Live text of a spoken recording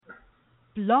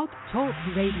Blog Talk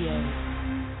Radio.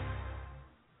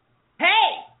 Hey!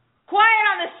 Quiet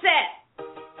on the set!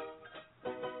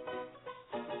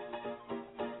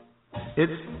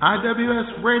 It's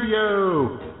IWS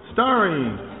Radio,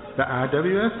 starring the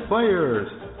IWS players,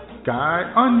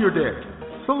 Guy Underdick,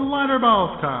 Slider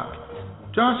Ballscock,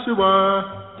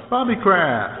 Joshua Bobby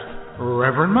Kraft,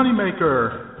 Reverend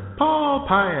Moneymaker, Paul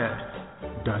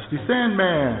Pyatt, Dusty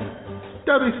Sandman,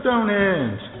 Stubby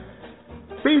Stonehenge,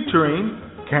 featuring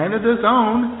Canada's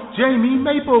own Jamie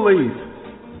Maple Leaf,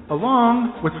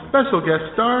 along with special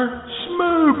guest star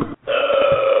Schmoop.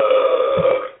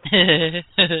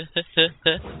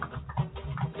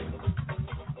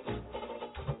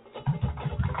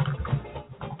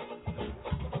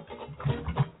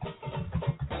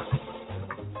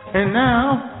 And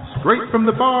now, straight from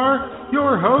the bar,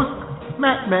 your hosts,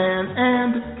 Matt Man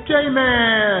and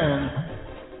J-Man.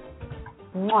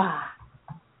 Wow.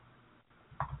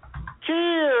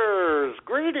 Cheers,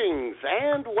 greetings,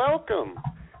 and welcome.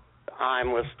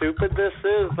 I'm with Stupid. This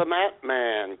is the Matt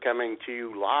Man coming to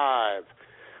you live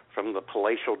from the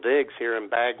Palatial Digs here in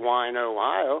Bagwine,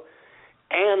 Ohio,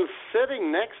 and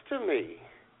sitting next to me,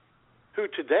 who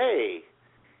today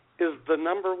is the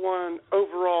number one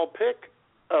overall pick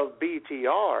of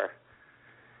BTR,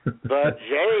 the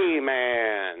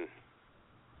J-Man.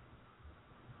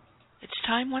 It's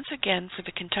time once again for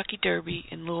the Kentucky Derby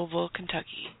in Louisville,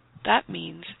 Kentucky. That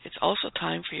means it's also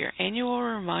time for your annual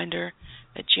reminder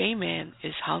that J-Man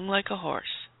is hung like a horse.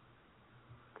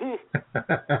 Oh,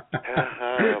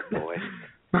 boy.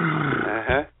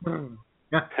 Uh-huh.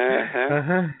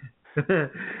 Uh-huh.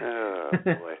 Oh,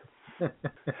 boy.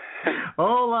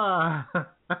 Hola!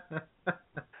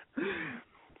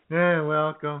 And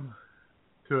welcome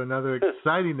to another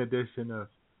exciting edition of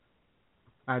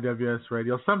IWS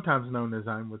Radio, sometimes known as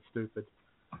I'm with Stupid.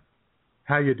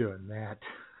 How you doing, Matt?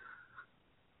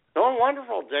 Doing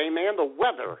wonderful, J-Man. The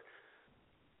weather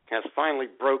has finally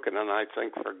broken, and I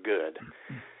think for good,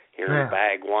 here in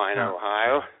Bagwine,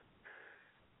 Ohio.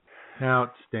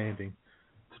 Outstanding.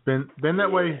 It's been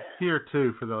that way here,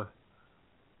 too, for the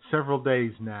several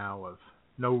days now of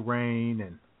no rain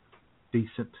and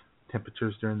decent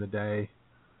temperatures during the day.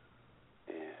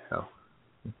 Yeah. So,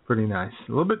 it's pretty nice.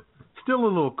 A little bit, still a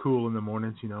little cool in the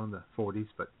mornings, in the 40s,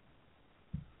 but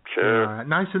sure.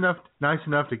 Nice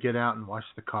enough to get out and wash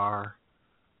the car,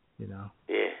 Yeah.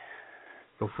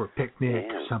 Go for a picnic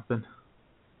or something.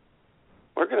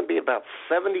 We're going to be about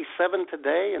 77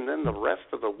 today, and then the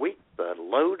rest of the week, the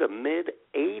low to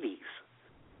mid-80s.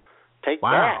 Take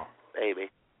that, baby.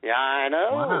 Yeah, I know.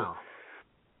 Wow.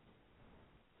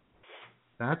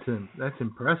 That's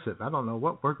impressive. I don't know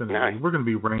what we're going to do. We're going to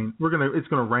be rain. It's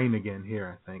going to rain again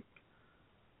here, I think.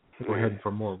 We're heading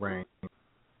for more rain.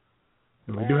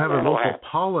 And we do have a local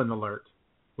pollen alert.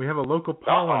 We have a local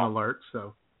pollen alert,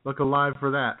 so look alive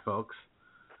for that, folks.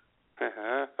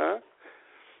 Uh-huh.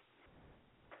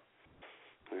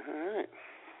 All right.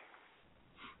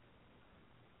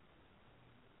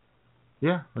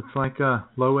 Yeah, looks like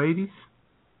low 80s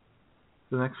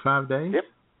the next 5 days. Yep.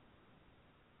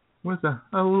 With a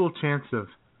little chance of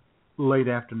late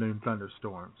afternoon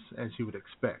thunderstorms, as you would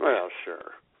expect. Well,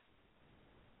 sure.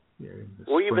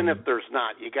 Well, even if there's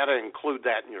not, you got to include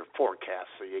that in your forecast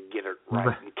so you get it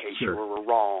right in case you were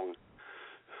wrong.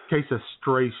 In case a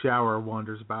stray shower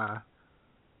wanders by.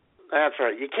 That's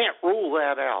right. You can't rule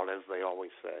that out, as they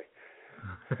always say.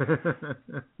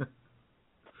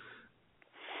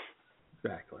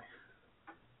 Exactly.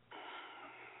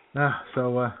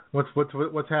 So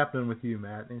what's happening with you,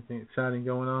 Matt? Anything exciting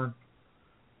going on?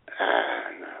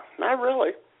 No, not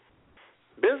really.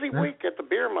 Busy week at the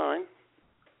beer mine,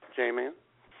 J-Man.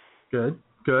 Good.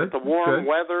 The warm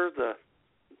weather, the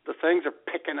things are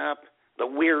picking up. The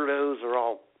weirdos are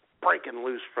all breaking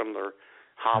loose from their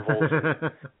hovels,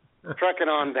 trucking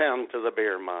on down to the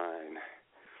beer mine.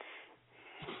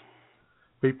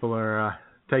 People are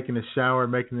taking a shower,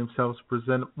 making themselves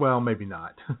present. Well, maybe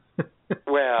not.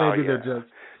 Well, maybe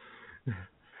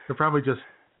they're probably just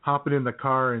hopping in the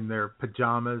car in their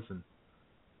pajamas and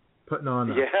putting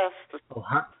on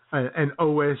an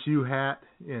OSU hat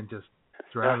and just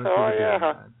driving through the beer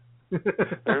mine.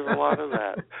 There's a lot of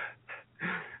that.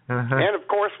 And, of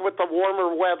course, with the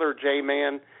warmer weather,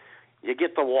 J-Man, you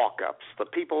get the walk-ups. The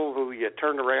people who you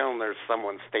turn around, there's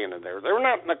someone standing there. They're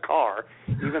not in the car,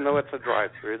 even though it's a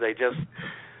drive-through. They just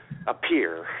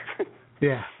appear.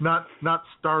 Yeah, not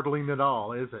startling at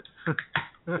all, is it?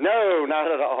 No,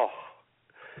 not at all.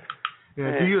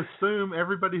 Yeah, do you assume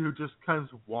everybody who just comes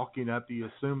walking up, do you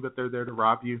assume that they're there to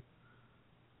rob you?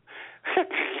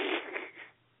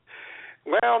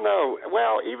 Well, no.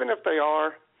 Well, even if they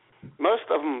are, most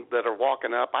of them that are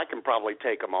walking up, I can probably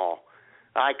take them all.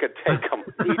 I could take them,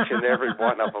 each and every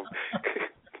one of them.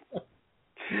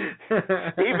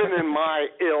 Even in my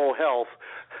ill health,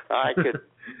 I could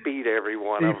beat every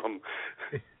one of them.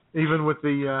 Even with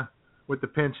the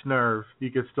pinched nerve, you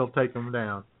could still take them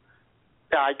down.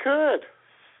 I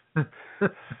could.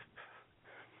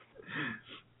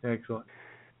 Excellent.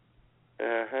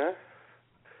 Uh-huh.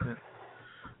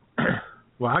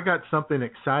 Well, I got something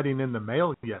exciting in the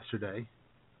mail yesterday.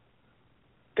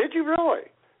 Did you really?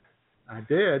 I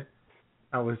did.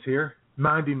 I was here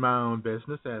minding my own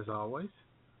business as always.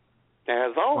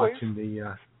 As always.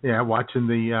 Watching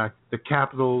the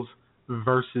Capitals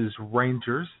versus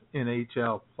Rangers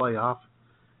NHL playoff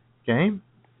game,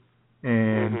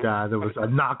 and there was a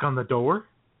knock on the door.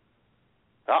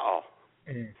 Uh-oh.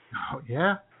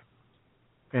 Yeah.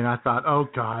 And I thought, oh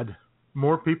God,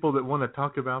 more people that want to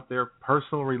talk about their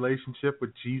personal relationship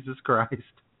with Jesus Christ.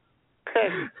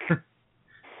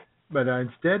 But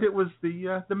instead, it was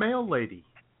the mail lady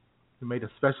who made a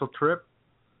special trip,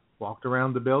 walked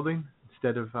around the building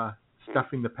instead of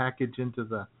stuffing the package into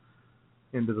the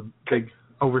big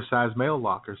oversized mail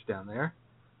lockers down there.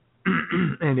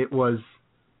 And it was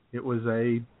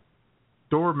a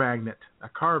door magnet, a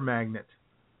car magnet.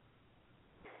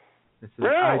 It says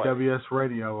IWS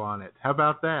Radio on it. How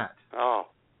about that? Oh,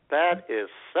 that is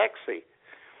sexy.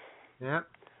 Yep.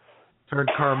 Turned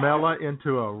Carmela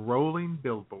into a rolling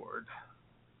billboard.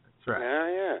 That's right.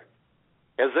 Yeah.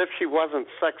 As if she wasn't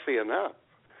sexy enough.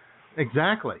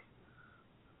 Exactly.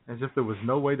 As if there was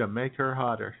no way to make her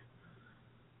hotter.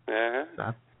 Uh-huh.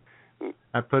 So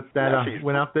I put that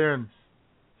went out there and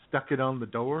stuck it on the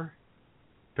door,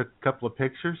 took a couple of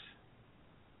pictures,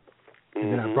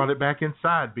 and then I brought it back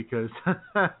inside because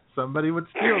somebody would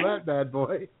steal that bad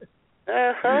boy.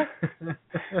 Uh-huh.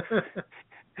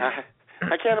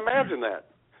 I can't imagine that.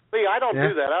 See, I don't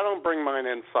do that. I don't bring mine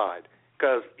inside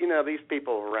because, these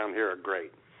people around here are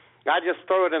great. I just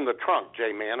throw it in the trunk,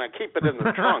 J-Man. I keep it in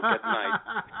the trunk at night.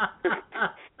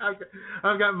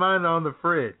 I've got mine on the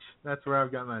fridge. That's where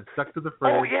I've got mine, stuck to the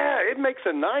fridge. Oh, yeah. It makes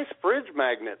a nice fridge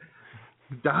magnet.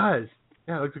 It does.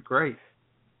 Yeah, it looks great.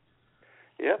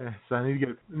 Yep. Yeah, so I need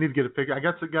to get a picture. I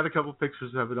got a couple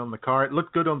pictures of it on the car. It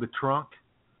looked good on the trunk,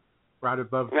 right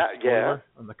above the spoiler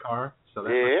on the car. So that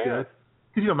looks good.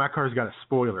 Because my car's got a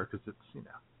spoiler because it's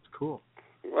it's cool.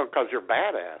 Well, because you're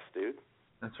badass, dude.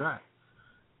 That's right.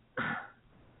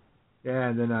 Yeah,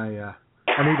 and then I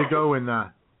need to go and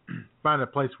find a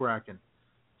place where I can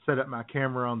set up my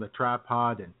camera on the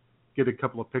tripod and get a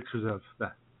couple of pictures of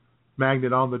the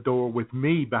magnet on the door with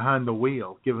me behind the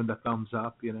wheel, giving the thumbs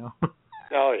up,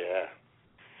 Oh, yeah.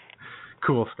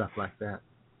 Cool stuff like that.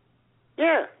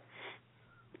 Yeah.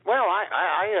 Well,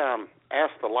 I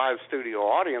asked the live studio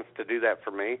audience to do that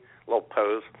for me, a little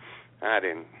pose. I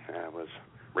didn't. I was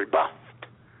rebuffed.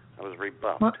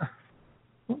 What?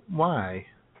 Why?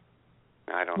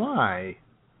 I don't know. Why?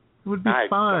 It would be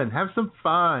fun. Have some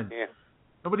fun. Yeah.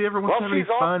 Nobody ever wants to have any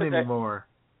fun anymore.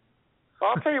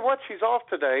 Well, I'll tell you what, she's off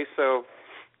today, so,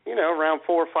 around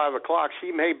 4 or 5 o'clock,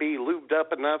 she may be lubed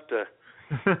up enough to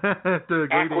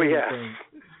acquiesce.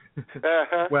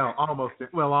 Uh-huh. Well,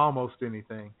 almost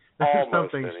anything. There's some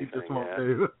things she just won't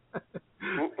do.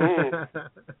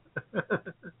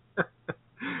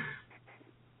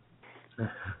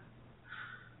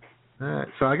 All right,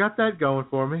 so I got that going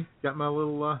for me. Got my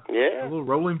little little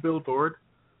rolling billboard.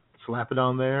 Slap it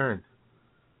on there and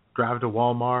drive to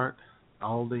Walmart,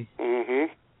 Aldi,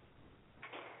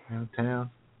 downtown.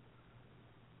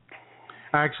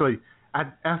 Actually,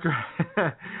 after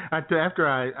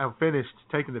I finished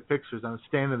taking the pictures, I was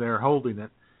standing there holding it,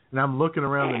 and I'm looking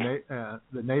around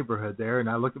the neighborhood there, and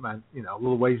I look at my a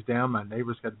little ways down. My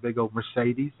neighbor's got a big old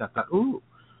Mercedes. I thought, ooh.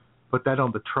 Put that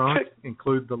on the trunk,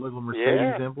 include the little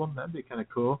Mercedes emblem. That'd be kind of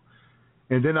cool.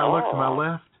 And then I looked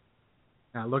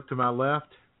to my left,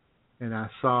 and I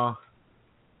saw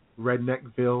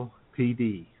Redneckville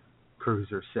PD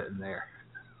cruiser sitting there.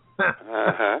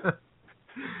 Uh-huh.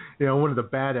 One of the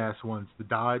badass ones, the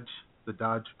Dodge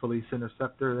Police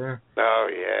Interceptor there. Oh,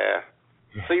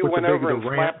 yeah. So you went over and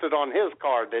slapped it on his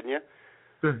car, didn't you?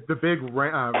 The big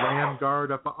ram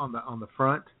guard up on the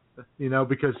front,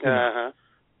 because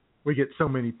we get so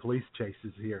many police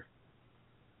chases here.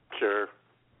 Sure.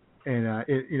 And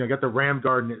it got the ram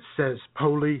guard and it says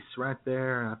police right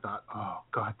there, and I thought, oh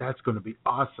God, that's going to be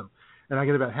awesome. And I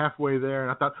get about halfway there,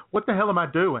 and I thought, what the hell am I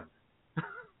doing?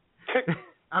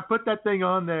 I put that thing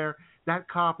on there. That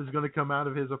cop is going to come out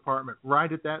of his apartment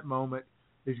right at that moment.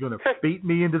 He's going to beat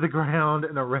me into the ground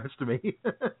and arrest me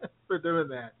for doing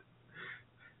that.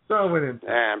 So I went in.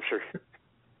 I'm sure.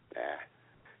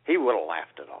 he would have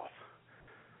laughed it off.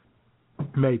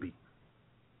 Maybe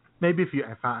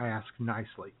if I ask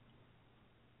nicely,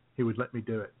 he would let me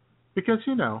do it because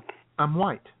I'm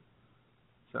white.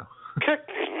 So.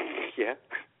 Yeah,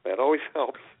 that always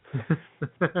helps.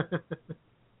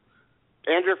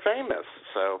 And you're famous,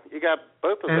 so you got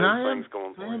both of those things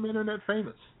going for you. I am internet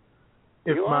famous.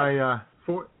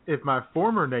 If my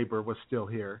former neighbor was still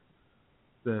here,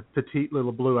 the petite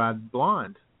little blue-eyed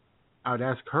blonde, I would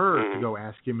ask her to go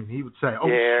ask him, and he would say, "Oh,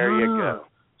 there you go.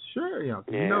 Sure,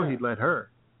 he'd let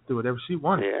her do whatever she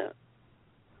wanted." Yeah.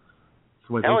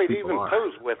 Hell, he'd even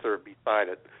pose with her beside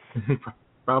it. He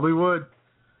probably would.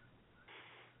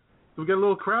 So we got a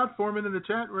little crowd forming in the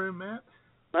chat room, Matt.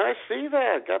 I see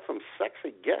that. Got some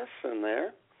sexy guests in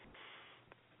there.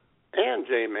 And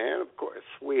J-Man, of course,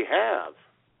 we have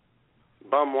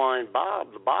Bumwine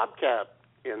Bob, the Bobcat,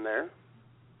 in there.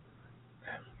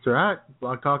 That's right.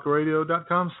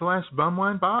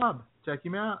 blogtalkradio.com/bumwinebob. Check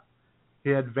him out. He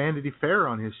had Vanity Fair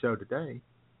on his show today.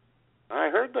 I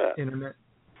heard that.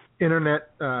 Internet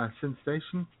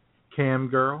sensation, cam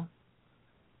girl,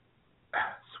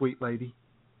 sweet lady.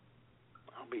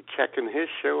 I'll be checking his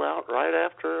show out right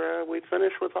after we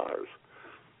finish with ours.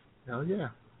 Hell yeah.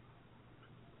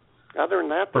 Other than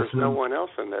that, there's no one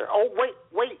else in there. Oh,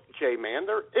 wait, J-Man,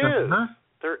 there is.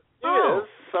 There is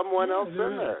someone else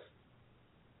in there.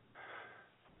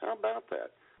 How about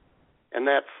that? And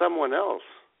that someone else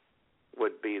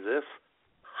would be this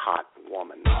hot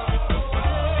woman.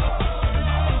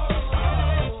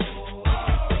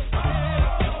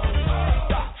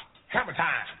 Hammer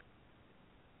time.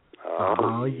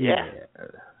 Oh yeah.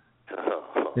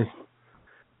 Oh.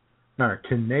 Our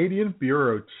Canadian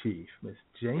Bureau Chief, Miss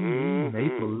Jamie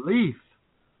Maple Leaf.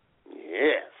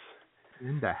 Yes.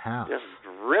 In the house. Just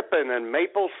dripping in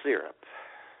maple syrup.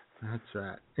 That's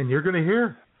right. And you're going to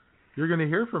hear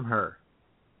from her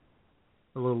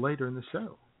a little later in the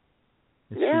show.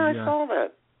 I saw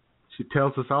that. She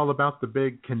tells us all about the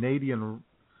big Canadian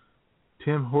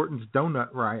Tim Hortons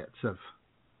donut riots of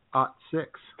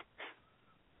 '06.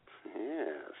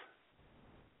 Yes.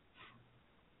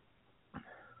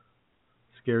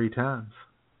 Scary times.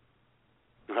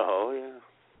 Oh, yeah.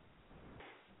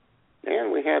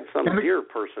 And we had some deer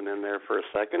person in there for a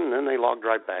second, and then they logged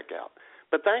right back out.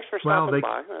 But thanks for stopping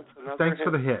by. That's another thanks hit.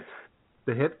 for the hit.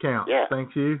 The hit count. Yeah.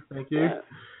 Thank you. Yeah.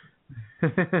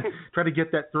 Try to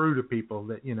get that through to people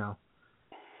that,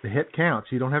 the hit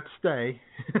counts. You don't have to stay.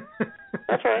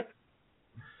 That's right.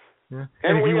 Yeah.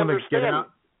 And if we you want to get understand.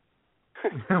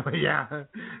 out, yeah.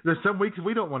 There's some weeks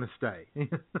we don't want to stay.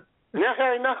 No,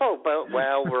 I know, but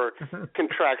we're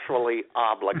contractually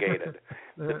obligated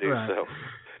to do so.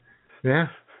 Yeah.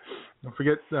 Don't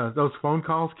forget those phone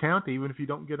calls count even if you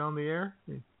don't get on the air.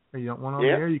 Or you don't want on the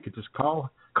air, you could just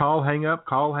call, hang up,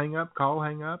 call, hang up, call,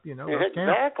 hang up. Those count.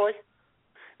 Exactly.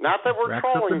 Not that we're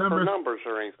trolling for numbers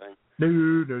or anything. No,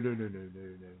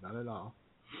 not at all.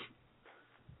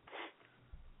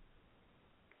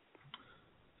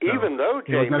 Even though,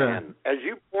 J-Man, as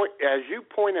you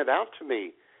pointed out to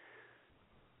me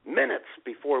minutes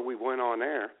before we went on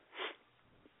air,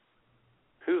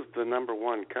 who's the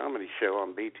 #1 comedy show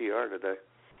on BTR today?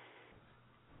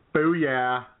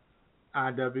 Booyah.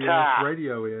 IWS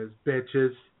Radio is,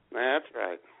 bitches. That's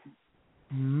right.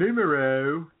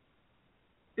 Numero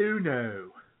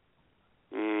uno.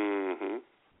 Mm-hmm.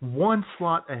 One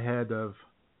slot ahead of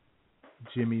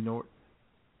Jimmy Norton.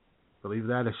 Believe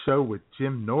that, a show with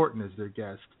Jim Norton as their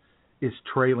guest is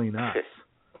trailing us.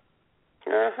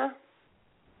 Uh-huh.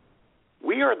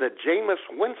 We are the Jameis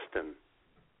Winston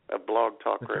of Blog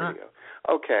Talk Radio. Right.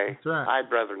 Okay, that's right.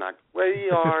 I'd rather not. We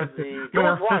are the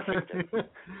George Washington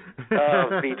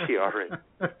of BTR Radio.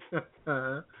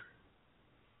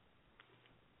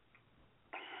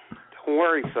 Don't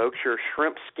worry, folks. Your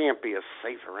shrimp scampi is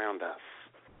safe around us.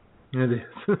 It is.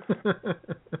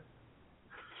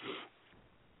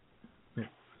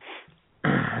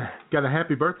 Got a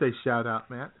happy birthday shout out,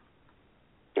 Matt.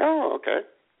 Oh, okay.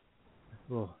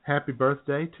 Well, happy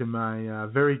birthday to my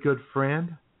very good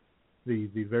friend, the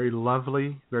very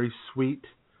lovely, very sweet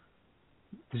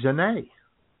Janae.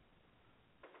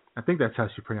 I think that's how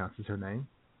she pronounces her name.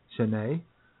 Janae.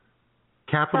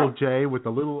 Capital J with a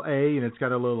little A, and it's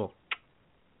got a little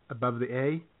above the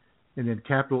A, and then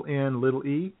capital N, little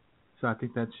E. So I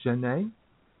think that's Janae,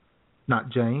 not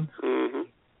Jane. Mm-hmm.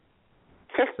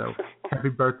 So happy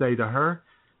birthday to her.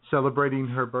 Celebrating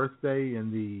her birthday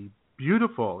in the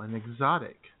beautiful and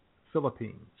exotic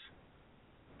Philippines.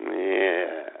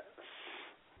 Yes.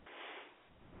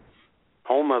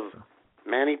 Home of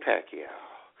Manny Pacquiao.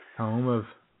 Home of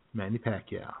Manny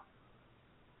Pacquiao.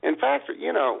 In fact,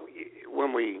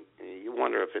 when you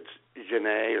wonder if it's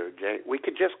Janae or Jane. We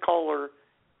could just call her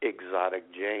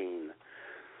Exotic Jane.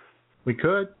 We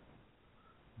could.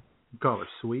 Call her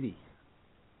Sweetie.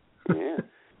 Yeah.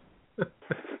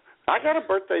 I got a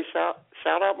birthday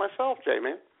shout out myself,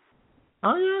 J-Man.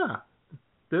 Oh, yeah.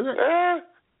 Do it.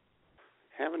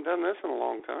 Haven't done this in a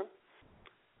long time.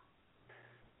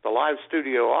 The live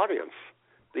studio audience,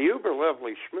 the uber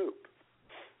lovely Schmoop,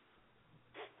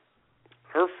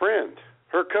 her friend,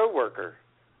 her co-worker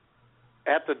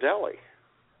at the deli,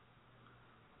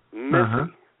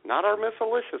 Missy, not our Miss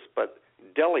Alicious, but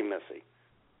Deli Missy.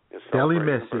 Deli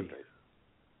Missy.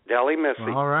 Deli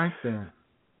Missy. All right, then.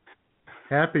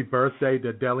 Happy birthday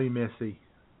to Deli Missy.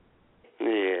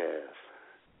 Yes.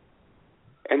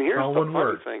 And here's all the one funny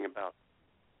word. thing about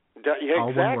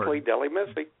exactly, Deli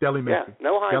Missy. Deli Missy. Yeah,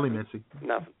 no hyphen. Deli Missy.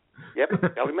 Nothing.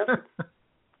 Yep, Deli Missy.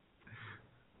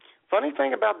 Funny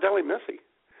thing about Deli Missy,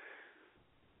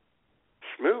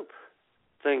 Schmoop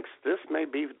thinks this may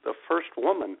be the first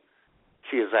woman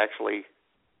she has actually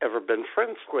ever been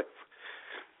friends with.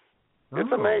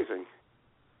 It's amazing.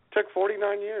 Took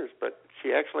 49 years, but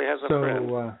she actually has a friend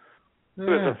who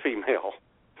is a female.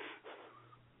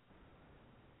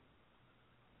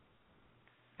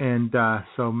 And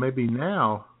so maybe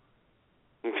now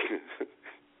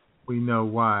we know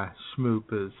why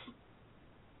Schmoop is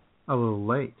a little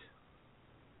late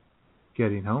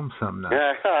getting home some night.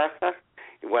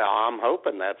 Well, I'm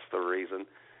hoping that's the reason,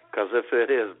 because if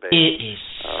it is, baby, it is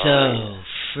so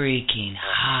freaking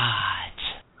hot.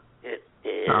 It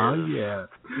is. Oh, yeah.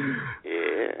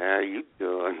 Yeah, how you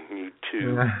doing, you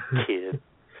two kids?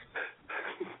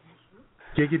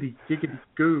 Giggity, giggity,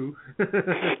 goo.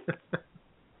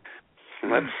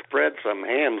 Let's spread some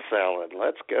ham salad.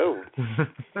 Let's go.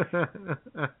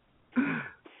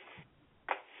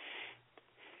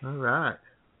 All right.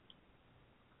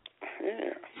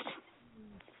 Yeah.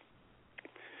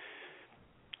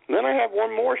 Then I have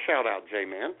one more shout-out,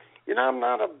 J-Man. You know, I'm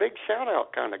not a big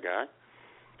shout-out kind of guy.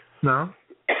 No?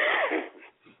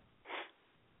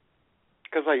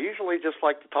 Because I usually just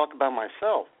like to talk about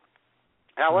myself.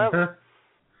 However,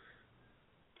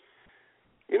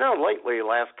 you know, lately,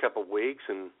 last couple of weeks,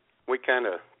 and we kind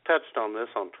of touched on this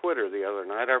on Twitter the other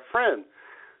night, our friend,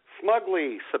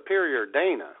 Smugly Superior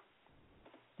Dana,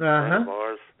 friend of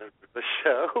ours, the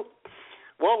show.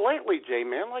 Well, lately,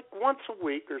 J-Man, like once a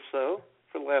week or so,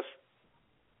 for the last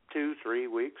 2-3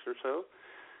 weeks or so,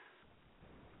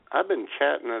 I've been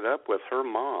chatting it up with her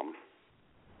mom.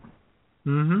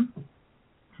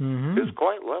 Who's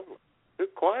quite lovely.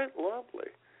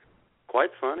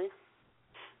 Quite funny.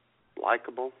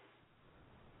 Likable.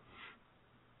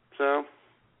 So,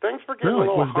 things were getting a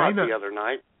little hot the other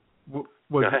night.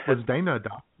 Was Dana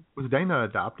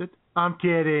adopted? I'm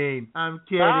kidding.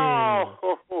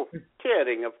 Oh,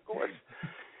 kidding, of course.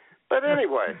 But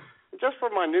anyway, just for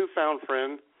my newfound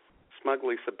friend,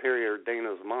 Smugly Superior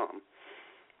Dana's mom,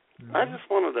 I just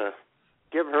wanted to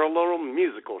give her a little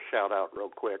musical shout-out real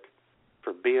quick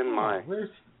for being my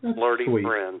flirty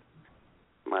friend.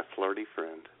 My flirty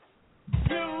friend.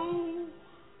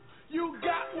 You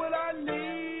got what I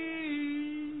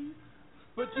need,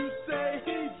 but you say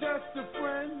he's just a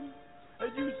friend,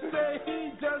 and you say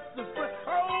he's just a friend.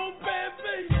 Oh,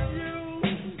 baby, you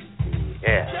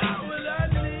got what I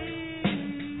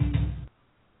need.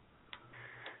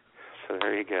 So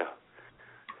there you go.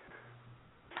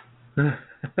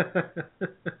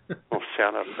 Well,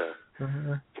 shout out to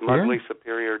Smugly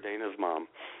Superior Dana's mom.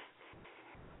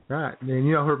 Right, and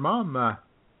you know her mom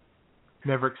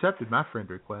never accepted my friend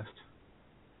request.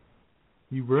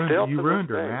 You ruined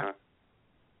her, Matt. Huh?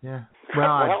 Yeah.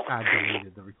 Well, I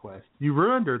deleted the request. You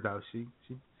ruined her though. She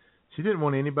didn't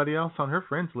want anybody else on her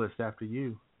friends list after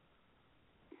you.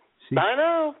 I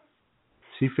know.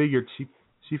 She figured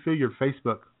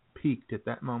Facebook peaked at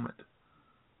that moment.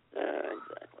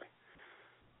 Exactly.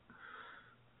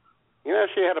 You know,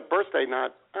 she had a birthday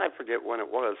I forget when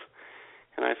it was,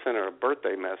 and I sent her a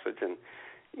birthday message, and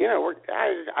you know,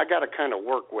 I got to kind of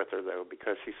work with her though,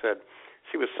 because she said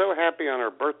she was so happy on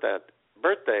her birthday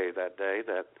that day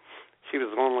that she was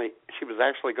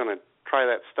actually going to try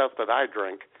that stuff that I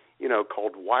drink, you know,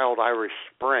 called Wild Irish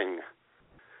Spring.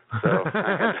 So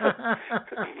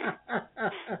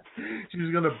she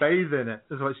was going to bathe in it.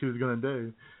 That's what she was going to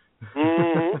do.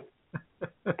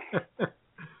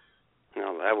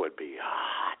 Now that would be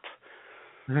hot.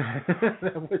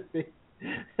 That would be.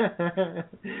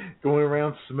 Going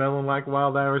around smelling like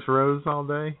Wild Irish Rose all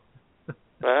day.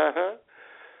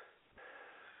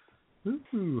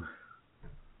 Ooh.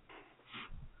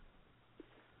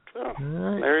 So,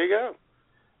 right. There you go.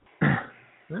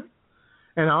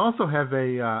 And I also have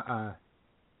a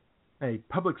a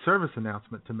public service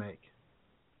announcement to make.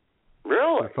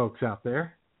 Really? For the folks out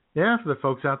there. Yeah, for the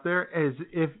folks out there, as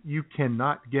if you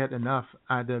cannot get enough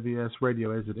IWS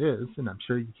Radio as it is, and I'm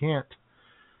sure you can't,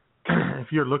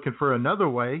 if you're looking for another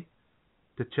way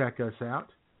to check us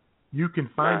out, you can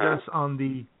find us on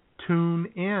the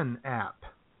TuneIn app.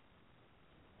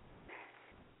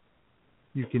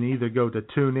 You can either go to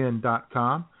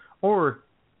tunein.com or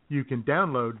you can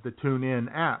download the TuneIn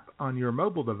app on your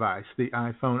mobile device, the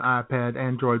iPhone, iPad,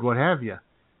 Android, what have you,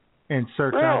 and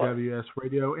search IWS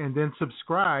Radio and then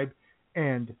subscribe,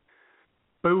 and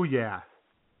booyah,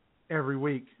 every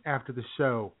week after the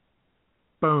show,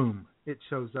 boom, it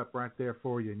shows up right there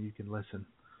for you and you can listen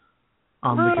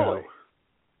on the go.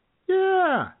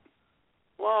 Yeah.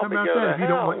 Well, how about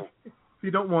that? If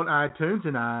you don't want iTunes,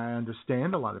 and I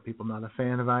understand a lot of people not a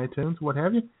fan of iTunes, what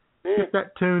have you, get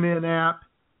that TuneIn app,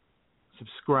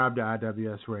 subscribe to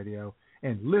IWS Radio,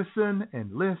 and listen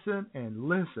and listen and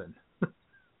listen.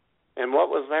 And what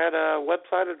was that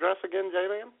website address again,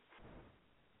 J-Man?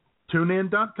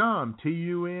 TuneIn.com,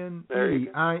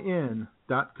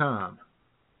 TuneIn.com.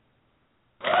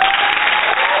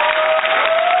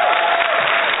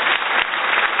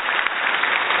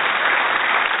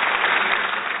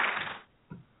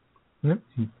 Yep.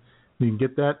 You can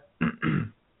get that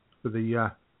for the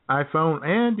iPhone,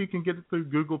 and you can get it through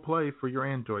Google Play for your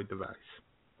Android device.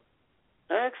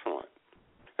 Excellent.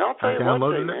 I'll tell you what,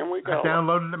 man, I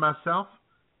downloaded it myself.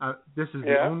 This is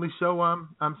the only show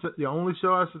the only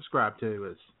show I subscribe to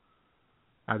is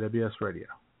IWS Radio.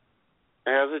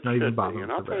 As it should be.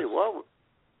 And I'll tell you what,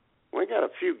 we got a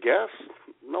few guests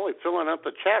really filling up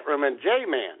the chat room. And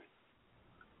J-Man,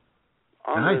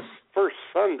 on this first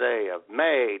Sunday of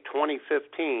May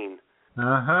 2015,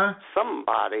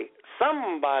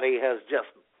 somebody has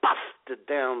just busted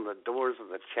down the doors of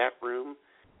the chat room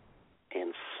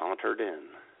and sauntered in.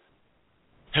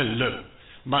 Hello,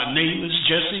 my name is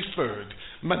Jesse Ferg.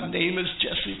 My name is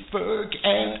Jesse Ferg,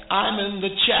 and I'm in the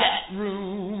chat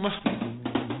room.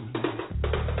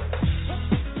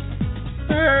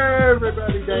 Hey,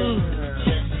 everybody down there.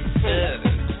 Jesse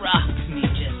Ferg, rock me,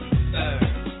 Jesse Ferg.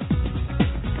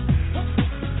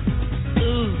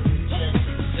 Ooh,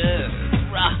 Jesse Ferg,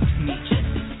 rock me,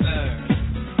 Jesse Ferg.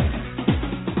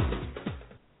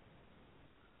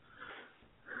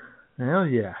 Hell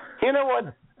yeah.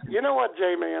 You know what,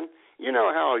 J-Man? You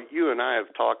know how you and I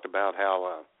have talked about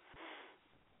how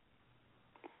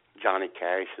Johnny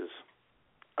Cash has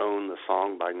owned the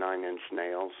song by 9 Inch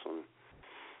Nails, and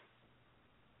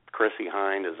Chrissie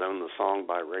Hynde has owned the song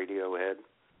by Radiohead.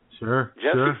 Sure.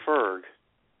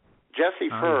 Jesse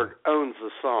Ferg owns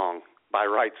the song by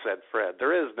Right Said Fred.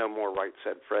 There is no more Right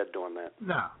Said Fred doing that.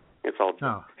 No. It's all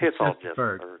Jesse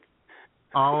Ferg.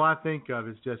 All I think of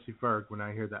is Jesse Ferg when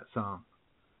I hear that song.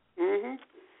 Mm-hmm.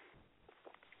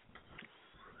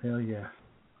 Hell yeah.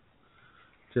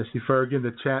 Jesse Ferg in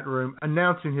the chat room,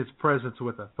 announcing his presence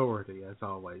with authority, as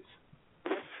always.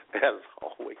 As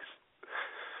always.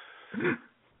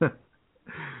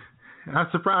 I'm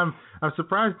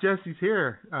surprised Jesse's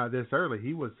here this early.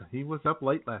 He was up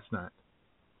late last night.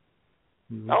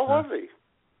 Was he?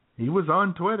 He was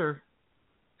on Twitter.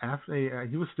 After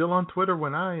he was still on Twitter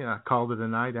when I called it a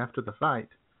night after the fight,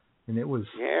 and it was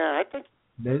I think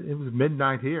it was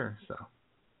midnight here, so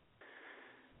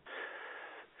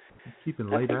keeping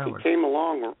late hours. He came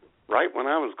along right when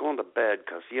I was going to bed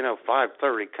because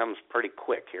 5:30 comes pretty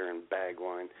quick here in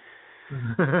Bagwine.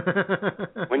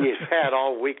 When you've had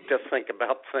all week to think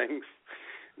about things,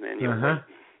 and then you wait.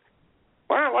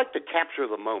 Well, I like to capture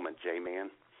the moment, J-Man.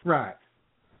 Right.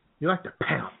 You like to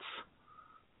pounce.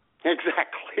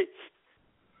 Exactly.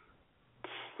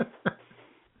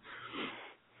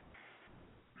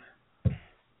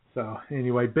 So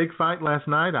anyway, big fight last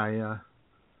night. I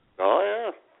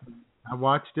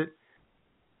watched it.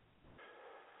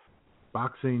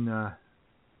 Boxing,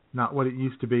 not what it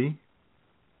used to be.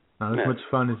 Not as much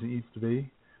fun as it used to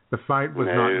be. The fight was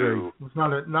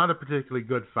not a particularly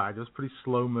good fight. It was pretty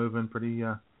slow moving, pretty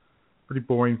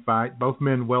boring fight. Both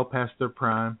men well past their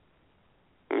prime.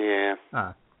 Yeah.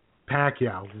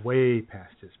 Pacquiao way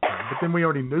past his prime, but then we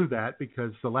already knew that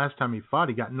because the last time he fought,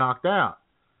 he got knocked out.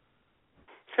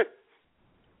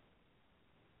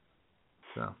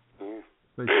 So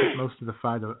they spent most of the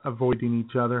fight avoiding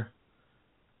each other.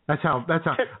 That's how.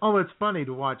 Oh, it's funny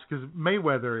to watch because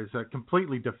Mayweather is a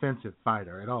completely defensive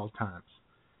fighter at all times,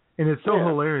 and it's so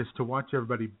hilarious to watch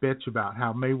everybody bitch about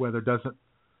how Mayweather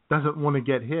doesn't want to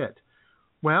get hit.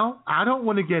 Well, I don't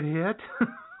want to get hit.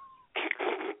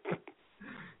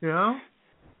 I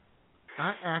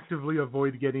actively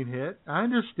avoid getting hit. I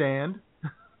understand.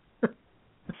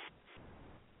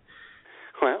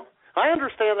 Well, I I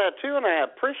understand that too, and I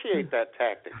appreciate that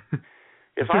tactic.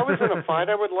 If I was in a fight,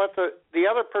 I would let the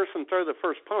other person throw the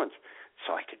first punch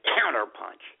so I could counter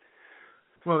punch.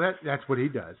 Well, that's what he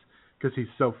does because he's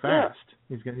so fast.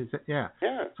 Yeah.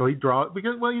 So he draws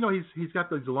because he's got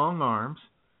those long arms,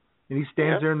 and he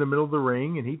stands there in the middle of the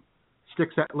ring, and he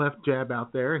sticks that left jab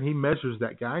out there, and he measures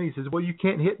that guy, and he says, "Well, you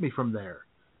can't hit me from there.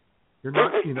 You're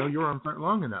not, your arms aren't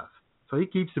long enough." So he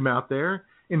keeps him out there,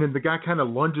 and then the guy kind of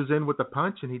lunges in with the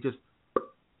punch, and he just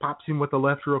pops him with the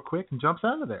left real quick and jumps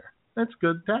out of there. That's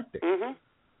good tactic. Mhm.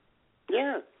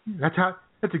 Yeah.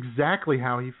 That's exactly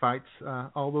how he fights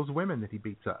all those women that he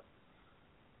beats up.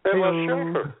 Well,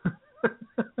 sure.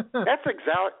 That's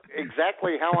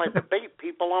exactly how I debate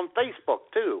people on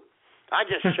Facebook too. I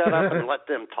just shut up and let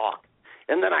them talk,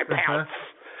 and then I pounce.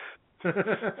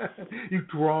 You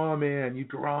draw them in. You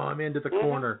draw them into the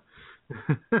corner.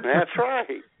 That's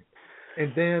right.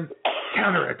 And then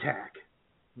counterattack.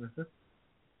 Just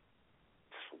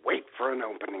wait for an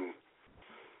opening.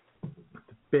 The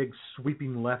big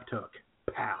sweeping left hook.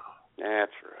 Pow.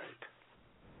 That's right.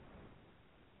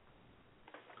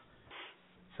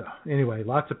 So anyway,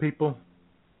 lots of people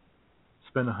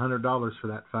spend $100 for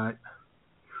that fight.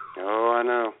 Oh, I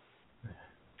know.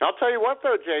 I'll tell you what,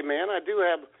 though, J-Man, I do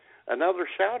have another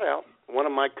shout-out. One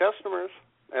of my customers,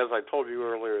 as I told you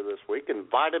earlier this week,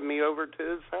 invited me over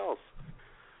to his house.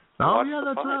 Oh, yeah,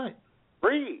 that's right.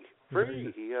 Free.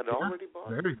 He had already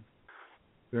bought it.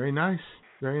 Very nice.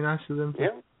 Very nice of them to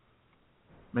Yeah.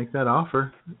 make that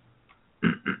offer.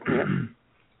 Yeah.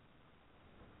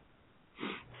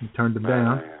 You turned him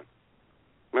down.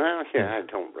 Well, yeah, I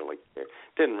don't really care.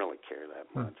 Didn't really care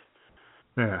that much.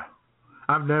 Yeah.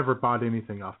 I've never bought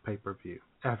anything off pay-per-view,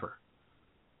 ever.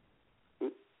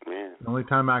 Yeah. The only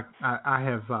time I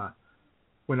have,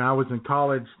 when I was in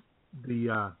college,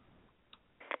 the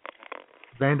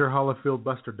Vander Holyfield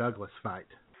Buster Douglas fight.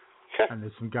 And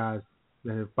there's some guys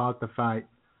that have bought the fight,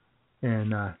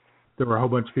 and there were a whole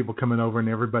bunch of people coming over, and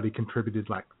everybody contributed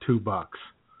like $2.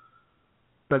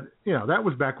 But that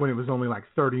was back when it was only like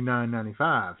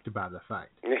 $39.95 to buy the fight.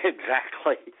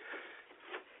 Exactly.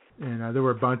 And there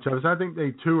were a bunch of us. I think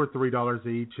they $2 or $3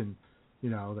 each, and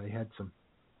they had some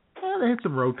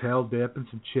Rotel dip and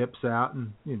some chips out,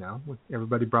 and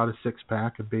everybody brought a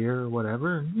 6-pack of beer or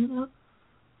whatever, and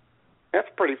That's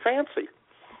pretty fancy.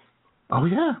 Oh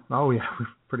yeah,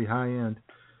 pretty high end.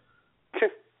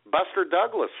 Buster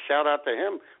Douglas, shout out to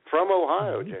him from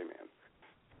Ohio, J-Man.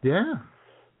 Yeah.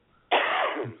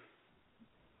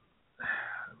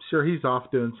 I'm sure he's off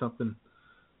doing something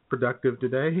productive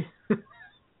today.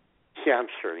 Yeah, I'm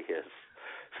sure he is.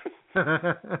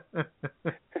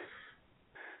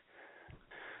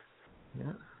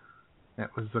 Yeah.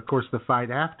 That was, of course, the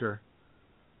fight after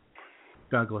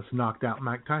Douglas knocked out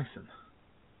Mike Tyson.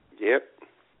 Yep.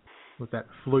 With that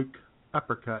fluke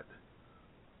uppercut.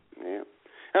 Yeah.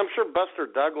 I'm sure Buster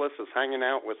Douglas is hanging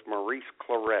out with Maurice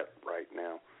Claret right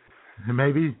now.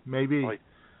 Maybe. Like,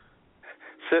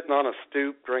 sitting on a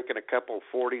stoop, drinking a couple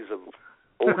 40s of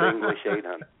Old English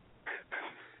 800.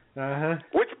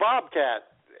 Which Bobcat,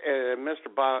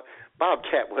 Mr.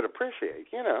 Bobcat would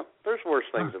appreciate. There's worse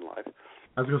things in life.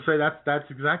 I was going to say that's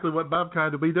exactly what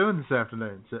Bobcat will be doing this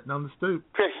afternoon, sitting on the stoop.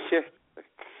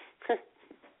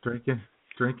 Drinking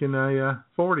a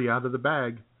 40 out of the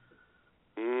bag.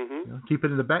 Mm-hmm. Keep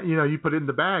it in the bag. You put it in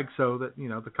the bag so that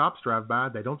the cops drive by,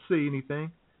 they don't see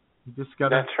anything. You just got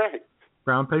That's right.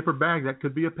 Brown paper bag. That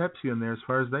could be a Pepsi in there, as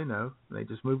far as they know. They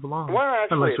just move along. Well,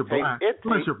 actually, unless you're black.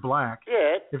 Unless you're black.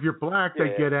 Yeah. If you're black,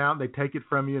 they get out and they take it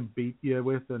from you and beat you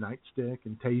with a nightstick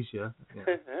and tase you.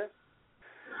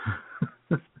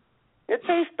 It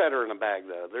tastes better in a bag,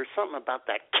 though. There's something about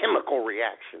that chemical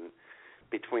reaction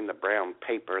between the brown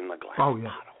paper and the glass bottle.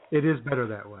 It is better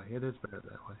that way.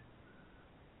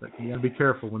 But you got to be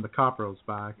careful when the cop rolls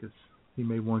by, because he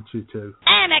may want you to.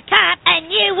 I'm a cop,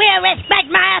 and you will respect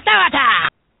my authority.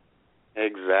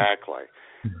 Exactly.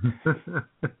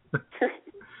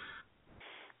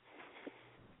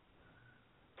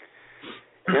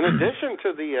 In addition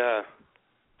to the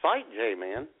fight,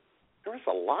 J-Man, there was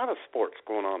a lot of sports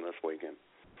going on this weekend.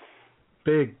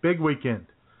 Big weekend.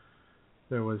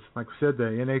 There was, like we said, the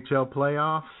NHL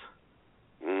playoffs.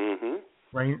 Mm-hmm.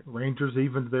 Rangers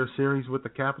evened their series with the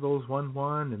Capitals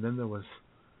 1-1, and then there was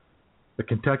the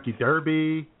Kentucky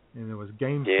Derby, and there was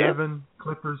Game 7,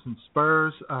 Clippers and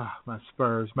Spurs. My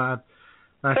Spurs. My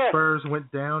Spurs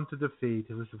went down to defeat.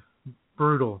 It was a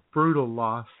brutal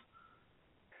loss.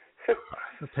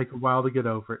 It'll take a while to get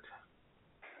over it.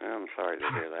 I'm sorry to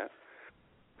hear that.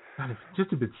 God, if it just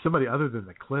had been somebody other than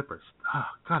the Clippers. Oh,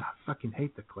 God, I fucking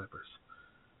hate the Clippers.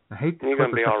 I hate the Clippers. You're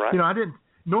going to be all right.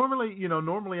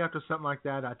 normally after something like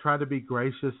that, I try to be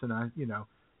gracious and I,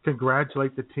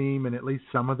 congratulate the team and at least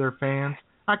some of their fans.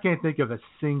 I can't think of a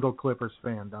single Clippers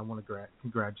fan that I want to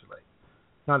congratulate.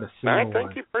 Not a single one. I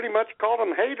think you pretty much called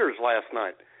them haters last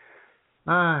night.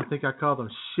 I think I called them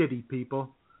shitty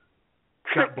people.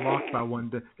 Got blocked by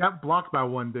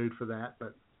one dude for that,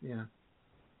 but yeah.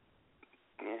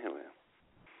 Yeah, well.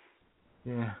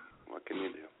 Yeah. What can you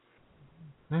do?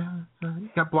 Yeah, he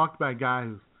got blocked by a guy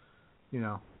who's,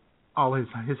 all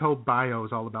his whole bio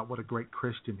is all about what a great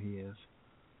Christian he is.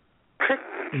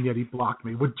 And yet he blocked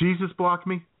me. Would Jesus block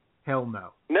me? Hell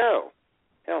no. No.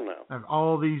 Hell no. After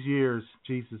all these years,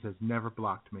 Jesus has never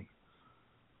blocked me.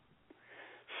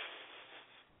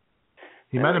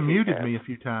 He might have muted me a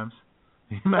few times.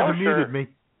 He might have muted me.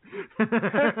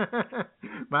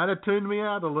 Might have tuned me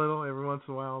out a little every once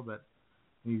in a while, but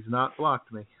he's not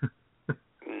blocked me.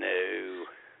 No.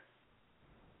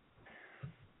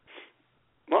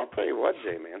 Well, I'll tell you what,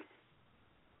 J-Man.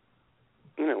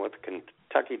 With the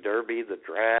Kentucky Derby, the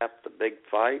draft, the big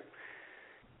fight,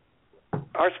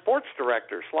 our sports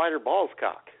director, Slider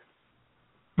Ballscock,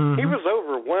 he was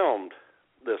overwhelmed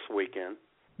this weekend.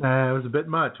 It was a bit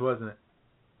much, wasn't it?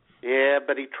 Yeah,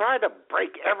 but he tried to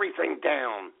break everything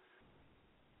down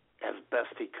as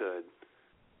best he could.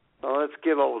 Well, let's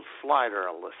give old Slider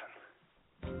a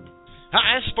listen.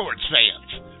 Hi, sports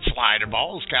fans. Slider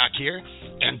Ballscock here,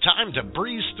 and time to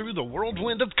breeze through the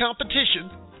whirlwind of competition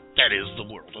that is the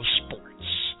world of sports.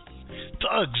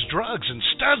 Thugs, drugs, and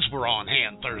studs were on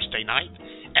hand Thursday night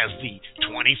as the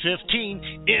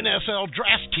 2015 NFL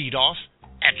Draft teed off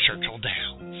at Churchill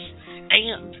Downs.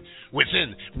 And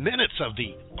within minutes of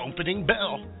the opening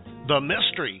bell, the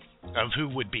mystery of who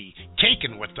would be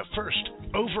taken with the first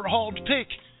overhauled pick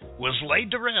was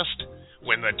laid to rest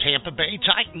when the Tampa Bay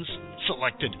Titans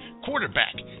selected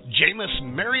quarterback Jameis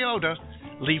Mariota,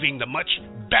 leaving the much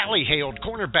bally-hailed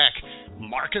cornerback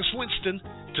Marcus Winston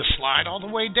to slide all the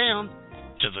way down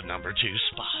to the number 2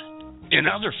 spot. In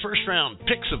other first-round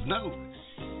picks of note,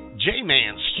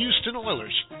 J-Man's Houston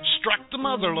Oilers struck the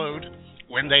motherlode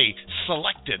when they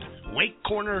selected Wake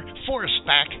corner Forest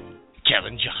back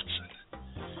Kevin Johnson.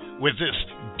 With this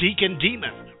Deacon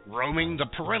Demon roaming the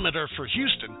perimeter for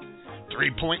Houston,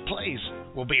 3-point plays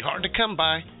will be hard to come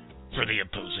by for the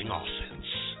opposing offense.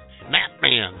 Matt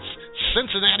Mann's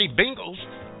Cincinnati Bengals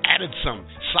added some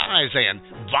size and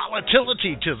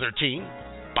volatility to their team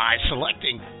by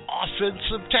selecting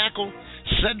offensive tackle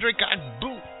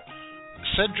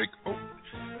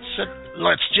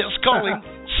let's just call him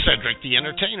Cedric the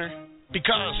Entertainer,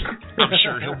 because I'm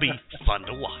sure he'll be fun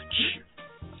to watch.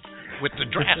 With the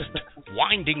draft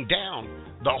winding down,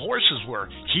 the horses were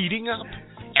heating up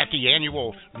at the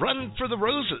annual Run for the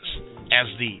Roses as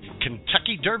the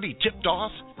Kentucky Derby tipped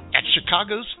off at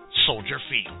Chicago's Soldier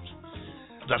Field.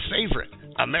 The favorite,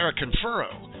 American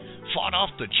Furrow, fought off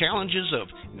the challenges of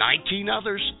 19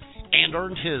 others and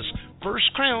earned his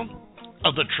first crown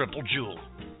of the Triple Jewel.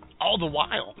 All the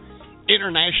while,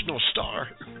 International Star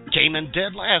came in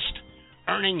dead last,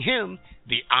 earning him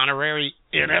the honorary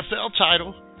NFL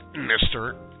title,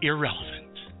 Mr.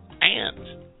 Irrelevant.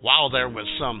 And while there was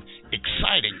some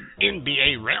exciting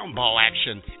NBA round ball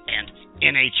action and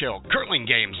NHL curling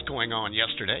games going on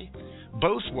yesterday,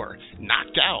 both were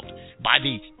knocked out by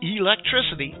the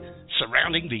electricity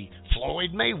surrounding the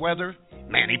Floyd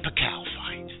Mayweather-Manny Pacquiao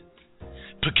fight.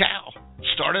 Pacquiao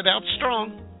started out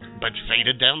strong, but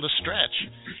faded down the stretch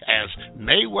as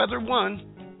Mayweather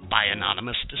won by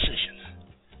anonymous decision.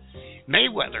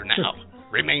 Mayweather now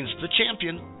remains the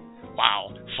champion,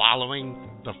 while following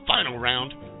the final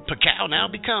round, Pacquiao now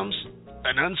becomes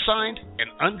an unsigned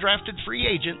and undrafted free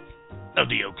agent of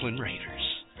the Oakland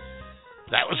Raiders.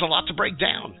 That was a lot to break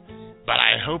down, but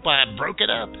I hope I broke it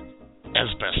up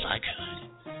as best I could.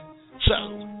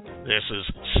 So, this is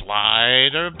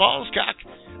Slider Ballscock,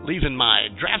 leaving my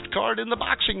draft card in the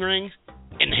boxing ring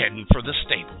and heading for the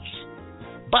stables.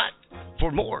 But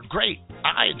for more great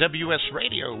IWS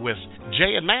Radio with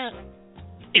Jay and Matt,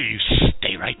 you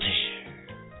stay right there.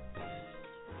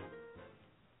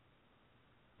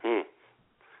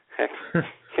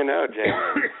 Jay.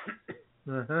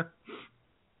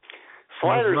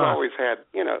 Slider's always had,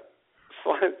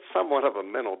 somewhat of a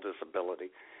mental disability,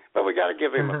 but we got to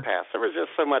give him a pass. There was just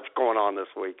so much going on this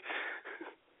week.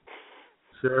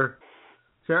 Sure.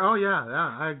 Oh yeah,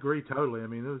 I agree totally. I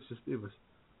mean, it was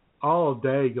all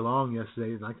day long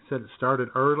yesterday. Like I said, it started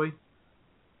early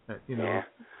at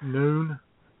noon,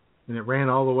 and it ran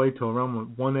all the way till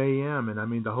around 1 a.m. And I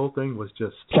mean, the whole thing was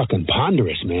just fucking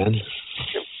ponderous, man.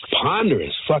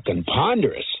 Ponderous, fucking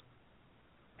ponderous.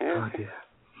 Yeah. Oh, yeah.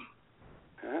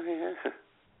 Oh,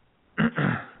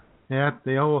 yeah. Yeah,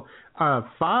 the old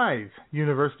 5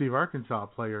 University of Arkansas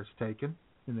players taken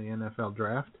in the NFL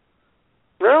draft.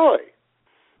 Really?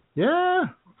 Yeah,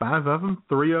 5 of them.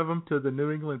 3 of them to the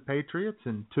New England Patriots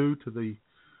and 2 to the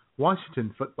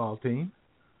Washington football team.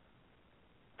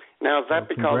 Now, is that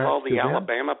because all the them.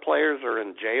 Alabama players are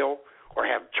in jail or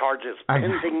have charges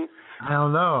pending? I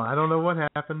don't know. I don't know what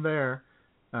happened there.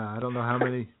 I don't know how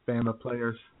many Bama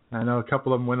players. I know a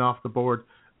couple of them went off the board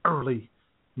early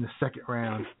in the second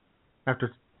round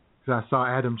after I saw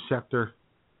Adam Schefter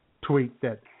tweet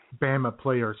that Bama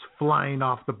players flying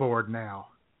off the board now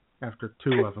after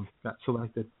 2 of them got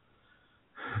selected.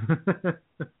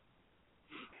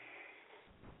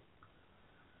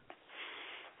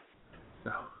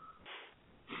 So,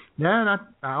 yeah, and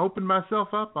I opened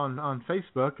myself up on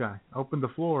Facebook. I opened the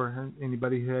floor.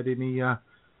 Anybody who had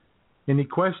any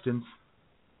questions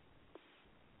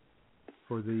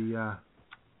for the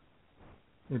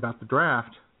about the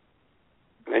draft?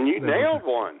 And you nailed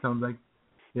one.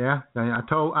 Yeah, I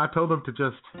told them to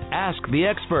just ask the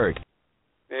expert.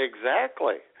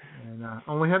 Exactly. And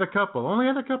only had a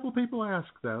couple people ask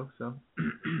though. So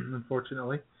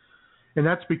unfortunately, and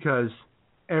that's because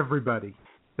everybody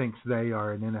thinks they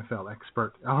are an NFL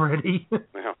expert already.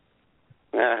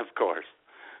 Yeah, of course.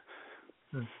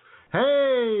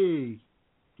 Hey,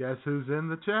 guess who's in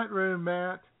the chat room,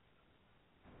 Matt?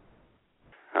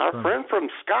 Our friend from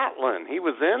Scotland. He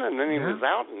was in and then he was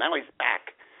out and now he's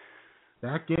back.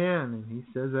 Back in, and he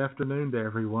says afternoon to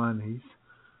everyone.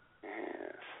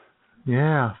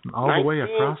 Yeah, all the way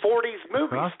across 1940s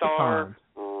movie star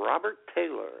Robert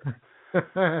Taylor.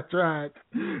 That's right.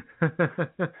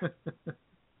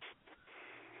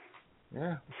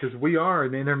 Yeah, because we are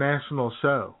an international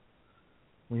show.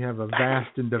 We have a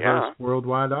vast and diverse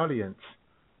worldwide audience.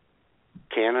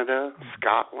 Canada,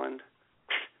 Scotland.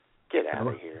 Get out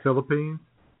of here. Philippines.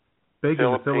 Big in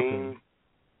the Philippines.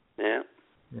 Yeah.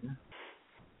 I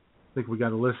think we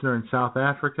got a listener in South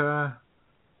Africa.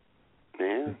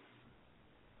 Yeah.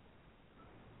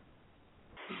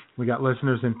 We got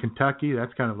listeners in Kentucky.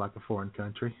 That's kind of like a foreign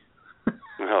country.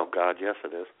 Oh, God, yes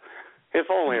it is. If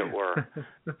only it were.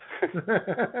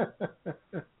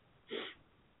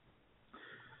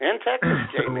 And Texas,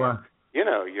 J-Man. You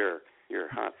know, your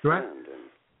hot friend. And...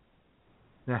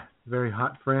 Yeah, very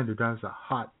hot friend who drives a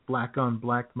hot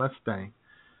black-on-black Mustang.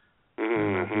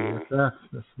 Mm-hmm.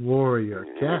 This warrior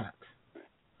cat.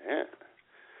 Yeah.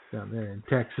 Down there in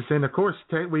Texas. And, of course,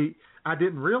 I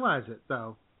didn't realize it,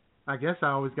 though. I guess I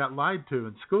always got lied to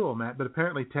in school, Matt, but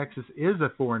apparently Texas is a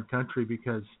foreign country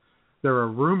because there are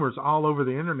rumors all over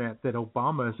the Internet that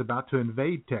Obama is about to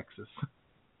invade Texas.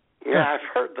 Yeah, I've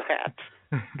heard that.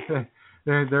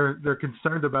 They're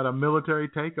concerned about a military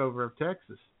takeover of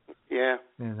Texas. Yeah.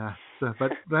 And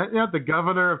but the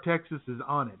governor of Texas is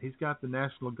on it. He's got the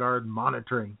National Guard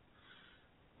monitoring.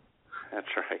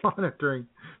 That's right. Monitoring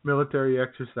military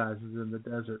exercises in the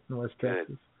desert in West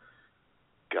Texas.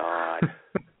 God.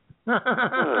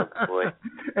 Oh, boy.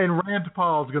 And Rand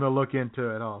Paul's going to look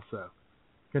into it also.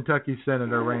 Kentucky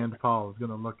Senator Rand Paul is going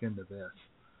to look into this.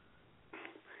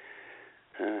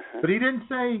 But he didn't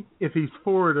say if he's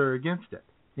for it or against it.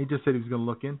 He just said he was going to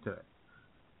look into it.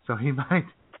 So he might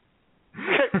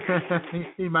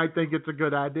he might think it's a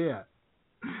good idea.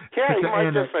 Yeah, he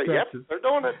might just say, yep, they're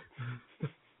doing it.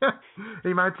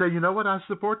 He might say, you know what, I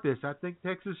support this. I think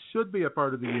Texas should be a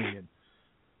part of the union.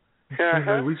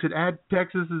 We should add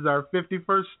Texas as our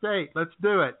 51st state. Let's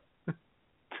do it.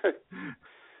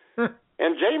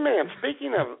 And J-Man,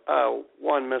 speaking of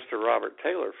one Mr. Robert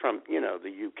Taylor from,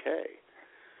 the UK,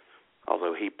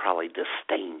 although he probably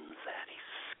disdains that.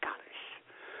 He's Scottish.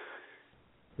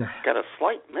 Got a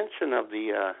slight mention of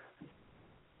the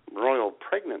royal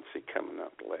pregnancy coming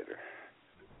up later.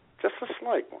 Just a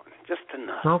slight one. Just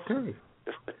enough. Okay.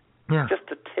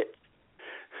 Just a tip.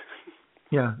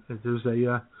 Yeah, there's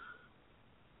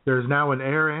now an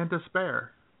heir and a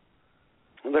spare.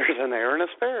 There's an heir and a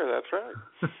spare, that's right.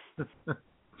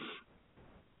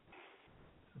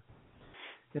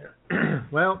 Yeah.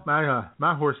 Well,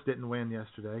 my horse didn't win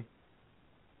yesterday.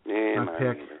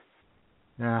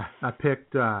 I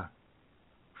picked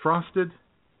Frosted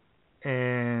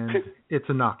and It's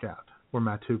a Knockout were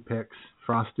my 2 picks.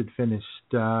 Frosted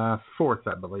finished 4th,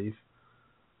 I believe.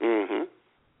 Mm-hmm.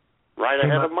 Right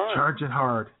ahead of mine. Charged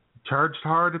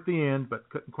hard at the end, but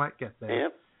couldn't quite get there.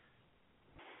 Yep.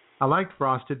 I liked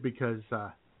Frosted because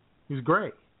he was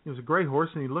great. He was a great horse,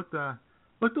 and he looked a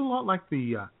lot like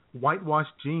the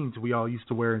whitewashed jeans we all used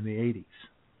to wear in the 80s.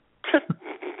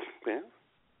 Yeah.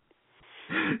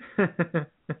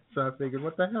 So I figured,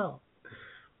 what the hell?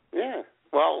 Yeah.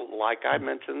 Well, like I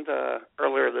mentioned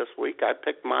earlier this week, I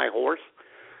picked my horse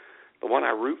the one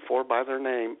I root for by their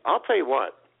name. I'll tell you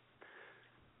what,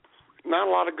 not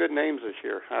a lot of good names this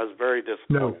year. I was very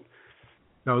disappointed.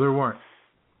 No, there weren't.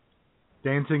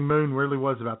 Dancing Moon really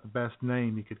was about the best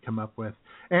name you could come up with.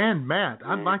 And, Matt,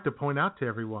 I'd like to point out to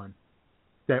everyone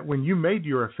that when you made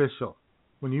your official,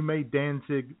 when you made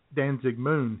Danzig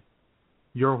Moon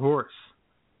your horse,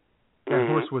 that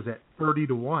horse was at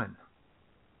 30-1.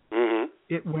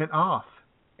 It went off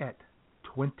at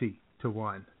 20-1.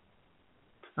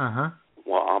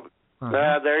 Well,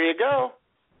 there you go.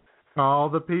 All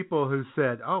the people who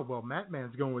said, "Oh, well, Matt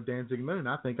Man's going with Danzig Moon.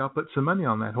 I think I'll put some money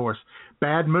on that horse."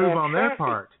 Bad move on their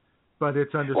part, but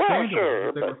it's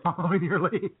understandable that they were following your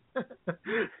lead. But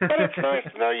it's nice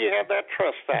to know you have that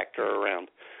trust factor around.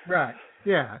 Right.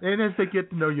 Yeah, and as they get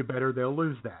to know you better, they'll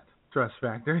lose that trust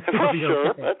factor. Well, sure.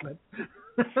 Okay,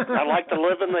 I like to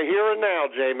live in the here and now,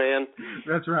 J-Man.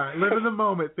 That's right. Live in the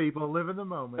moment, people. Live in the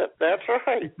moment. That's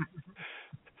right.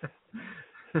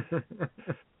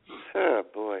 Oh,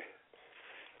 boy.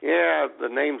 Yeah, the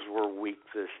names were weak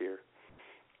this year.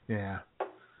 Yeah.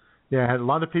 Yeah, I had a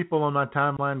lot of people on my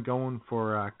timeline going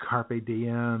for Carpe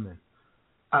Diem and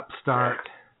Upstart.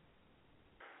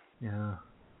 Yeah,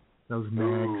 those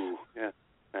nags. Ooh, yeah,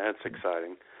 that's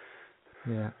exciting.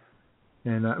 Yeah.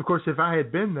 And, of course, if I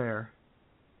had been there,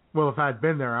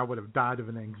 I would have died of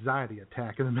an anxiety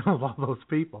attack in the middle of all those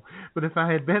people. But if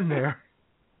I had been there,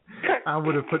 I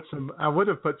would have put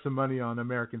some money on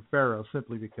American Pharoah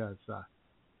simply because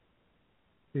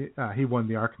he won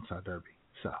the Arkansas Derby.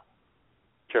 So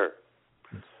sure,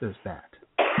 there's that.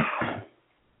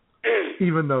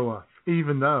 even though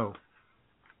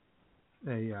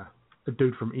a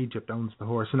dude from Egypt owns the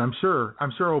horse, and I'm sure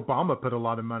Obama put a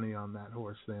lot of money on that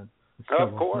horse then.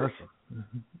 Of course.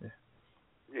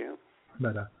 Yeah.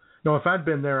 But no, if I'd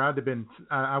been there, I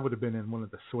would have been in one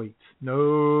of the suites.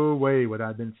 No way would I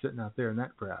have been sitting out there in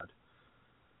that crowd.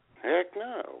 Heck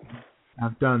no.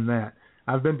 I've done that.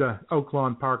 I've been to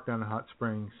Oaklawn Park down in Hot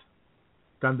Springs,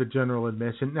 done the general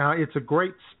admission. Now, it's a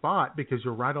great spot because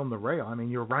you're right on the rail. I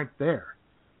mean, you're right there.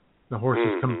 The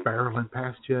horses come barreling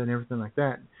past you and everything like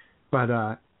that.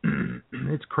 But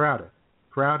it's crowded.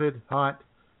 Crowded, hot,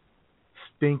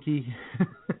 stinky.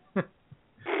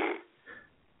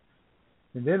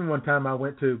 And then one time I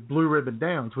went to Blue Ribbon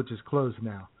Downs, which is closed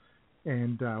now,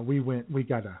 and we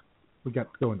got to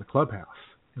go in the clubhouse,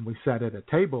 and we sat at a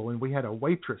table, and we had a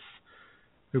waitress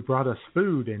who brought us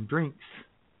food and drinks,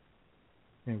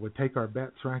 and would take our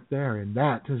bets right there, and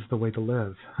that is the way to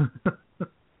live. Of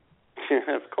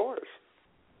course.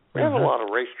 We have a lot of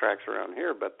racetracks around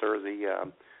here, but they're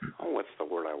the what's the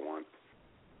word I want?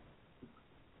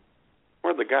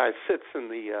 Where the guy sits in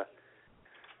the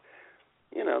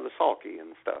the sulky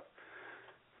and stuff.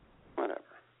 Whatever.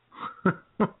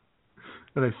 Are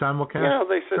they simulcast? Yeah,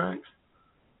 they sit. Tracks?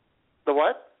 The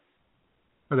what?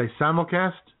 Are they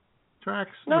simulcast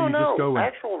tracks? No, just go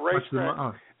actual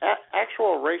racetracks.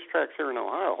 Actual racetracks here in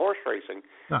Ohio, horse racing,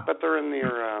 but they're in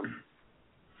their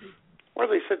where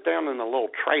they sit down in a little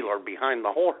trailer behind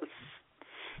the horse.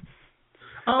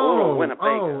 Oh,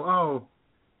 Winnebago.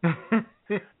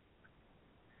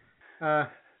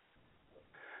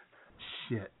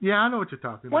 Shit. Yeah, I know what you're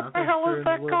talking about. What the hell is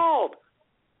that called?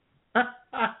 The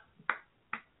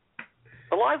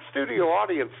live studio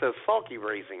audience says sulky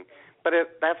racing, but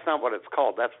that's not what it's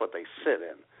called. That's what they sit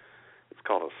in. It's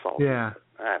called a sulky. Yeah.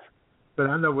 But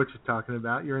I know what you're talking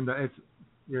about. You're in the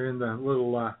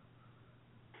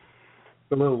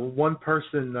little one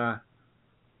person bar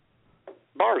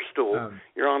stool.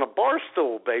 You're on a bar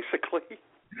stool basically,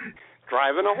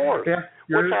 driving a horse,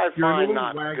 which I find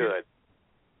not good.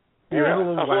 You're in a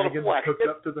little wagon hooked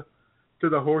up to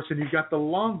the horse, and you've got the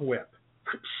long whip.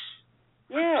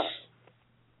 Yeah.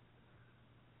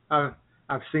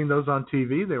 I've seen those on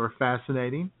TV. They were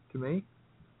fascinating to me.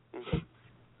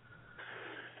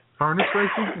 Harness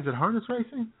racing? Is it harness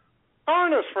racing?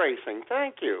 Harness racing.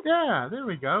 Thank you. Yeah, there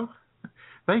we go.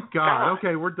 Thank God.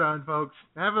 Okay, we're done, folks.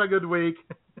 Have a good week.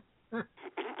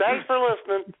 Thanks for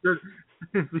listening.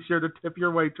 Be sure to tip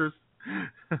your waitress.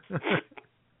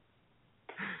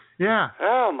 Yeah.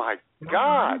 Oh my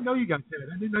God. I didn't know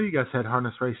you guys had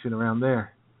harness racing around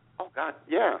there. Oh God,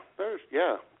 yeah. There's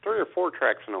 3 or 4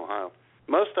 tracks in Ohio.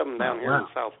 Most of them down here in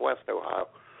Southwest Ohio.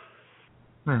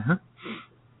 Uh-huh.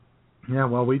 Yeah,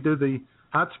 well, we do the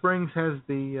Hot Springs has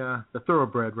the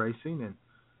thoroughbred racing, and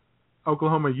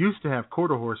Oklahoma used to have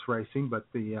quarter horse racing, but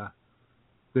the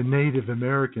Native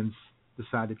Americans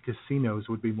decided casinos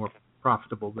would be more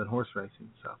profitable than horse racing,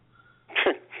 so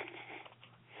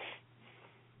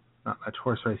not much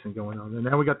horse racing going on. And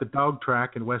now we got the dog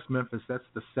track in West Memphis. That's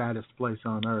the saddest place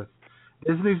on earth.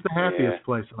 Disney's the happiest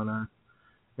place on earth.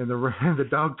 And the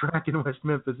dog track in West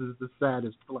Memphis is the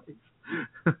saddest place.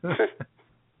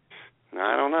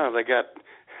 I don't know. They got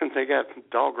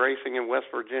dog racing in West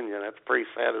Virginia. That's pretty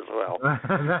sad as well.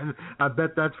 I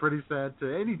bet that's pretty sad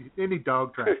too. Any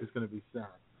dog track is going to be sad.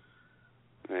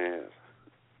 Yes.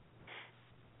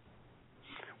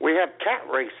 We have cat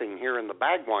racing here in the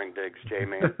Bagwine Digs,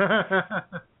 J-Man.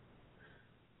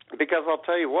 Because I'll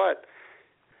tell you what,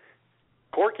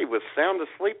 Corky was sound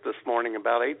asleep this morning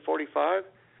about 8:45,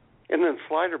 and then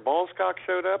Slider Ballscock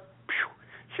showed up.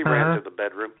 She ran to the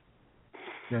bedroom.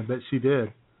 Yeah, I bet she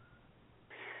did.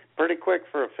 Pretty quick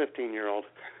for a 15-year-old.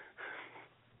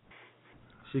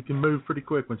 She can move pretty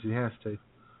quick when she has to.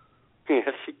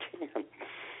 Yes, she can.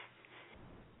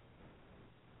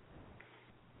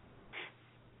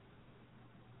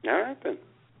 All right, then.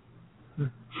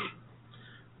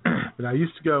 But I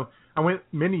used to go, I went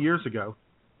many years ago.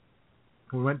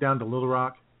 We went down to Little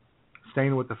Rock,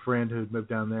 staying with a friend who had moved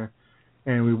down there,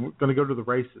 and we were going to go to the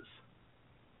races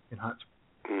in Hot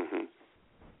Springs. Mm-hmm.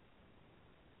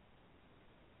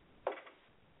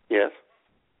 Yes.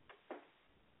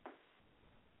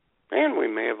 And we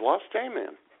may have lost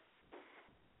J-Man.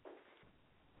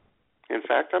 In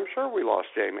fact, I'm sure we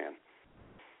lost J-Man.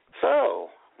 So,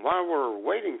 while we're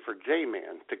waiting for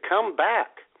J-Man to come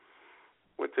back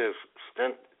with this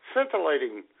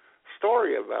scintillating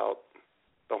story about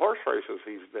the horse races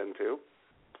he's been to,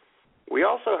 we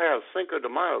also have Cinco de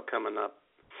Mayo coming up.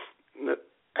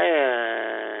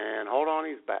 And hold on,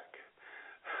 he's back.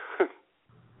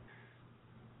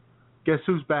 Guess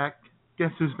who's back?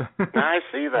 Guess who's back? I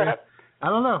see that. I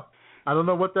don't know. I don't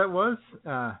know what that was.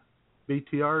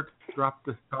 BTR dropped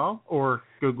the call, or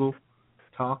Google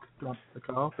Talk dropped the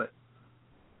call. But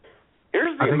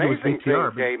here's the amazing BTR,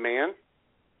 thing, J-Man.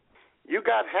 You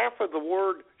got half of the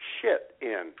word shit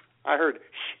in. I heard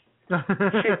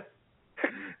shit.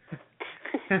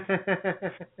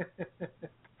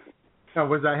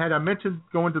 Had I mentioned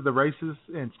going to the races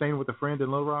and staying with a friend in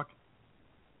Little Rock?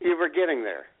 You were getting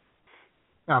there.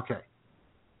 Okay.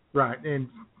 Right. And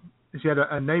she had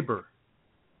a neighbor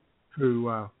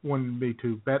who wanted me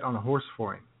to bet on a horse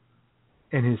for him.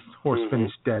 And his horse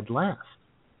finished dead last.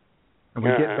 And we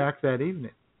get back that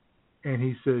evening. And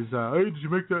he says, hey, did you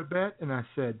make that bet? And I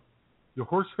said, your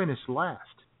horse finished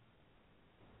last.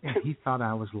 And he thought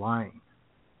I was lying.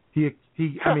 He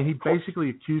basically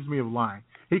accused me of lying.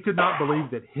 He could not believe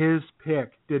that his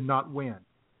pick did not win.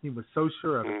 He was so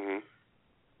sure of it.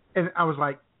 And I was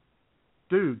like,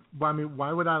 dude, why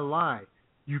would I lie?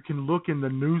 You can look in the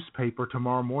newspaper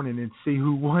tomorrow morning and see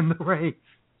who won the race.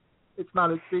 It's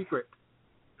not a secret.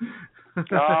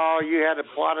 Oh, you had to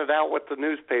plot it out with the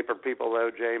newspaper people, though,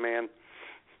 J-Man.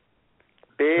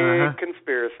 Big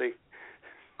conspiracy.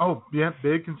 Oh, yeah,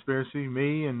 big conspiracy.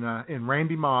 Me and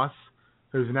Randy Moss,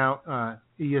 who's now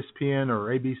ESPN or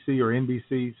ABC or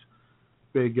NBC's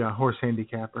big horse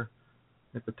handicapper.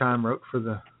 At the time, wrote for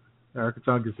the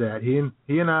Arkansas Gazette. He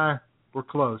and I were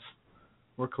close.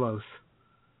 We're close.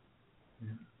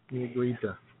 He agreed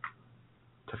to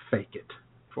fake it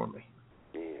for me.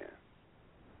 Yeah.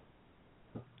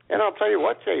 And I'll tell you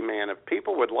what, J-Man, if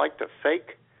people would like to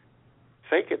fake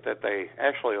it that they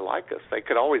actually like us, they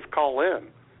could always call in.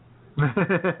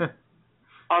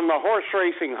 On the horse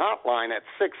racing hotline at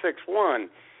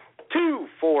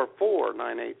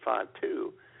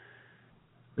 661-244-9852.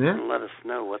 Yeah. And let us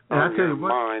know what's on your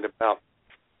mind about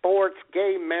sports,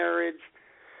 gay marriage,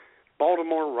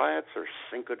 Baltimore riots, or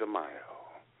Cinco de Mayo.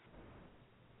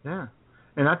 Yeah.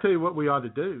 And I tell you what we ought to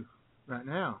do right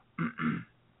now,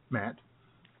 Matt.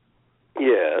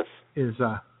 Yes. Is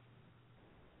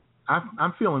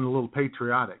I'm feeling a little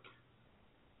patriotic.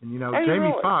 And Hey, Jamie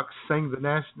really? Foxx sang the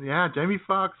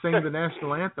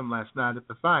national anthem last night at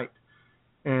the fight.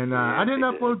 And I didn't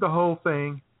upload the whole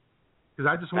thing because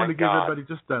I just wanted to give everybody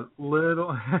just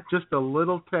a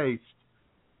little taste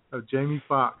of Jamie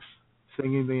Foxx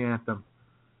singing the anthem.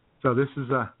 So this is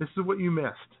what you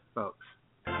missed, folks.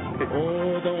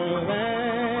 Oh, the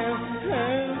last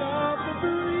hand of the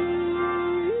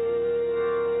breeze,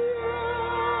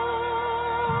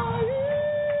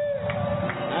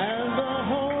 and the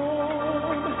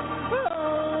home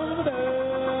of the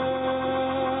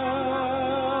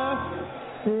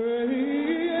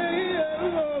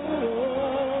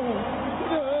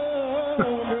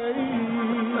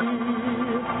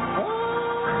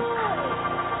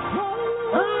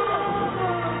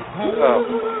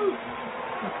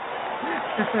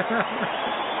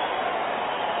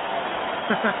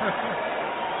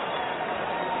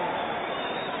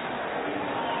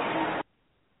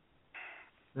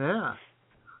Yeah.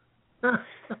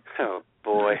 Oh,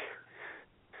 boy.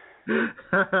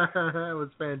 That was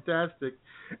fantastic.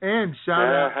 And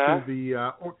shout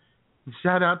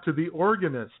out to the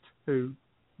organist who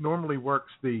normally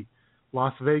works the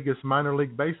Las Vegas minor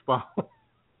league baseball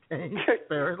game.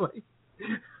 Apparently,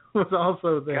 was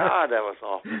also there. God, that was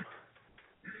awful.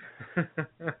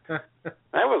 That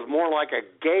was more like a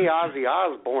gay Ozzy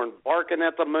Osbourne barking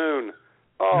at the moon.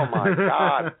 Oh my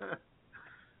God.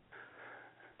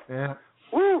 Yeah.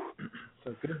 Woo.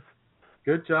 So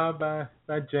good job by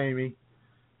Jamie.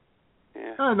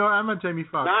 Yeah. Oh, no, I'm a Jamie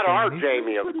Foxx. Not fan. our He's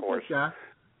Jamie, a of pretty course. good guy.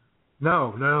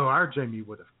 No, our Jamie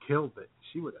would have killed it.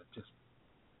 She would have just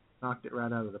knocked it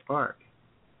right out of the park.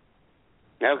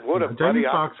 As would have Jamie Buddy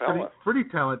Foxx, Acapella. pretty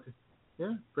talented.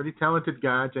 Yeah, pretty talented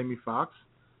guy, Jamie Foxx.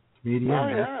 Comedian,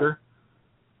 actor,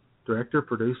 director,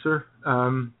 producer,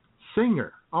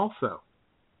 singer also.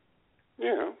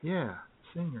 Yeah. Yeah,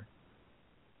 singer.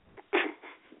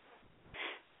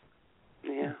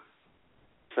 Yeah.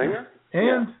 Singer?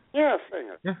 And yeah,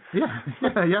 singer.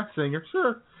 Yeah, singer,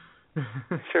 sure.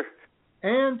 Sure.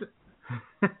 And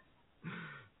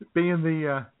being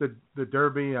the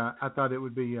Derby, I thought it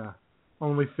would be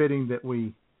only fitting that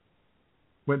we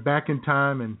went back in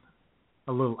time and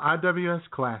a little IWS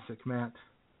classic, Matt,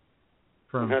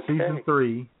 from season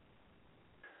 3,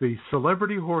 the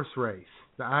Celebrity Horse Race,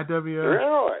 the IWS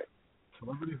Really?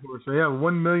 Celebrity Horse Race. Yeah,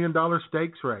 $1 million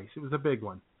stakes race. It was a big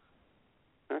one.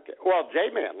 Okay. Well,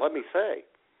 J-Man, let me say,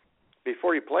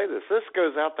 before you play this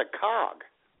goes out to Cog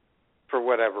for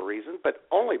whatever reason, but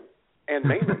only and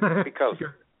mainly because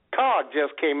Cog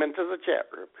just came into the chat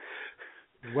room.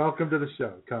 Welcome to the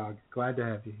show, Cog. Glad to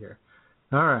have you here.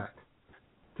 All right.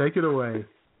 Take it away,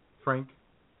 Frank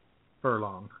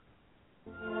Furlong.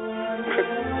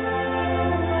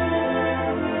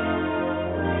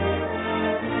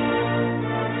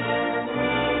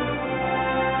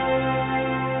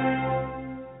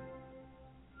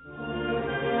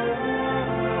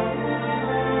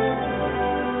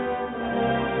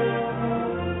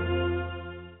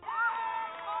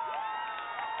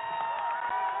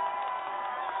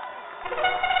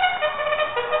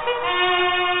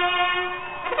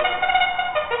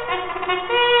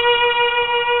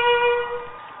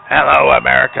 Hello,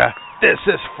 America. This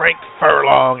is Frank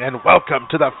Furlong, and welcome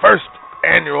to the first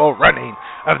annual running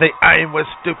of the I'm With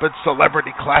Stupid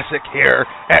Celebrity Classic here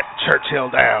at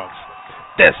Churchill Downs.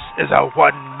 This is a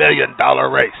 $1 million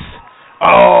race.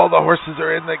 All the horses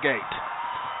are in the gate,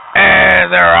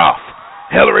 and they're off.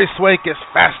 Hillary Swank is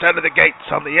fast out of the gates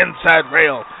on the inside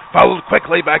rail, followed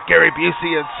quickly by Gary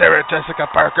Busey and Sarah Jessica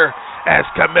Parker as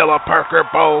Camilla Parker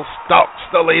Bowles stalks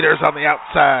the leaders on the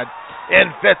outside. In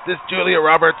fifth is Julia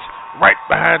Roberts. Right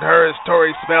behind her is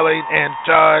Tori Spelling, and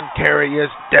John Kerry is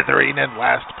dithering in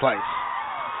last place.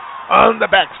 On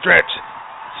the backstretch,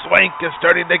 Swank is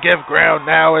starting to give ground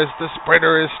now as the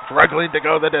sprinter is struggling to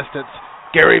go the distance.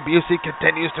 Gary Busey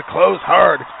continues to close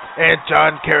hard, and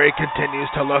John Kerry continues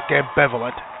to look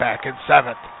ambivalent back in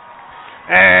seventh.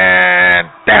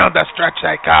 And down the stretch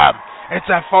they come.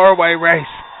 It's a four-way race.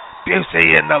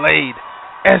 Busey in the lead.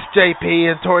 SJP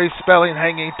and Tori Spelling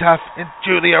hanging tough, and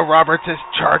Julia Roberts is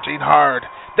charging hard.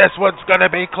 This one's going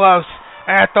to be close.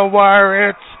 At the wire,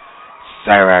 it's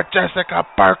Sarah Jessica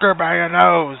Parker by a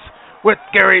nose, with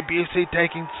Gary Busey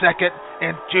taking second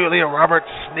and Julia Roberts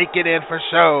sneaking in for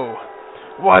show.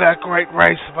 What a great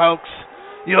race, folks.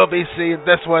 You'll be seeing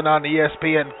this one on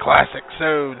ESPN Classic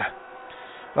soon.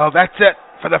 Well, that's it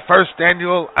for the first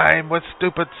annual I'm With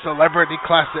Stupid Celebrity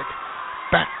Classic.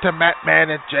 Back to Matt Man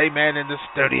and J-Man in the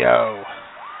studio.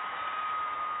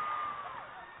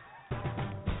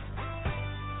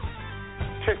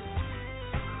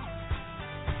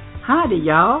 Howdy,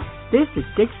 y'all. This is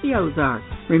Dixie Ozark,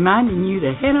 reminding you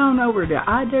to head on over to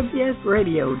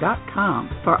IWSradio.com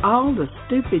for all the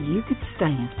stupid you could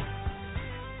stand.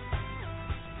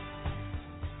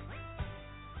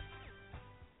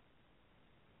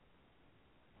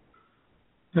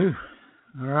 Ooh,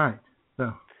 all right.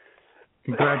 So,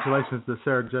 congratulations to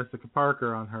Sarah Jessica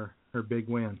Parker on her big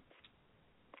win.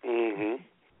 Mm-hmm.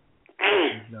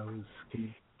 Those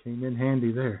came in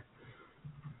handy there.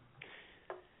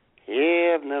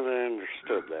 Yeah, I've never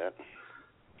understood that.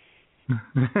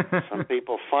 Some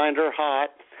people find her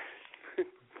hot.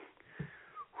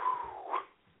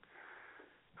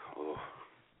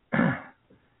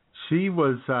 She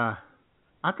was, I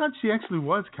thought she actually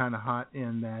was kind of hot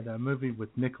in that movie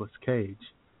with Nicolas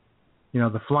Cage. You know,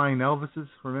 The Flying Elvises.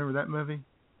 Remember that movie?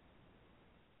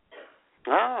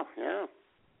 Oh, yeah.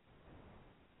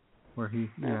 Where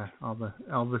all the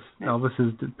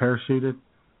Elvises parachuted.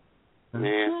 And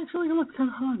she actually looked kind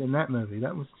of hot in that movie.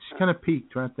 She kind of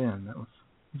peaked right then. It was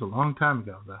a long time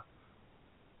ago, though.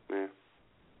 Yeah.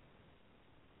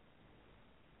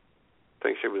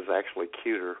 think she was actually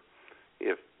cuter,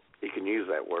 if you can use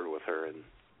that word with her in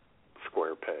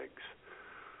square pegs.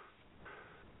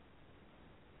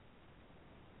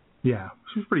 Yeah,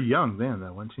 she was pretty young then,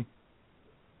 though, wasn't she?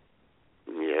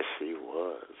 Yes, she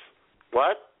was.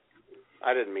 What?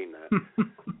 I didn't mean that.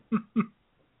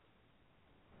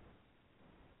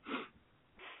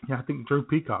 Yeah, I think Drew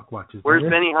Peacock watches. Where's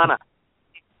Benihana?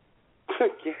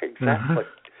 Yeah, exactly.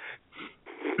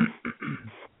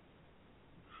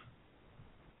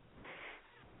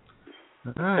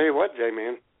 Tell you what,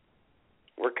 J-Man,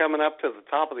 we're coming up to the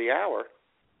top of the hour.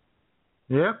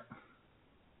 Yep.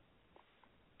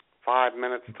 5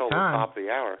 minutes till the top of the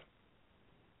hour.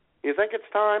 You think it's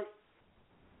time?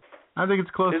 I think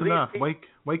it's close enough.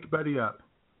 Wake Buddy up.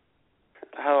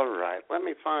 All right. Let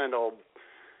me find old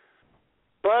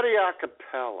Buddy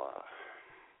Acapella.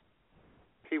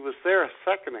 He was there a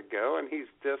second ago, and he's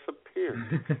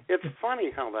disappeared. It's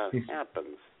funny how that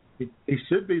happens. He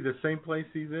should be the same place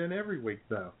he's in every week,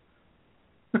 though.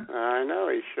 I know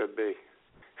he should be.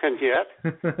 And yet,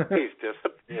 he's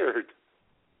disappeared.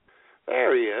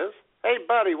 There he is. Hey,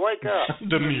 Buddy, wake up.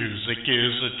 The music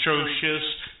is atrocious.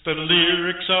 The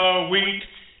lyrics are weak.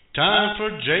 Time for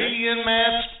Jay and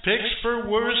Matt's picks for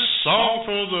worst song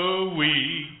for the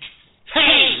week.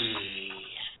 Hey!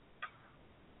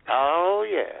 Oh,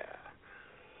 yeah.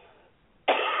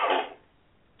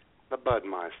 The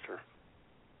Budmeister.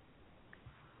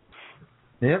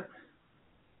 Yep.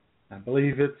 I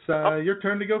believe it's your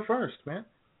turn to go first, man.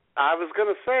 I was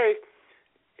going to say,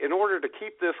 in order to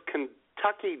keep this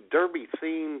Kentucky Derby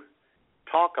theme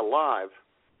talk alive,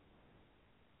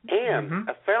 and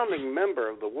a founding member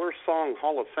of the Worst Song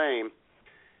Hall of Fame,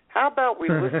 how about we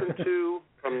listen to,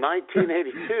 from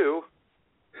 1982,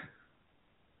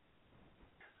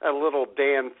 a little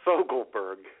Dan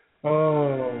Fogelberg.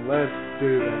 Oh, let's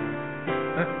do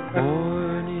that.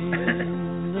 Born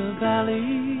in the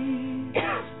valley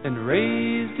and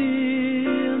raised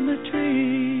in the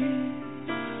trees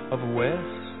of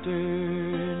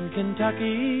western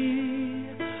Kentucky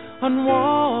on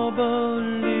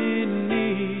wobbly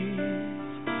knees,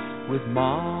 with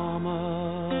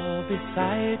Mama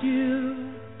beside you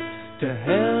to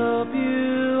help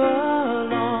you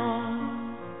along,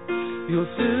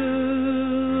 you'll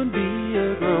soon be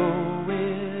a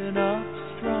growing up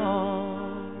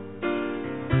strong.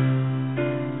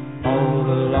 All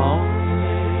the long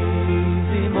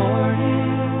lazy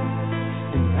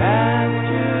mornings in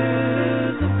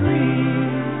pastures of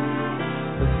green,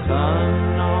 the sun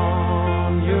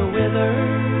on your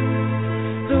withers,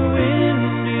 the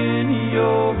wind in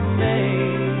your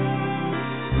mane,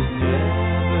 will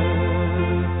never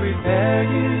prepare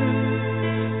you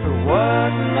for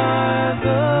what lies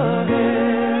ahead.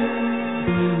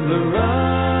 The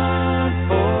run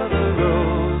for the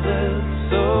roses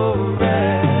so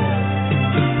red,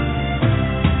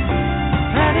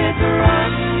 and it's a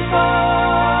run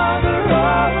for the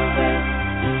roses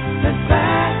as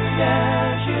fast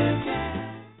as you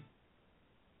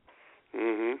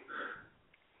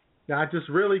can. I just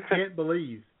really can't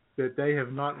believe that they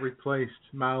have not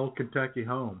replaced My Old Kentucky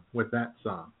Home with that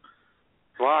song.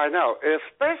 Well, I know,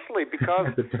 especially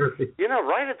because, you know,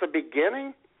 right at the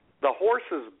beginning, the horse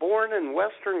is born in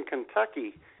western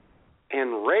Kentucky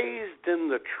and raised in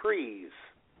the trees.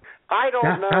 I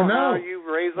don't know how you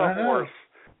raise a horse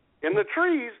in the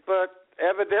trees, but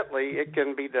evidently it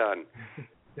can be done.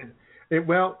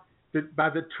 By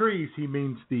the trees, he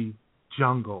means the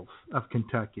jungles of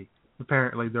Kentucky.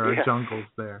 Apparently, there are jungles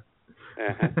there.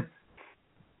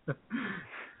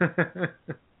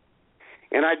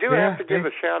 And I do have to give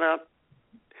a shout out.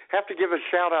 Have to give a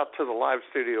shout out to the live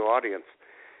studio audience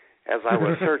as I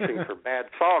was searching for bad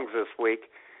songs this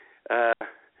week.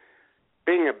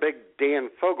 Being a big Dan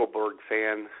Fogelberg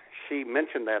fan, she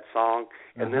mentioned that song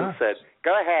and then said,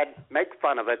 "Go ahead, make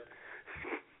fun of it."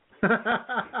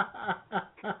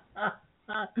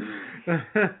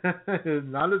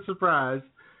 Not a surprise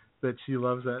that she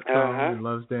loves that song and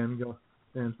loves Dan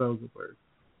Fogelberg.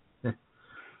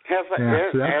 As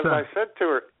I said to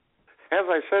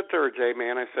her,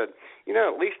 J-Man, I said, you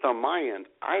know, at least on my end,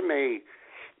 I may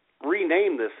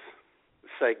rename this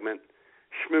segment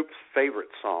Schmoop's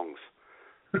Favorite Songs.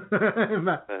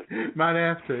 Might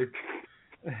have to.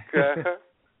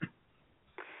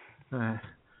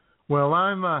 Well,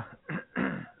 I'm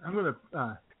going to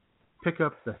pick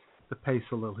up the pace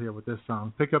a little here with this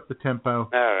song. Pick up the tempo.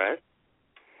 All right.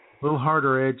 A little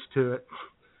harder edge to it.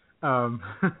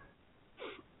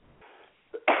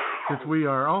 Since we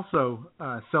are also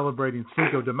celebrating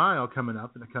Cinco de Mayo coming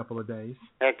up in a couple of days.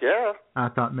 Heck yeah. I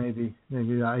thought maybe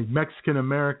a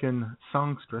Mexican-American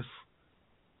songstress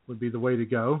would be the way to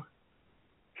go.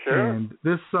 Sure. And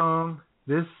this song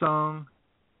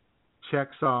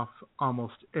checks off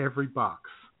almost every box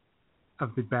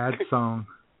of the bad song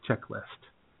checklist.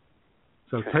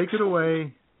 So take it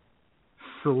away,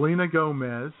 Selena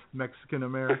Gomez, Mexican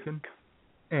American,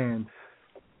 and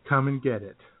Come and Get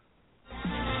It.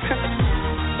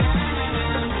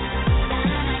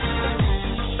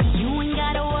 You ain't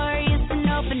gotta worry, it's an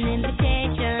open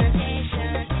invitation.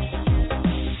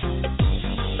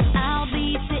 I'll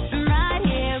be sitting right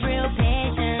here real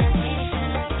patient.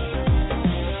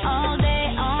 All day,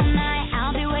 all night,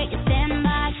 I'll be waiting, stand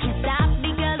by. Can't stop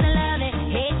because I love it.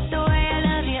 Hate the way I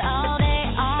love you all day,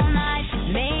 all night.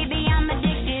 Maybe I'm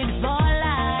addicted for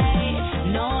life,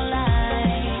 no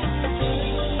lie.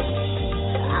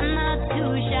 I'm not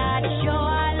too shy to show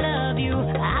I love you.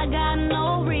 I got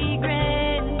no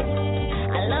regret.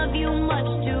 I love you much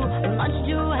to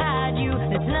hide you.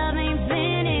 This love ain't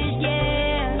finished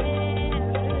yet.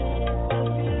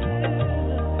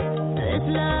 This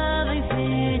love ain't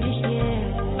finished yet.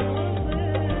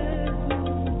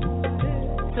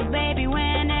 So baby,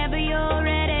 whenever you're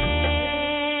ready.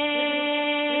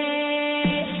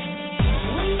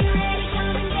 When you're ready,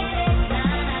 come and get it.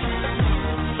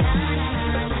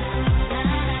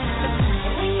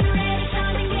 When you're ready,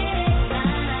 come and get it.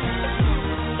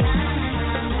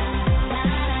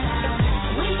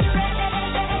 When you're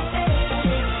ready,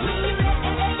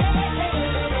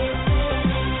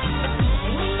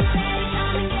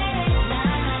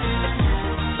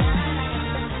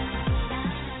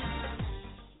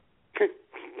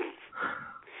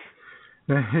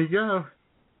 There you go.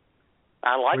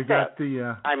 I like We got that.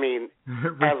 the I mean,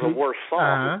 as a worse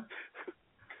song.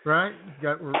 right?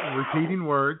 Got repeating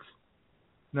words.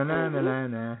 Na na na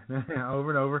na na over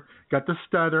and over. Got the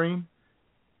stuttering.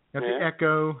 Got the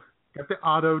echo. Got the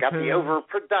auto Got tune. the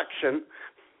overproduction.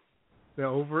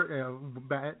 The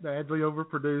badly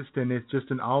overproduced, and it's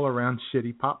just an all-around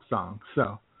shitty pop song.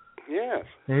 So Yes.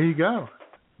 there you go.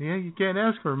 Yeah, you can't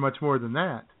ask for much more than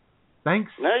that.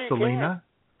 Thanks, No, you Selena.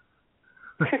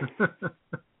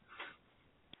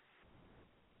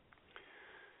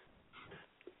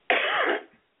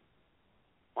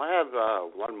 I have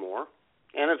one more,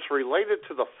 and it's related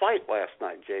to the fight last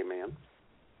night, J-Man.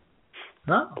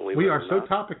 Oh, Believe we it are or so not.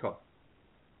 topical.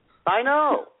 I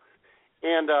know.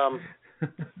 And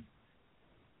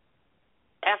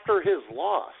after his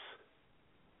loss,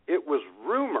 it was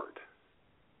rumored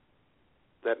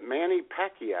that Manny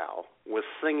Pacquiao was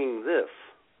singing this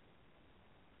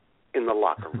in the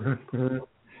locker room.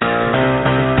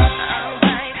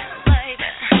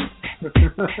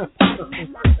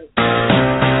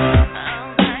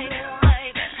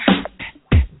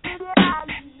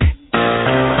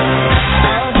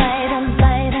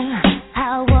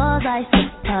 how was I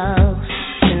supposed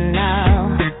to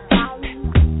know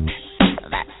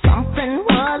that something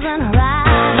wasn't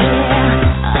right here?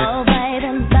 Oh,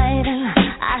 baby,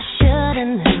 I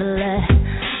shouldn't have let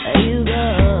you go.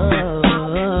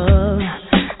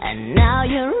 And now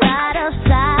you're right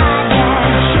upside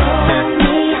down, showing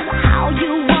me how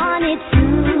you want it to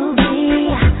be.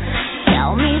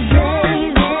 Tell me,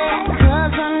 baby,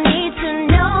 'cause I need to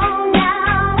know now.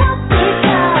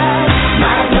 Because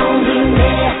my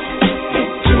loneliness is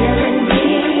killing me.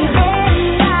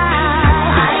 And I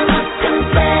must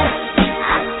confess,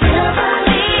 I still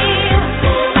believe.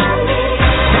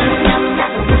 When I'm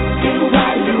not with you,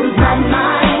 I lose my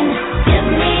mind. Give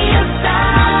me a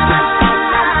sign.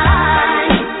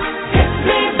 Hit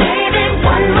me, baby,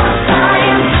 one more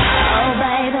time. Oh,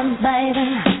 baby,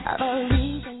 the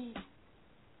reason.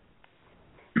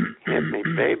 Hit me,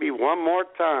 baby, one more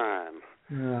time.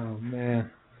 Oh, man.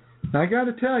 I got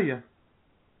to tell you,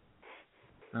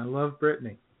 I love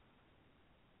Britney.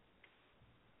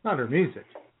 Not her music,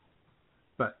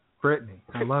 but Britney.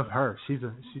 I love her. She's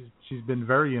been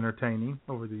very entertaining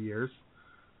over the years.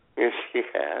 Yes, she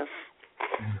has.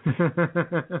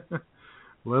 A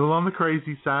little on the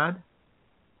crazy side,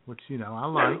 which, I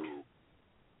like.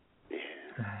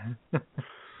 Yeah.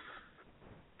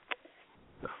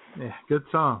 Yeah, good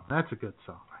song. That's a good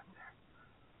song right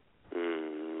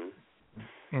Mm.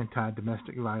 there.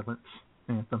 Anti-domestic violence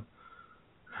anthem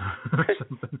or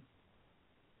something.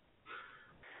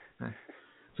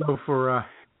 So for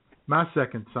my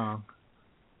second song,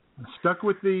 I stuck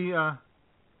with the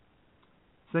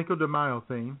Cinco de Mayo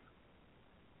theme,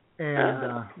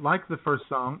 and like the first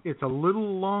song, it's a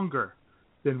little longer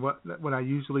than what I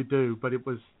usually do, but it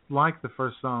was like the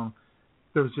first song.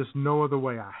 There was just no other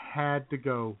way. I had to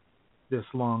go this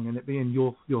long, and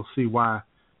you'll see why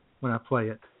when I play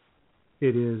it.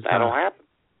 It is That'll happen.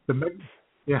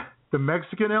 The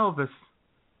Mexican Elvis,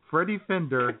 Freddie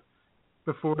Fender,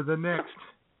 before the next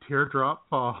teardrop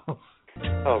falls.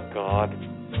 Oh, God.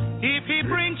 If he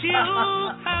brings you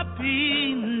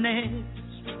happiness,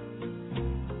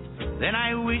 then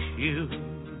I wish you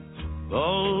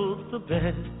both the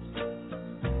best.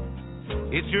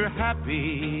 It's your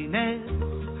happiness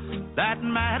that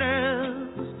matters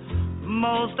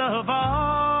most of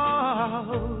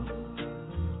all.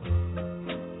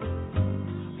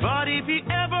 But if he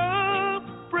ever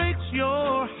breaks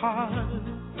your heart,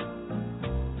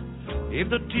 if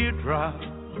the teardrop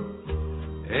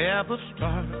ever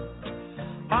start,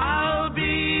 I'll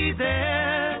be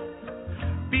there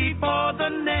before the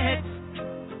next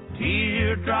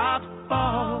teardrop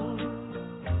falls.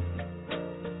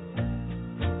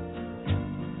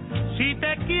 Si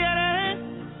te quiere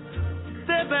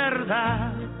de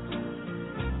verdad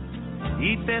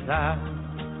y te da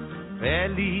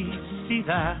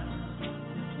felicidad,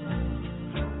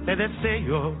 te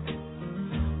deseo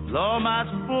lo más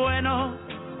bueno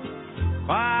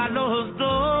para los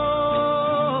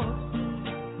dos.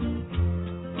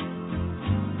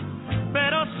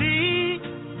 Pero si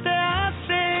te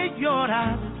hace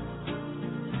llorar,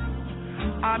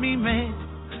 a mí me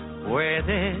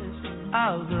puedes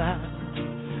hablar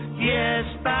y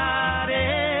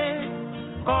estaré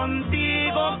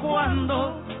contigo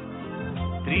cuando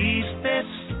triste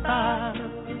estás.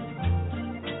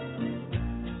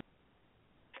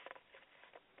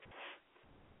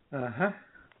 Uh-huh.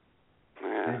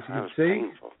 Yeah, As you that can was see,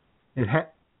 painful. it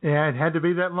had to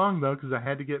be that long, though, because I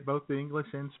had to get both the English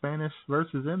and Spanish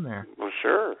verses in there. Well,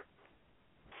 sure.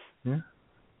 Yeah.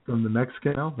 From the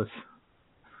Mexican Elvis.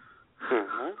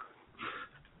 Uh-huh.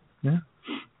 Yeah.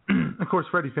 Of course,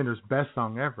 Freddie Fender's best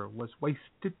song ever was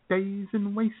Wasted Days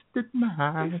and Wasted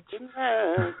Nights. Wasted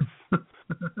Nights.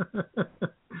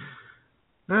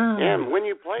 Yeah, and when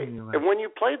you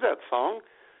played that song,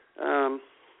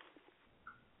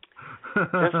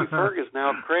 Jesse Ferg is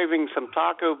now craving some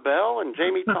Taco Bell, and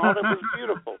Jamie thought it was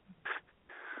beautiful.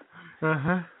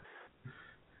 Uh-huh.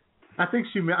 I think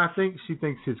she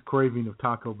thinks his craving of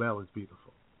Taco Bell is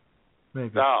beautiful.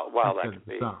 Maybe. Oh, well, that could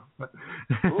be. Oh,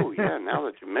 yeah, now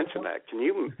that you mention that, can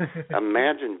you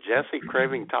imagine Jesse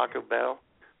craving Taco Bell?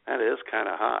 That is kind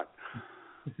of hot.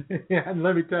 Yeah, and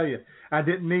let me tell you, I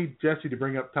didn't need Jesse to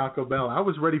bring up Taco Bell. I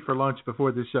was ready for lunch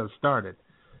before this show started.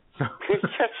 So.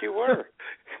 Yes, you were.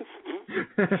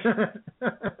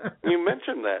 You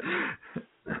mentioned that.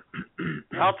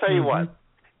 I'll tell you what.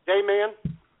 Hey, man,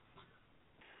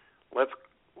 let's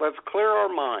clear our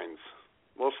minds.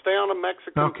 We'll stay on a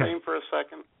Mexican theme for a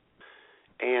second,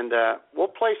 and we'll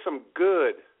play some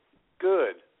good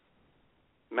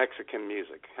Mexican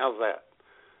music. How's that?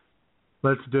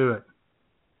 Let's do it.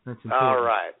 That's important. All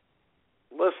right.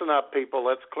 Listen up, people.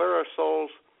 Let's clear our souls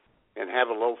and have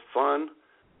a little fun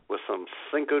with some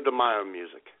Cinco de Mayo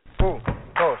music. 1, 2,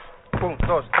 3.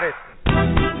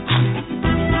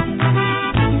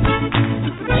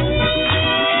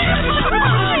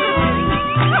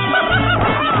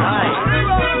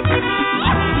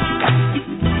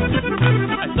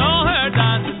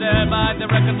 By the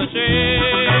record machine,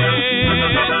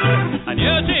 I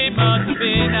knew she must have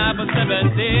been about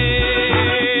 17.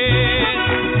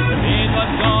 The beat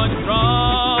was going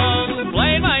strong,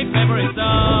 playing my favorite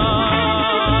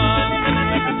song.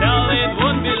 I could tell it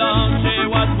wouldn't be long, she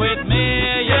was with me,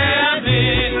 yeah, me.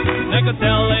 I could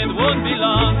tell it wouldn't be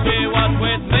long, she was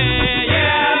with me,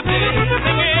 yeah, me.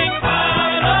 Singing,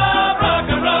 I love rock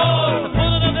and roll. I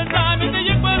pulled another time in the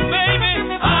jukebox, baby.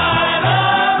 I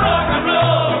love rock and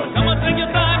roll. Take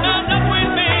your time and dance with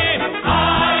me.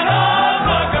 I love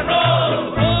rock and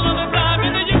roll. All of the time in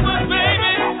the jukebox,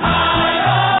 baby. I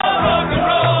love rock and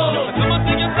roll. Come on,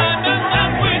 take your time and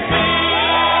dance with me.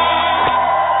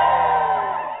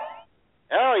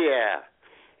 Hell yeah.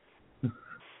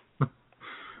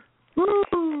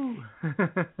 Woo!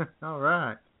 All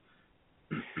right.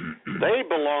 They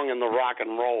belong in the Rock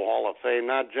and Roll Hall of Fame,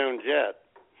 not Joan Jett.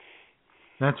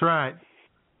 That's right.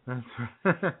 That's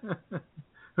right.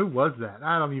 Who was that?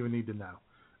 I don't even need to know.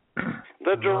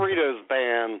 The Doritos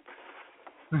Band.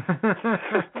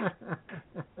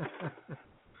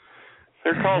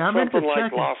 They're called something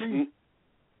like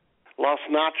Los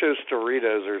Nachos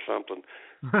Doritos or something.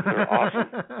 They're awesome.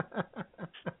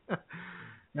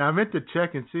 Now, I meant to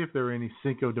check and see if there were any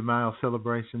Cinco de Mayo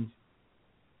celebrations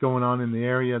going on in the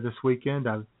area this weekend.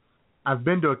 I've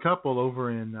been to a couple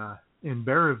over in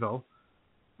Berryville,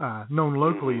 known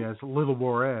locally as Little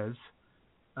Juarez.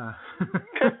 The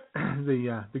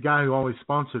guy who always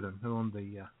sponsored him, who owned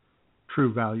the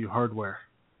True Value Hardware.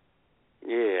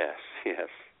 Yes.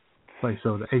 Place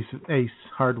over the Ace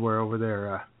Hardware over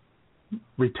there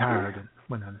retired and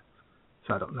went on.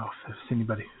 So I don't know if there's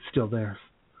anybody still there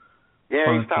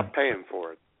Yeah, he stopped paying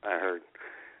for it, I heard.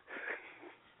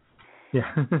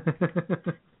 Yeah.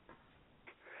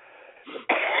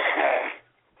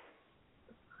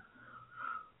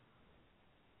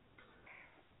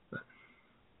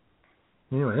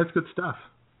 Anyway, that's good stuff.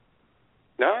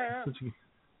 Oh, yeah.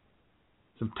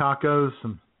 Some tacos,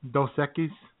 some Dos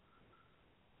Equis,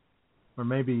 or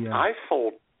maybe... I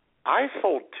sold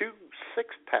 2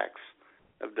 6-packs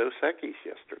of Dos Equis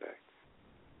yesterday.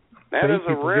 That is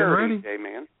a rarity,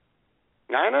 man.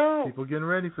 I know. People getting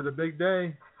ready for the big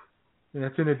day. And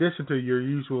that's in addition to your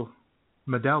usual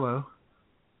Modelo.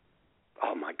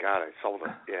 Oh, my God, I sold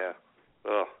it, yeah.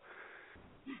 Ugh.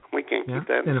 We can't keep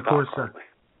that in and of stock, course,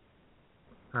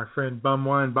 our friend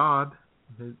Bumwine Bob,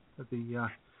 the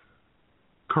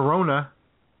Corona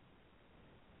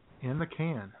in the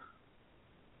can.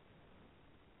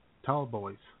 Tall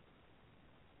boys.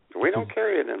 We don't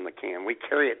carry it in the can. We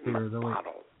carry it in the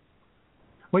bottle.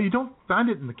 Well, you don't find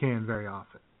it in the can very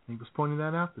often. He was pointing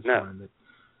that out this morning. That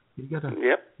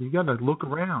you gotta look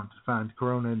around to find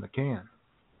Corona in the can.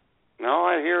 No,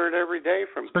 I hear it every day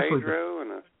from Pedro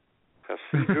and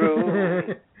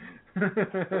Casidro.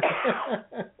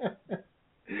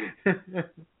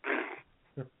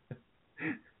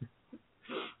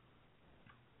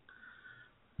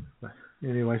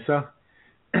 Anyway, so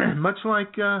much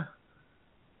like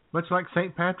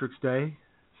St. Patrick's Day,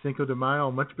 Cinco de Mayo,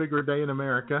 a much bigger day in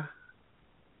America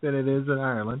than it is in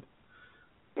Ireland.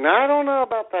 No, I don't know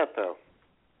about that though.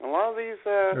 A lot of these.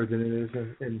 Or than it is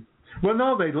in. Well,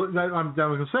 no, I'm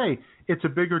going to say it's a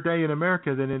bigger day in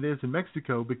America than it is in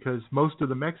Mexico because most of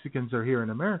the Mexicans are here in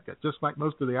America, just like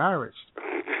most of the Irish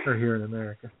are here in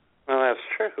America. Well, that's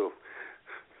true.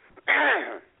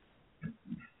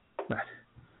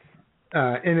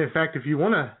 And in fact, if you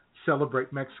want to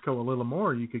celebrate Mexico a little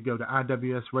more, you could go to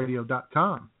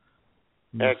IWSradio.com.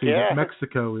 You'll see what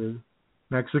Mexico is.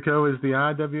 Mexico is the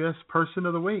IWS Person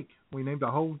of the Week. We named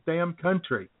a whole damn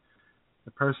country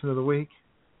the Person of the Week.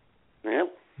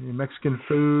 Yep. Mexican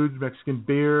food, Mexican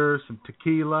beer, some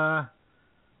tequila.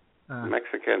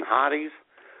 Mexican hotties.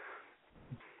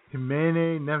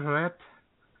 Jimene Nevaret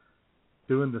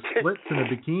doing the splits in a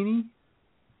bikini.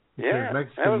 Yeah,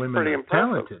 Mexican that was women pretty are impressive.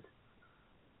 talented.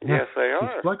 Yes, they are.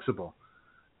 She's flexible.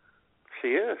 She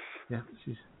is. Yeah,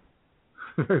 she's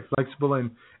very flexible. And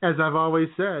as I've always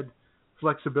said,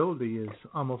 flexibility is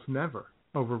almost never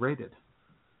overrated.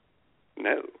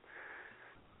 No.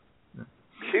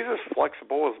 She's as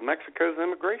flexible as Mexico's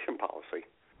immigration policy.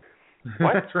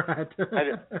 What? That's right.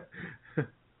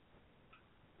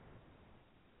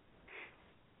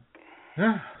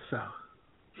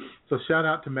 So shout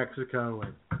out to Mexico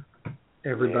and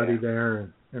everybody there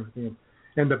and everything,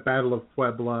 and the Battle of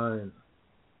Puebla and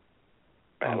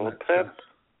Battle of Puebla.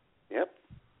 Yep,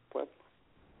 Puebla.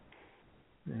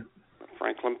 Yep.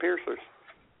 Franklin Piercers.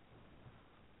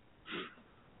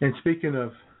 And speaking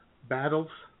of battles,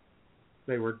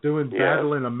 they were doing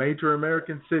battle in a major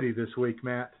American city this week,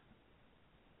 Matt.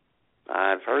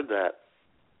 I've heard that.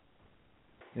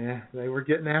 Yeah, they were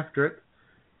getting after it.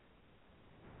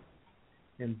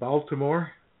 In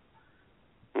Baltimore,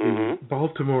 the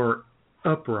Baltimore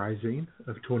Uprising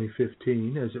of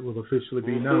 2015, as it will officially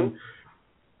be known.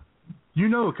 You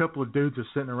know a couple of dudes are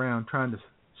sitting around trying to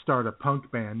start a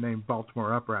punk band named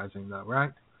Baltimore Uprising, though,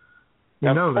 right?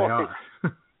 You know they are.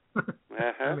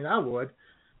 I mean, I would.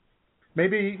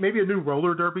 Maybe a new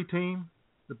roller derby team,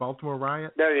 the Baltimore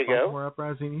Riots. There you Baltimore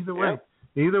Uprising. Either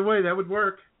way, that would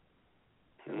work.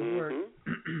 That would work.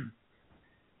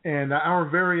 And our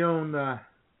very own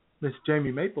Miss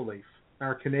Jamie Mapleleaf,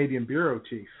 our Canadian bureau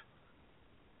chief,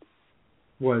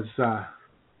 was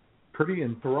pretty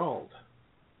enthralled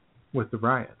with the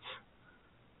riots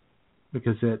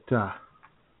because it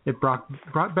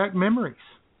brought back memories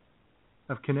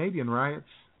of Canadian riots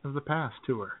of the past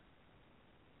to her.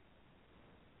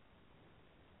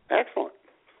 Excellent.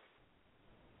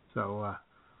 So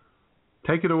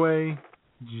take it away,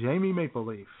 Jamie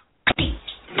Mapleleaf.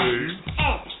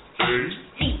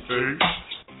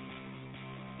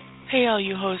 Hey all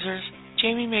you hosers,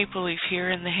 Jamie Mapleleaf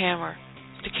here in the Hammer,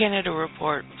 the Canada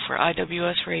Report for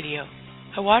IWS Radio.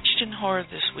 I watched in horror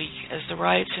this week as the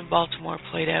riots in Baltimore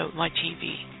played out on my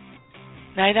TV.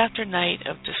 Night after night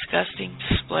of disgusting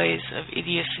displays of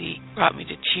idiocy brought me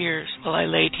to tears while I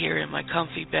laid here in my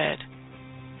comfy bed.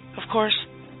 Of course,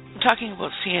 I'm talking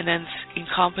about CNN's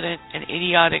incompetent and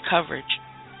idiotic coverage,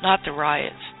 not the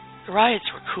riots. The riots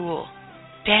were cool.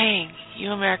 Dang,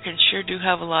 you Americans sure do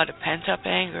have a lot of pent-up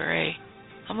anger, eh?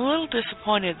 I'm a little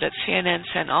disappointed that CNN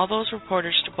sent all those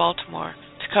reporters to Baltimore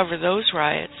to cover those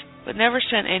riots, but never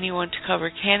sent anyone to cover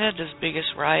Canada's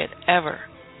biggest riot ever.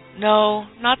 No,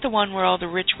 not the one where all the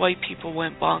rich white people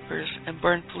went bonkers and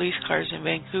burned police cars in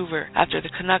Vancouver after the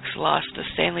Canucks lost the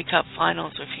Stanley Cup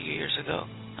Finals a few years ago.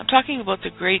 I'm talking about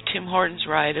the great Tim Hortons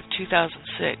riot of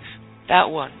 2006. That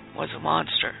one was a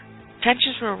monster.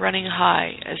 Tensions were running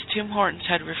high as Tim Hortons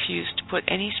had refused to put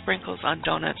any sprinkles on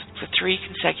donuts for 3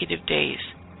 consecutive days.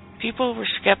 People were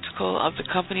skeptical of the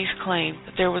company's claim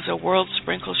that there was a world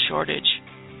sprinkle shortage.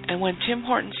 And when Tim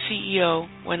Hortons' CEO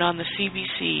went on the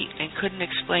CBC and couldn't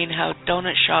explain how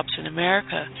donut shops in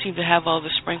America seemed to have all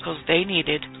the sprinkles they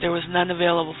needed, there was none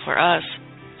available for us,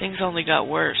 things only got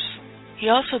worse. He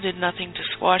also did nothing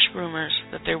to squash rumors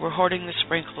that they were hoarding the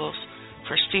sprinkles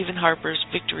for Stephen Harper's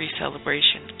victory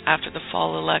celebration after the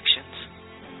fall elections.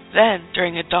 Then,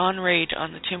 during a dawn raid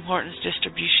on the Tim Hortons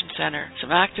distribution center, some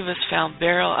activists found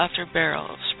barrel after barrel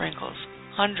of sprinkles,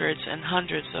 hundreds and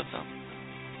hundreds of them.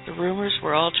 The rumors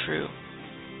were all true.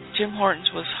 Tim Hortons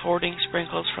was hoarding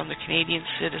sprinkles from the Canadian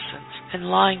citizens and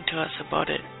lying to us about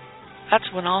it.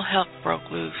 That's when all hell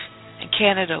broke loose, and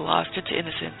Canada lost its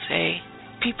innocence, eh?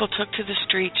 People took to the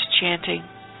streets chanting,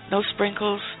 "No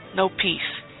sprinkles, no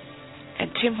peace."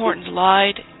 And Tim Hortons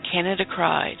lied, Canada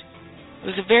cried. It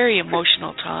was a very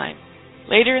emotional time.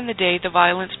 Later in the day, the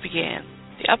violence began.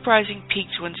 The uprising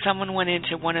peaked when someone went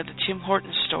into one of the Tim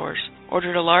Hortons stores,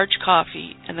 ordered a large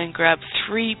coffee, and then grabbed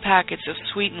 3 packets of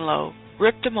Sweet and Low,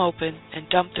 ripped them open, and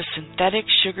dumped the synthetic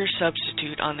sugar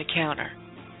substitute on the counter.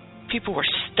 People were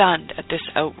stunned at this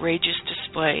outrageous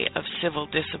display of civil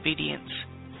disobedience.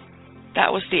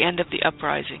 That was the end of the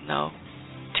uprising, though.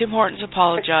 Tim Hortons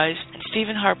apologized, and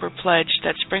Stephen Harper pledged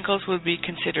that sprinkles would be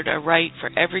considered a right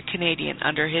for every Canadian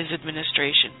under his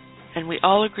administration, and we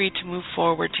all agreed to move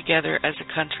forward together as a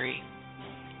country.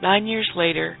 9 years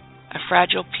later, a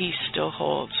fragile peace still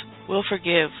holds. We'll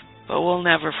forgive, but we'll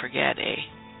never forget, eh?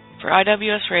 For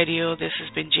IWS Radio, this has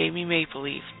been Jamie Maple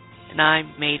Leaf, and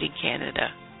I'm made in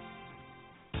Canada.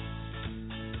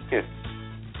 Yeah.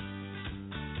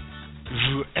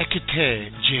 Vous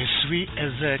écoutez Je suis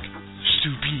avec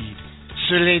Stupide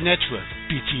sur les networks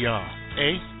PTR,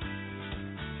 eh?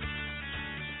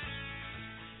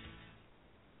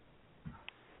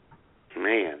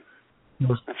 Man,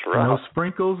 that's rough. No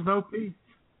sprinkles, no peace.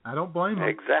 I don't blame them.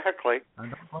 Exactly. I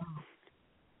don't blame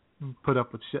them. Put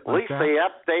up with shit At like least that.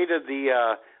 they updated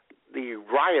the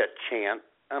riot chant.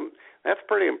 That's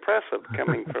pretty impressive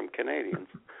coming from Canadians.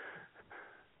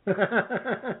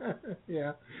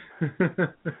 Yeah.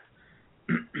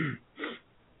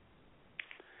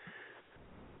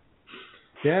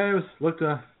 Yeah, it looked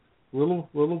a little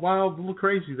wild, a little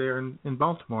crazy there in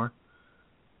Baltimore.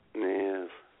 Yes.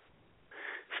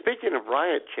 Speaking of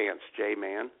riot chants,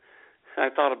 J-Man, I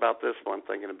thought about this one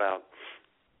thinking about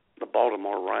the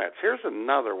Baltimore riots. Here's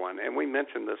another one, and we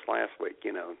mentioned this last week,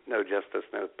 no justice,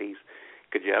 no peace.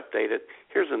 Could you update it?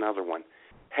 Here's another one.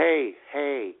 Hey,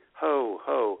 hey, ho,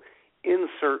 ho,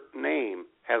 insert name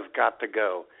has got to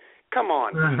go. Come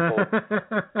on, people.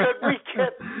 Could we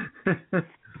get...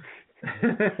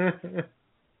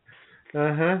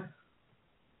 Uh-huh.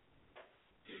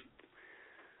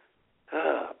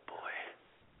 Oh, boy.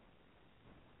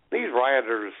 These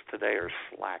rioters today are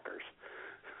slackers.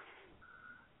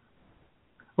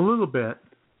 A little bit,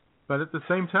 but at the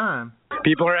same time.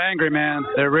 People are angry, man.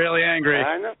 They're really angry.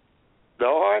 I know.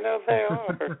 Oh, I know they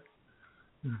are.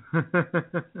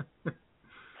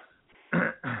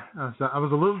 I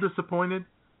was a little disappointed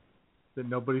that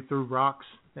nobody threw rocks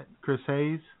at Chris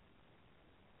Hayes.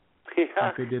 Yeah.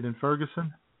 Like they did in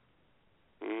Ferguson.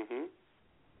 Mm-hmm.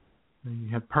 And you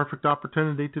had perfect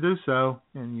opportunity to do so,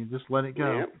 and you just let it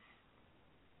go. Yep.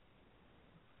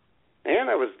 And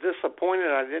I was disappointed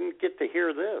I didn't get to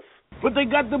hear this. But they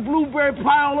got the blueberry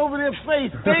pie all over their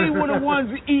face. They were the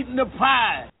ones eating the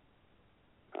pie.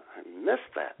 I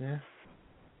missed that. Yeah.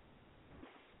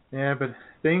 Yeah, but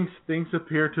things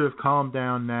appear to have calmed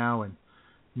down now, and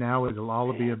now it'll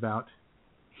all be about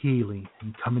healing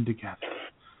and coming together.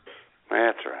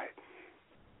 That's right.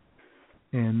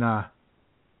 And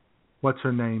what's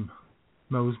her name?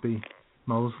 Mosley,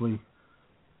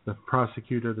 the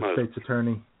prosecutor, the state's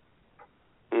attorney.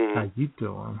 Mm-hmm. How you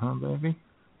doing, huh, baby?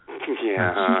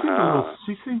 Yeah.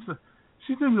 She seems a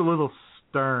little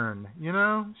stern.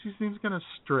 She seems kind of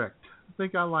strict. I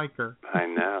think I like her. I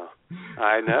know.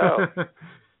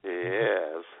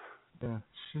 Yes. Yeah.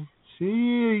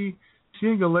 She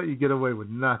ain't gonna let you get away with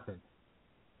nothing.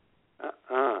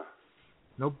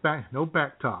 No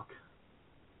back talk.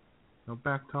 No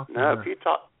back talk. No, if you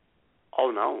talk. Oh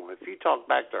no! If you talk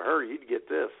back to her, you'd get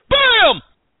this. BAM!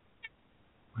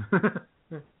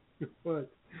 What?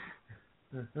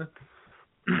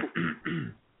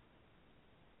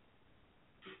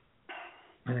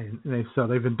 And they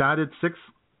they've indicted 6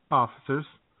 officers,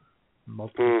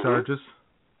 multiple charges.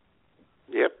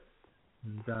 Yep.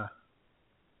 And,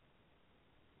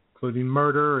 including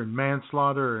murder and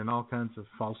manslaughter and all kinds of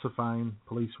falsifying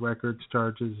police records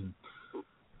charges and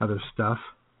other stuff.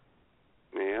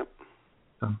 Yep.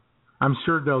 I'm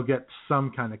sure they'll get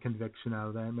some kind of conviction out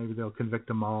of that. Maybe they'll convict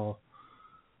them all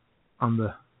on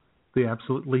the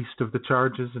absolute least of the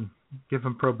charges and give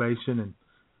them probation and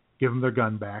give them their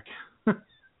gun back.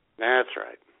 That's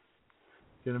right.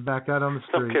 Get them back out on the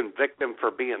street. They'll convict them for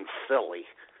being silly.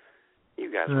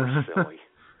 You guys were silly.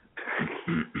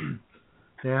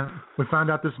 Yeah. We found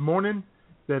out this morning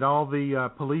that all the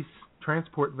police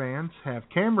transport vans have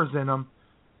cameras in them,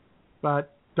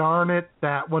 but darn it,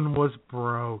 that one was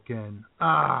broken.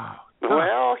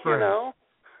 Well, you know,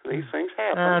 these things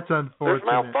happen. That's unfortunate.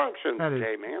 There's malfunctions,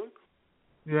 J-Man.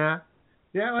 Yeah.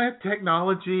 Yeah, well,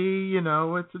 technology, you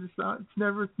know, it's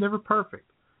never perfect.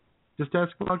 Just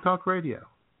ask Blog Talk Radio.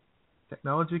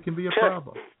 Technology can be a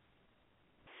problem.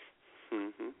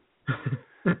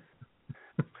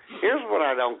 Here's what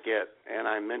I don't get, and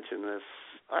I mentioned this,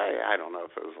 I don't know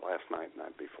if it was last night,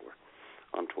 night before,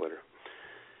 on Twitter.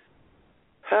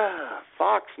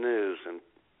 Fox News, and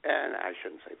I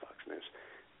shouldn't say Fox News,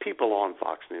 people on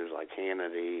Fox News like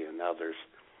Hannity and others,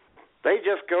 they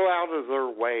just go out of their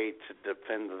way to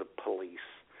defend the police.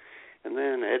 And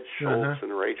then Ed Schultz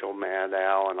and Rachel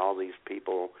Maddow and all these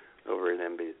people over at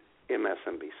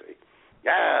MSNBC.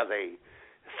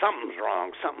 Something's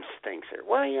wrong, something stinks here.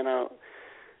 Well, you know,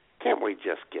 can't we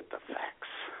just get the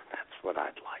facts? That's what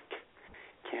I'd like.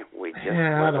 Can't we just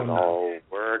let it all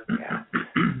work out?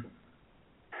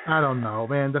 I don't know,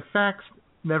 man. The facts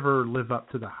never live up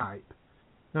to the hype.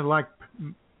 They're like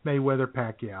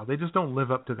Mayweather-Pacquiao. They just don't live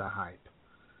up to the hype.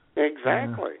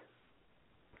 Exactly.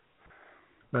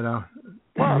 But well,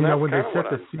 you know, when they set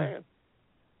the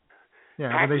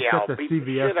Pacquiao when they set the beat CVS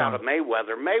the shit out of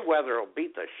Mayweather. Mayweather will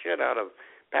beat the shit out of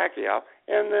Pacquiao,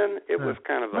 and then it was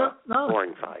kind of a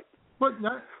boring fight.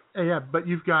 But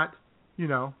you've got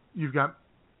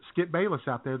Skip Bayless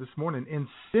out there this morning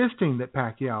insisting that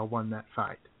Pacquiao won that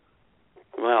fight.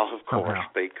 Well, of course,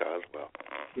 because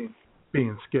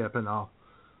being Skip and all.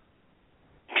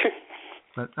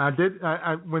 But I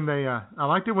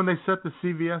liked it when they set the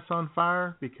CVS on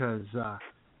fire because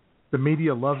the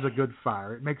media loves a good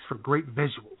fire. It makes for great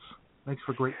visuals. It makes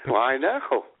for great pictures. Well, I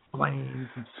know. Flames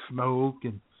and smoke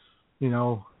and, you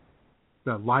know,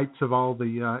 the lights of all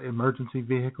the emergency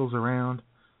vehicles around.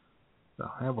 So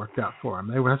that worked out for them.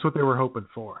 That's what they were hoping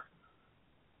for.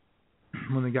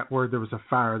 When they got word there was a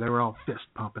fire, they were all fist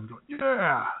pumping, going,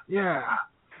 yeah, yeah.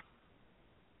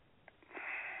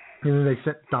 And then they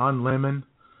sent Don Lemon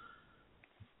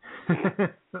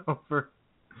over.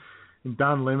 And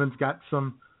Don Lemon's got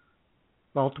some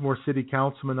Baltimore city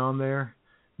councilman on there.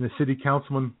 And the city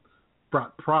councilman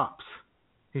brought props.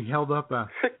 He held up the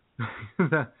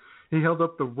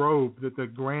robe that the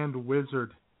Grand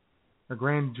Wizard, the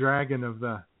Grand Dragon of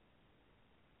the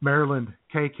Maryland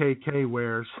KKK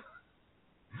wears.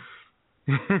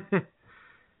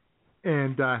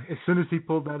 And as soon as he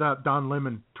pulled that up, Don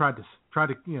Lemon tried to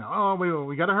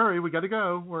we got to hurry, we got to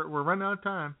go, we're running out of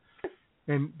time.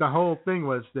 And the whole thing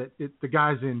was that the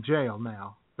guy's in jail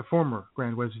now. The former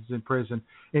Grand Wizard's in prison,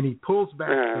 and he pulls back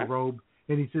the robe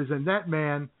and he says, and that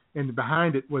man, and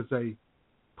behind it was a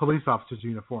police officer's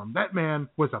uniform. That man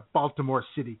was a Baltimore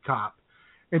City cop.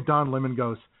 And Don Lemon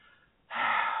goes,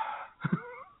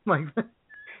 like,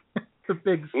 the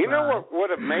big sigh. You know what would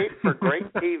have made for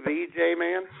great TV,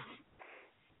 J-Man?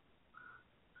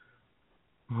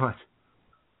 What?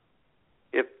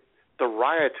 If the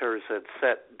rioters had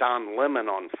set Don Lemon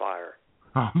on fire.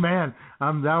 Oh, man,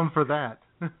 I'm down for that.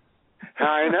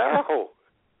 I know.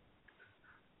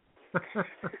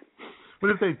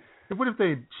 What if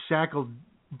they shackled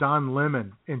Don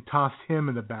Lemon and tossed him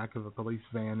in the back of a police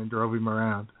van and drove him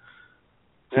around?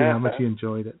 See how much he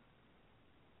enjoyed it.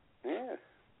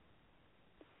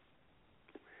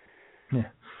 Yeah.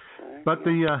 But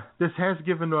this has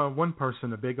given one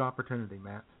person a big opportunity,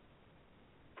 Matt,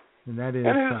 and that is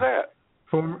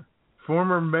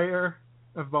former mayor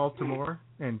of Baltimore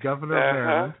and governor of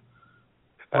Maryland,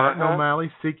 Martin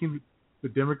O'Malley, seeking the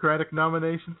Democratic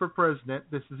nomination for president.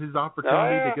 This is his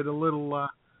opportunity to get a little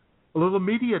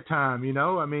media time. You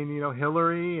know, I mean, you know,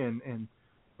 Hillary and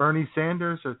Bernie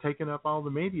Sanders are taking up all the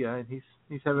media, and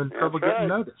he's having trouble getting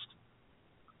noticed.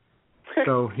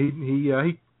 So he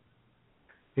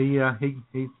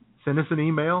sent us an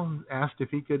email and asked if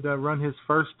he could run his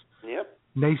first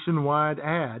nationwide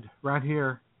ad right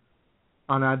here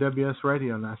on IWS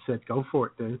Radio, and I said, "Go for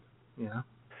it, dude." Yeah.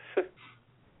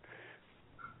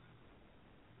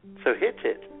 So hit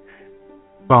it.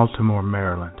 Baltimore,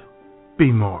 Maryland.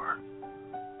 Be more.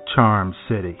 Charm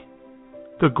City.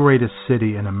 The greatest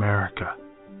city in America.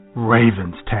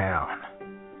 Ravenstown.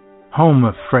 Home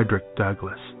of Frederick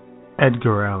Douglass,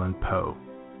 Edgar Allan Poe,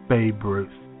 Babe Ruth,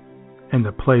 and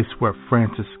the place where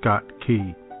Francis Scott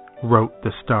Key wrote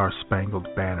the Star-Spangled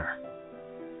Banner.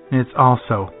 And it's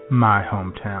also my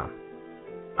hometown.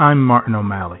 I'm Martin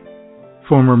O'Malley,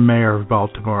 former mayor of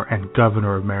Baltimore and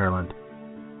governor of Maryland,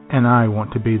 and I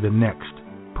want to be the next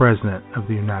president of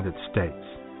the United States.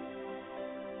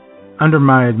 Under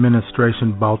my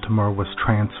administration, Baltimore was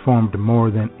transformed more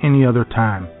than any other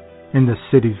time in the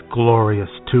city's glorious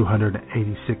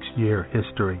 286-year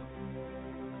history.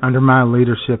 Under my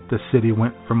leadership, the city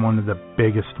went from one of the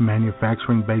biggest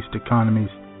manufacturing-based economies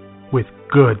with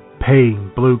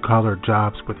good-paying blue-collar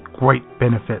jobs with great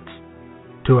benefits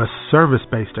to a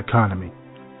service-based economy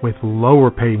with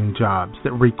lower-paying jobs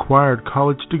that required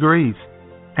college degrees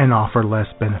and offer less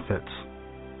benefits.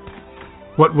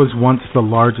 What was once the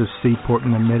largest seaport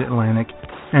in the Mid-Atlantic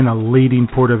and a leading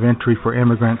port of entry for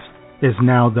immigrants is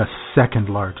now the second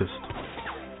largest.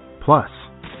 Plus,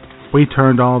 we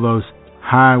turned all those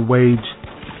high-wage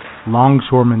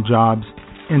longshoreman jobs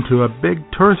into a big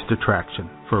tourist attraction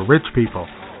for rich people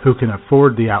who can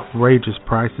afford the outrageous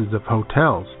prices of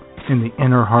hotels in the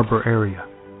Inner Harbor area.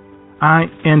 I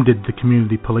ended the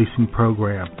community policing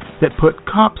program that put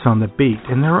cops on the beat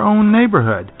in their own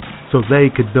neighborhood so they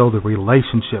could build a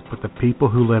relationship with the people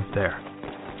who lived there.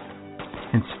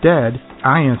 Instead,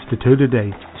 I instituted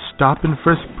a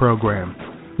stop-and-frisk program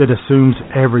that assumes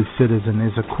every citizen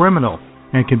is a criminal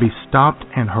and can be stopped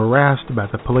and harassed by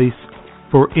the police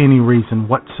for any reason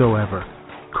whatsoever,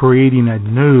 creating a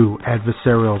new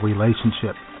adversarial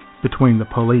relationship between the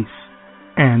police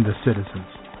and the citizens.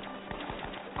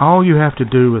 All you have to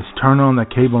do is turn on the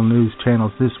cable news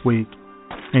channels this week,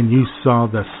 and you saw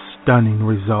the stunning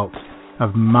results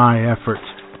of my efforts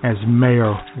as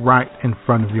mayor right in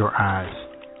front of your eyes.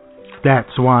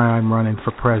 That's why I'm running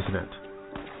for president.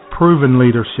 Proven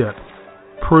leadership,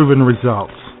 proven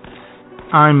results.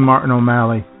 I'm Martin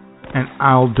O'Malley, and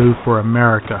I'll do for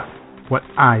America what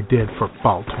I did for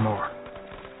Baltimore.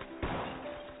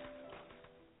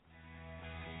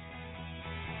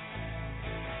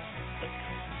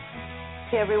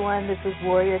 Hey everyone, this is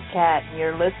Warrior Cat, and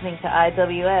you're listening to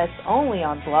IWS only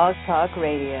on Blog Talk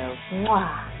Radio.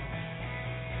 Mwah!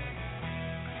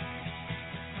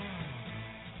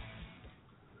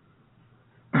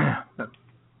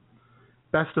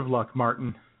 Best of luck,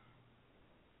 Martin.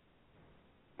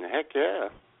 Heck yeah.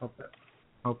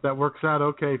 Hope that works out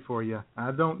okay for you.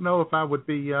 I don't know if I would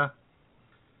be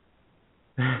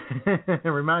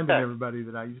reminding everybody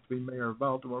that I used to be mayor of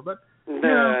Baltimore, but I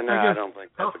don't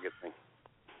think that's a good thing.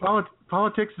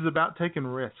 Politics is about taking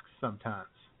risks sometimes.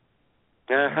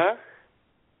 Uh-huh.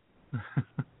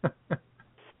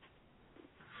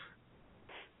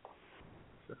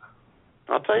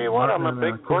 I'll tell you what, I'm a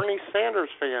big Bernie Sanders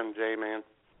fan, J-Man.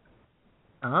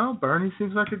 Oh, Bernie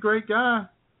seems like a great guy.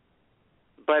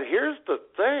 But here's the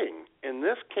thing, and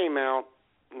this came out,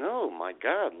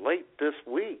 late this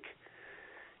week.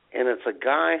 And it's a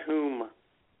guy whom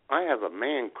I have a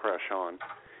man crush on,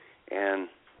 and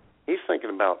he's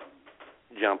thinking about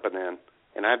jumping in,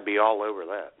 and I'd be all over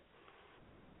that.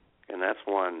 And that's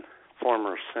one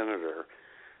former Senator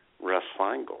Russ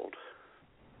Feingold.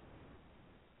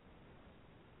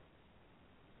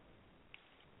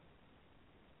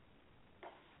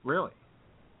 Really?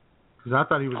 Because I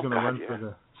thought he was going to run for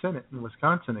the Senate in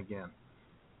Wisconsin again.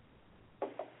 I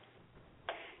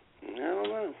don't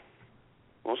know.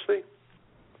 We'll see.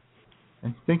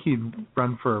 I think he'd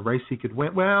run for a race he could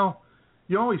win. Well,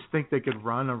 you always think they could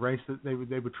run a race that they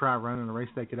would try running a race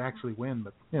they could actually win,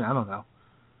 but I don't know.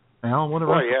 They all want to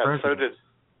run for president.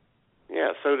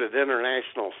 So did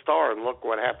International Star, and look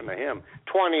what happened to him.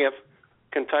 20th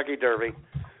Kentucky Derby.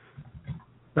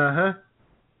 Uh-huh.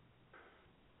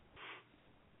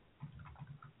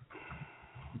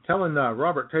 I'm telling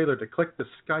Robert Taylor to click the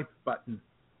Skype button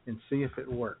and see if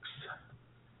it works.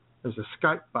 There's a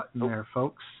Skype button there,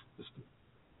 folks. Just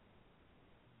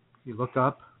you look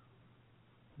up,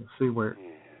 you'll see where it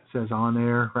says on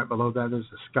air. Right below that,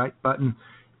 there's a Skype button.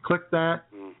 Click that.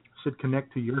 Should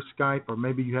connect to your Skype, or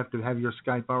maybe you have to have your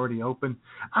Skype already open.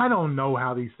 I don't know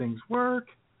how these things work.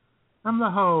 I'm the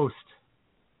host.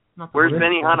 Where's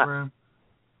Benny Hanna?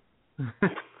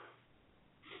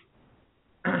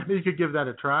 You could give that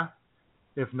a try.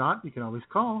 If not, you can always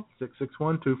call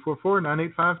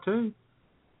 661-244-9852.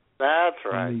 That's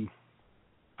right.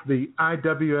 The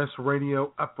IWS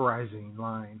Radio Uprising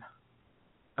line.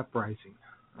 Uprising.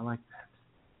 I like that.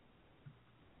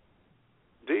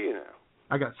 Do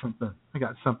I got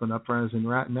something uprising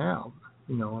right now.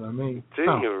 You know what I mean? Do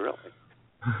you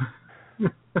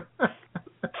really?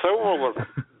 So will a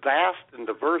vast and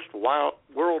diverse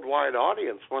worldwide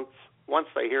audience once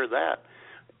they hear that.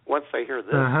 Once they hear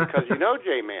this, because you know,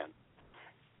 J-Man,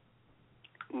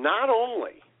 not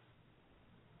only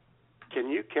can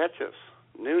you catch us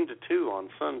noon to 2 on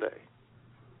Sunday,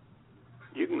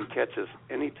 you can catch us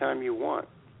anytime you want.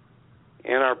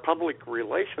 And our public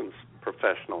relations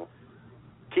professional,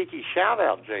 Kiki, shout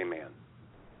out, J-Man.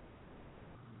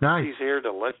 Nice. She's here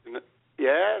to let you know.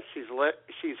 Yeah, she's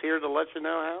here to let you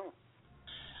know how.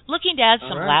 Looking to add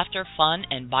some laughter, fun,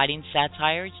 and biting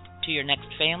satire to your next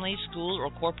family, school, or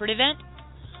corporate event?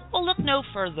 Well, look no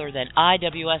further than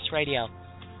IWS Radio.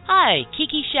 Hi,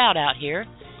 Kiki Shoutout here,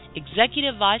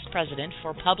 Executive Vice President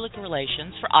for Public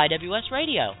Relations for IWS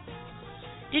Radio.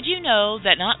 Did you know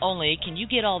that not only can you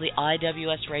get all the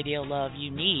IWS Radio love you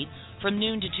need from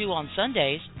noon to 2 on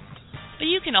Sundays, but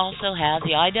you can also have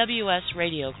the IWS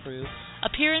Radio crew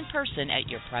appear in person at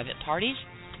your private parties,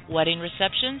 wedding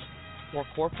receptions, or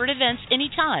corporate events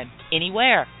anytime,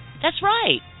 anywhere. That's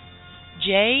right.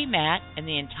 Jay, Matt, and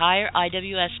the entire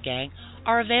IWS gang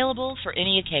are available for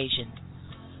any occasion.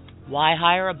 Why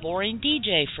hire a boring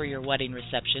DJ for your wedding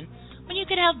reception when you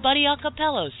could have Buddy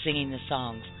Acapello singing the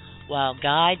songs while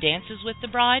Guy dances with the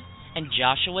bride and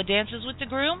Joshua dances with the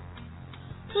groom?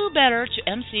 Who better to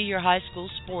MC your high school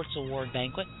sports award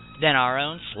banquet than our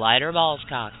own Slider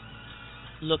Ballscock?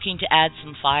 Looking to add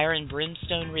some fire and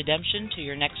brimstone redemption to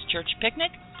your next church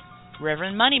picnic?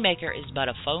 Reverend Moneymaker is but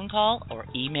a phone call or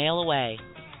email away.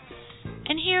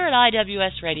 And here at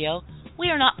IWS Radio, we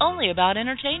are not only about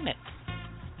entertainment.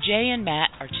 Jay and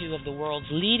Matt are two of the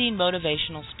world's leading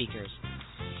motivational speakers.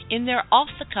 In their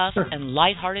off-the-cuff and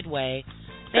lighthearted way,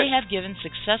 they have given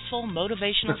successful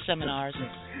motivational seminars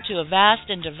to a vast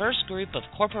and diverse group of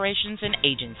corporations and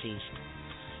agencies.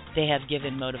 They have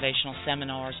given motivational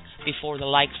seminars before the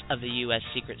likes of the U.S.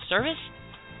 Secret Service,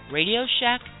 Radio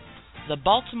Shack, the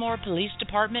Baltimore Police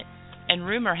Department, and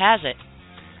rumor has it,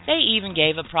 they even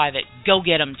gave a private Go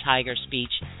Get 'em Tiger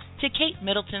speech to Kate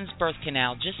Middleton's birth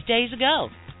canal just days ago.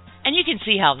 And you can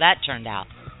see how that turned out.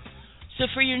 So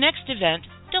for your next event,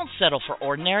 don't settle for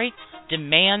ordinary,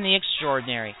 demand the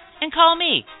extraordinary. And call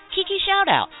me, Kiki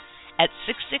Shoutout, at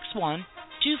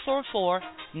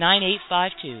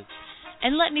 661-244-9852.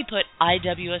 And let me put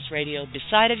IWS Radio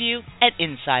beside of you and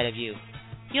inside of you.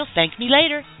 You'll thank me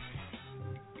later.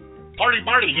 Party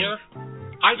Marty here.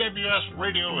 IWS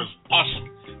Radio is awesome.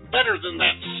 Better than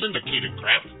that syndicated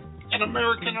crap. An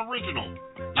American original.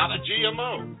 Not a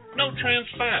GMO. No trans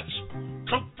fats.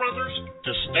 Koch brothers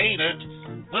to stain it.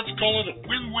 Let's call it a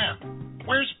win-win.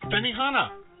 Where's Benihana?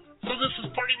 So this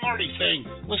is Party Marty saying,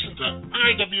 listen to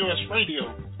IWS Radio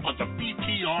on the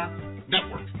BTR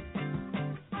network.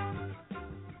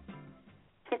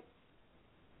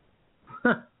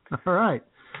 All right.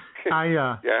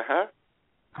 I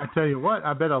tell you what,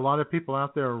 I bet a lot of people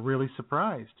out there are really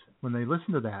surprised when they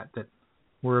listen to that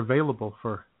we're available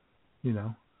for,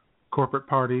 corporate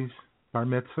parties, bar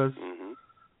mitzvahs,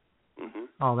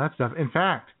 all that stuff. In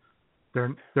fact,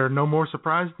 they're no more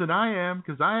surprised than I am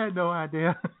because I had no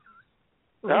idea.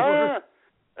 And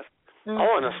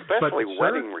especially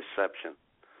wedding reception.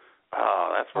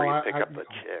 Oh, that's where you pick up the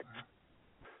chicks.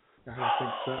 I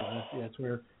think so. That's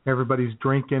where everybody's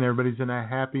drinking, everybody's in a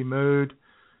happy mood.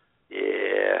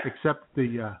 Yeah. Except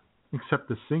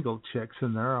the single chicks,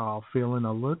 and they're all feeling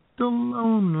a little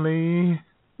lonely.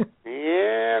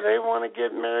 Yeah, they want to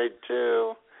get married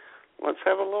too. Let's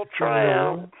have a little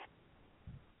tryout.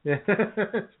 Yeah,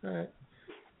 that's right.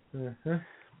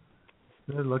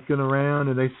 They're looking around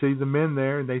and they see the men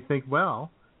there, and they think,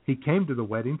 well, he came to the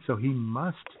wedding, so he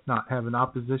must not have an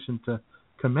opposition to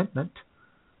commitment.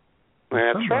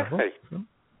 That's right.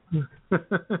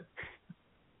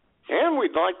 And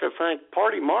we'd like to thank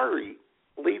Party Marty,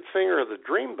 lead singer of the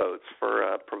Dreamboats,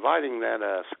 for providing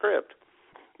that script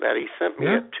that he sent me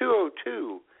at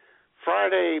 2:02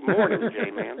 Friday morning,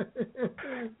 J-Man.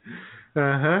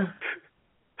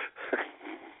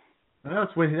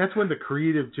 That's when the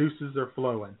creative juices are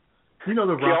flowing. The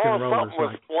rock and rollers. Something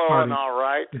was flowing, all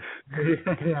right.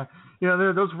 Yeah.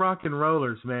 Those rock and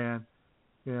rollers, man.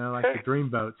 Like the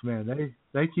Dreamboats, man.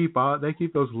 They keep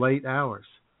those late hours.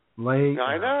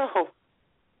 I know.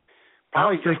 I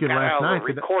was thinking last night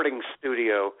recording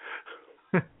studio.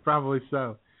 Probably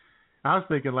so. I was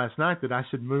thinking last night that I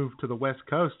should move to the West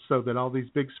Coast so that all these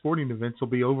big sporting events will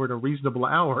be over at a reasonable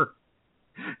hour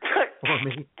for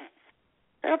me.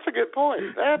 That's a good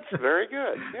point. That's very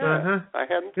good. Yeah, I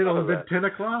hadn't thought of that. It'd only been 10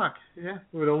 o'clock. Yeah,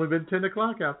 it would only been 10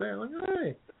 o'clock out there. Like,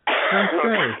 hey,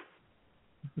 okay.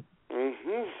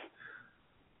 Mhm.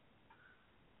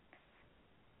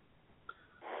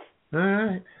 All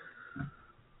right.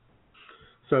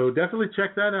 So definitely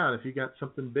check that out if you got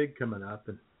something big coming up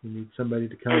and you need somebody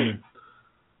to come and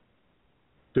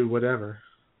do whatever,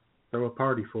 throw a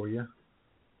party for you.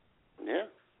 Yeah.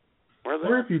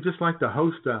 Or if you just like to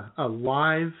host a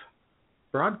live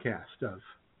broadcast of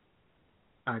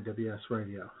IWS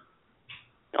Radio.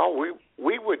 Oh,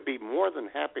 we would be more than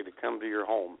happy to come to your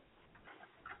home.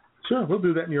 Sure, we'll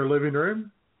do that in your living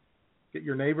room. Get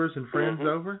your neighbors and friends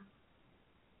over.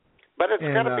 But it's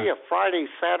got to be a Friday,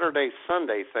 Saturday,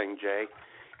 Sunday thing, Jay,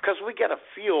 because we got to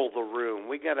feel the room.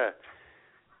 We got to,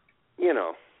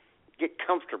 get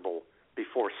comfortable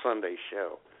before Sunday's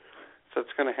show. So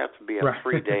it's going to have to be a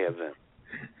 3-day event.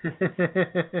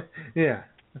 Yeah.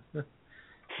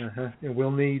 And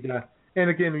we'll need, and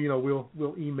again,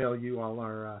 we'll email you all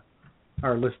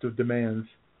our list of demands.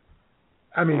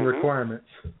 I mean requirements.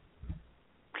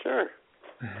 Sure.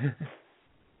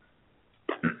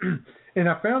 And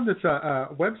I found this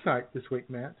website this week,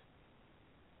 Matt.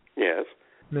 Yes.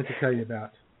 I meant to tell you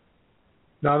about.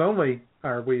 Not only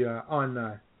are we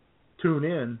on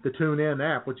TuneIn, the TuneIn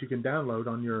app, which you can download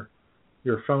on your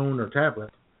phone or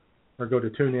tablet, or go to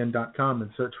tunein.com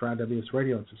and search for IWS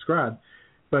Radio and subscribe.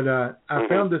 But I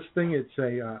found this thing.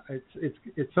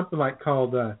 It's something like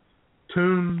called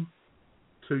Tune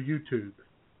to YouTube.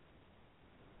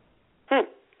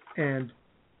 And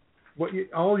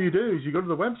all you do is you go to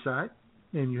the website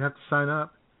and you have to sign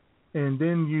up, and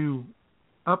then you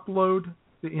upload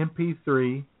the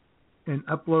MP3 and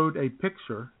upload a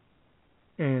picture,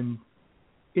 and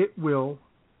it will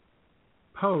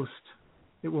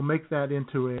make that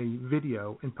into a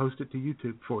video and post it to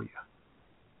YouTube for you.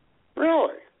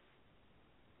 Really?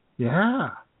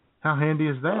 Yeah. How handy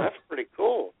is that? Oh, that's pretty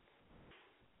cool.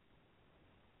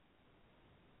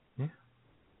 Yeah.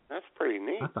 That's pretty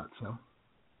neat. I thought so.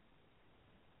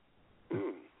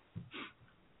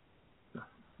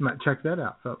 Might check that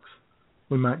out, folks.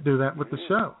 We might do that with the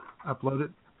show. Upload it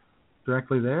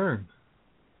directly there and,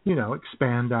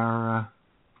 expand our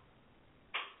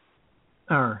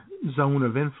zone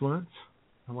of influence,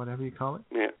 or whatever you call it.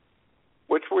 Yeah.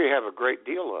 Which we have a great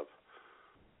deal of.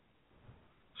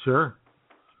 Sure.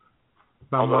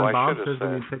 Bob says we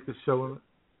need to take the show.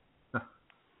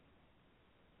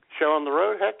 Show on the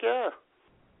road? Heck yeah.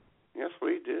 Yes,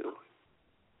 we do.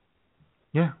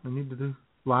 Yeah, we need to do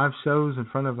live shows in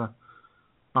front of an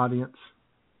audience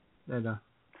at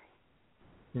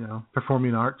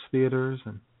performing arts theaters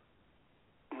and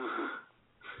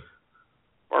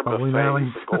or buffets.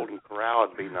 The Golden Corral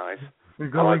would be nice. The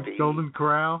Golden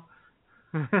Corral.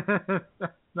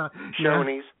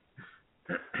 Shoney's.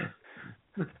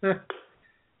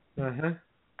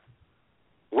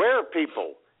 Wear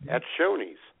people at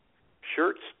Shoney's.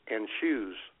 Shirts and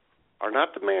shoes are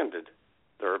not demanded.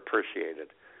 They're appreciated.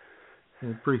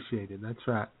 Appreciated. That's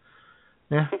right.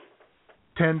 Yeah.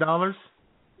 $10.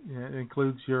 Yeah, it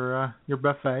includes your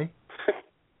buffet.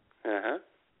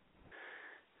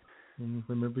 And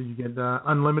remember, you get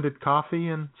unlimited coffee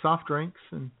and soft drinks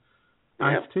and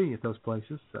iced tea at those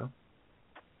places. So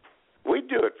we'd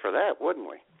do it for that, wouldn't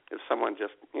we? If someone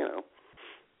just,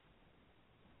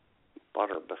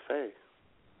 bought our buffet.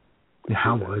 Yeah,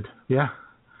 I would. Yeah.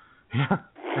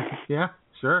 Yeah,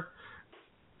 sure.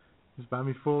 Just buy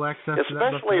me full access to that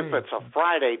buffet. Especially if it's a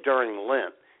Friday during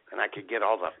Lent and I could get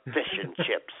all the fish and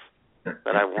chips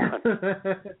that I want.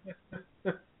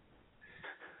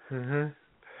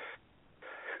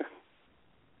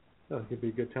 That could be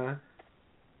a good time.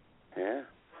 Yeah.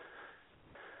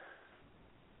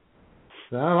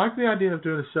 So I like the idea of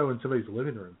doing a show in somebody's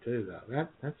living room too, though.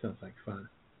 That sounds like fun.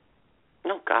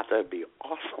 Oh God, that'd be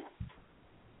awesome.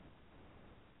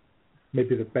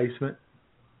 Maybe the basement,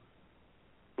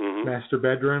 master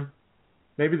bedroom.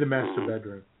 Maybe the master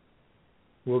bedroom.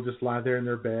 We'll just lie there in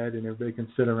their bed, and everybody can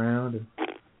sit around. And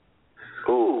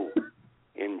ooh,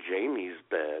 in Jamie's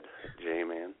bed,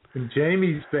 J-Man. In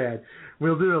Jamie's bed.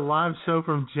 We'll do a live show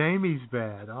from Jamie's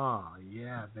bed. Oh,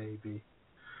 yeah, baby.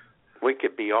 We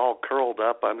could be all curled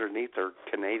up underneath our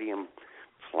Canadian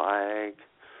flag.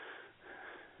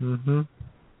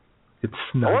 It's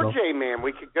snuggle. Or, J-Man,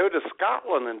 we could go to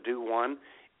Scotland and do one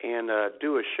and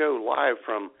do a show live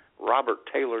from Robert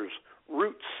Taylor's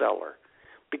root cellar.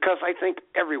 Because I think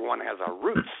everyone has a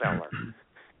root cellar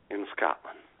in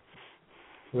Scotland.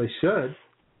 Well, they should.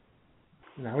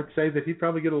 And I would say that he'd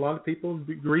probably get a lot of people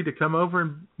to agree to come over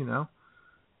and,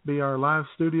 be our live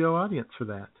studio audience for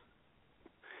that.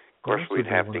 Of course, we'd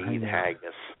have to eat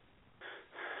haggis.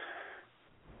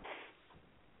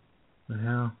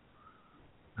 Well,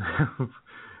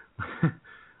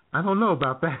 I don't know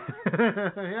about that.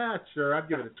 Yeah, sure, I'd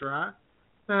give it a try.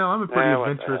 Hell, I'm a pretty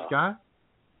adventurous guy.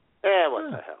 Yeah,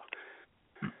 what the hell?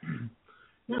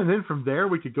 Yeah, and then from there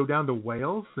we could go down to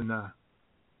Wales and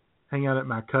hang out at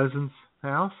my cousin's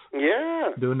house.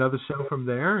 Yeah. Do another show from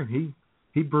there, and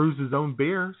he brews his own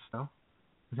beer, so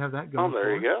we'd have that going. Oh,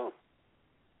 there you go.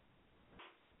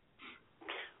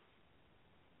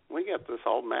 We got this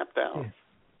all mapped out. Yeah.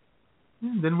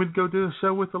 And then we'd go do a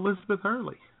show with Elizabeth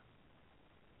Hurley.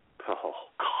 Oh,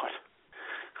 God.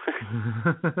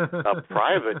 A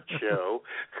private show.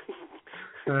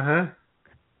 Uh-huh.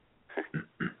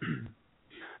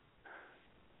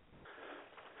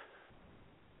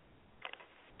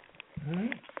 All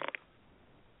right.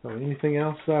 So anything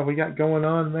else we got going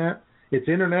on, Matt? It's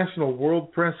International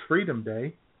World Press Freedom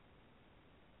Day.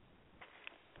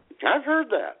 I've heard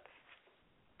that.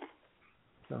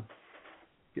 So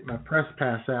get my press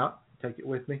pass out. Take it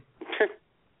with me.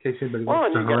 In case anybody Well,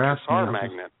 wants and to you got harass the car me.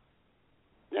 magnet.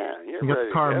 Yeah, you're You got ready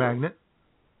the car to go. magnet.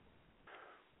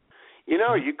 You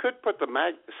know, you could put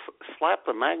slap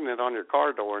the magnet on your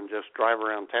car door and just drive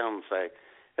around town and say,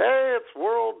 "Hey, it's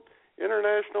World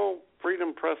International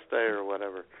Freedom Press Day," or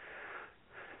whatever.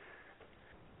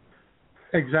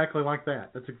 Exactly like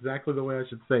that. That's exactly the way I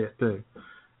should say it too.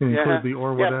 And include the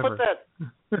or whatever.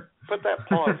 Yeah, put that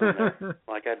pause in there,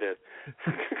 like I did.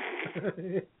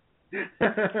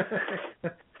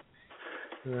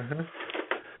 Uh-huh.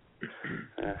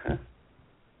 Uh-huh.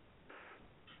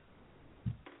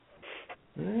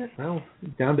 All right, well,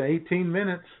 down to 18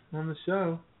 minutes on the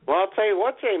show. Well, I'll tell you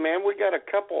what, Jay, man, we got a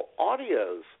couple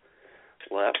audios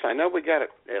left. I know we got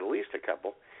at least a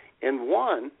couple. And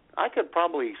one, I could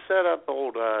probably set up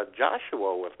old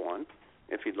Joshua with one,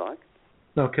 if you'd like.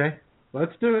 Okay,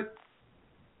 let's do it.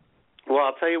 Well,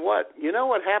 I'll tell you what. You know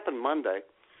what happened Monday?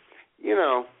 You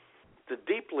know, the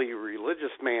deeply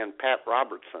religious man, Pat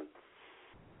Robertson,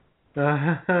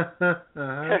 was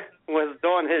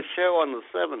doing his show on the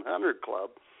 700 Club.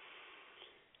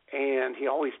 And he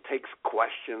always takes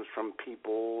questions from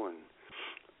people. And,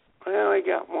 well, he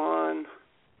got one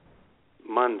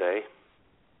Monday.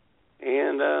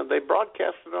 And they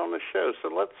broadcast it on the show. So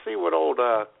let's see what old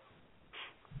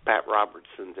Pat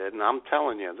Robertson did. And I'm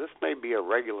telling you, this may be a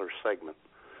regular segment.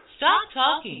 Stop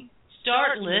talking.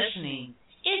 Start listening.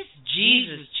 It's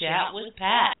Jesus Chat with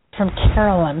Pat. From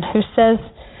Carolyn, who says,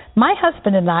 "My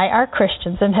husband and I are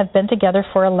Christians and have been together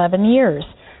for 11 years.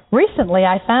 Recently,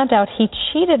 I found out he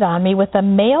cheated on me with a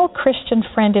male Christian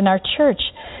friend in our church.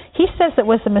 He says it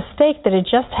was a mistake, that it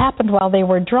just happened while they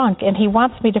were drunk, and he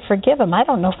wants me to forgive him. I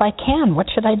don't know if I can. What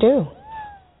should I do?"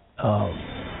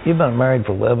 You've been married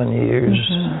for 11 years.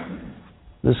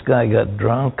 Mm-hmm. This guy got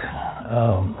drunk.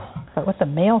 But with a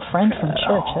male friend from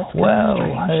church, that's well,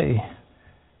 strange. hey,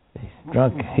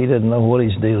 drunk. He didn't know what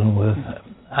he's dealing with.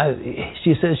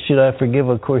 She says, "Should I forgive?"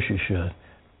 Of course you should.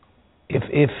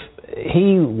 If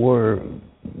he were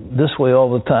this way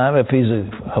all the time, if he's a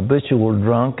habitual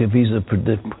drunk, if he's a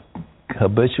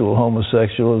habitual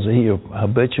homosexual, is he a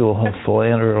habitual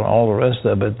philanderer, and all the rest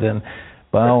of it, then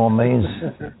by all means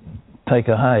take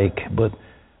a hike. But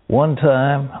one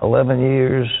time, 11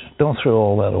 years, don't throw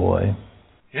all that away.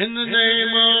 In the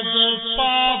name of the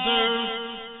Father,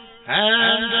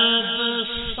 and of the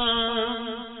Son,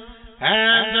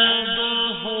 and of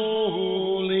the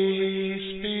Holy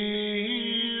Spirit.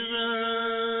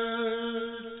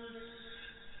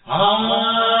 Amen.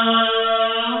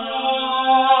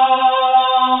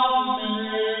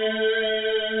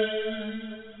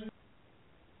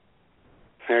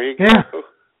 There you go.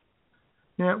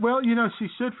 Yeah, well, you know, she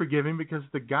should forgive him because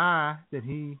the guy that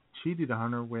he cheated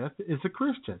on her with is a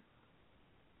Christian.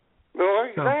 Well,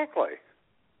 exactly.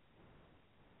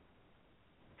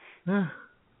 So,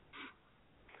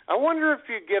 I wonder if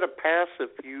you get a pass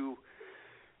if you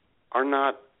are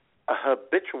not a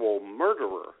habitual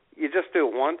murderer. You just do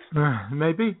it once.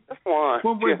 Maybe. Just once.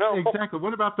 Well, you know? exactly.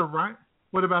 What about the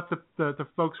the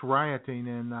folks rioting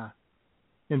in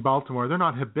Baltimore? They're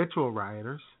not habitual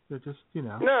rioters. They're just, you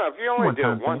know. No, if you only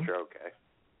do it once, thing. you're okay.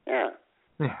 Yeah.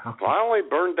 Yeah. Okay. Well, I only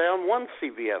burned down one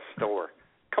CVS store.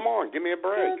 Come on, give me a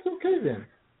break. That's okay then.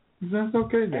 That's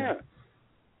okay then.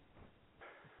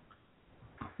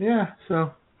 Yeah. Yeah.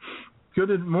 So,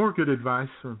 more good advice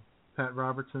from Pat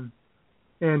Robertson.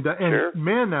 And sure.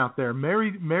 Men out there,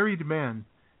 married men,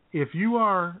 if you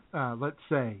are, let's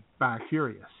say,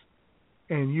 bi-curious,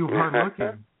 and you are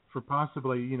looking for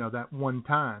possibly, you know, that one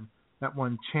time, that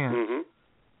one chance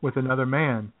with another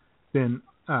man, then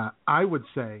I would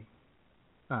say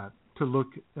to look,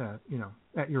 you know,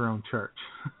 at your own church,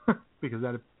 because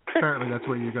apparently that's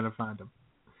where you're going to find them.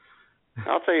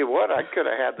 I'll tell you what, I could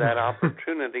have had that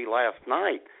opportunity last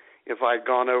night. if I'd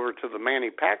gone over to the Manny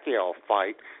Pacquiao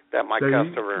fight that my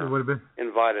customer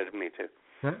invited me to.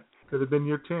 That could have been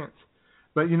your chance.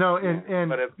 But, you know,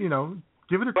 and you know,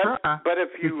 give it a try. But if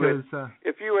you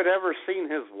had ever seen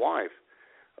his wife,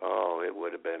 oh, it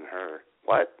would have been her.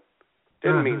 What?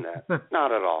 Didn't mean that.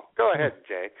 Not at all. Go ahead,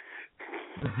 Jay.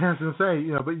 I was going to say,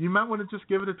 you know, but you might want to just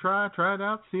give it a try it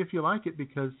out, see if you like it,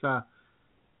 because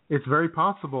it's very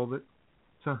possible that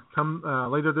come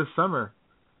later this summer,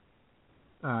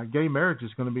 gay marriage is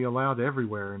going to be allowed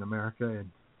everywhere in America, and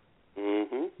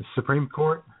the Supreme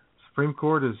Court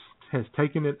has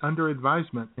taken it under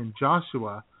advisement, and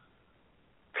Joshua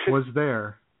was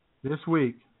there this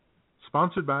week,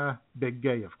 sponsored by Big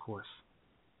Gay, of course.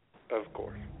 Of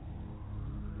course.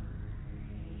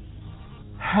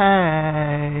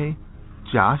 Hey,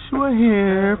 Joshua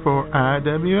here for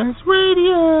IWS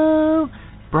Radio,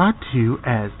 brought to you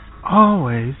as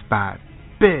always by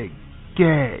Big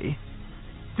Gay.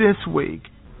 This week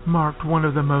marked one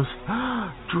of the most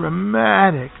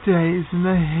dramatic days in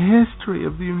the history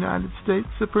of the United States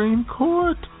Supreme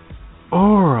Court.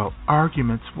 Oral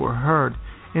arguments were heard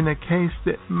in a case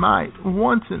that might,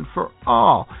 once and for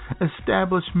all,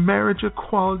 establish marriage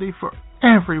equality for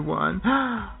everyone.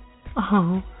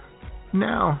 Oh,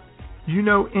 now, you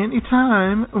know,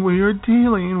 anytime we are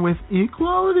dealing with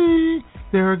equality,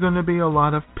 there are going to be a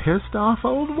lot of pissed off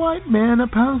old white men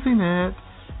opposing it.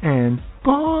 And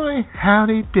boy,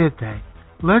 howdy did they.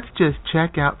 Let's just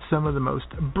check out some of the most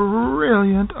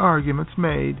brilliant arguments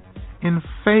made in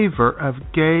favor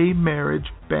of gay marriage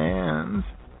bans.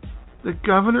 The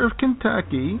governor of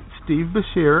Kentucky, Steve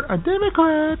Beshear, a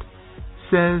Democrat,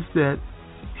 says that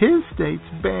his state's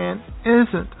ban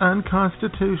isn't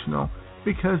unconstitutional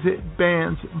because it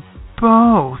bans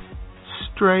both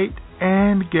straight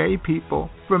and gay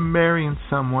people from marrying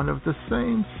someone of the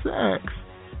same sex.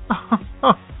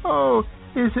 Oh,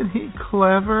 isn't he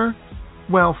clever?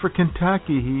 Well, for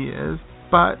Kentucky he is,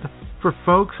 but for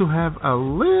folks who have a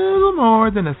little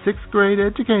more than a 6th grade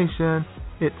education,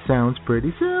 it sounds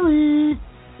pretty silly.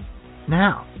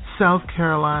 Now, South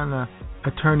Carolina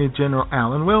Attorney General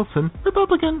Alan Wilson,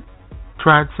 Republican,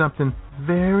 tried something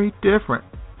very different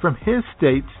from his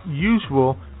state's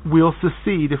usual "we'll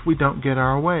secede if we don't get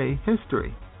our way"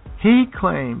 history. He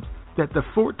claims that the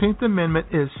 14th Amendment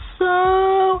is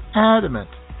so adamant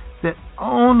that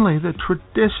only the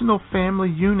traditional family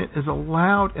unit is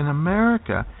allowed in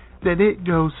America that it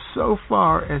goes so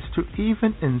far as to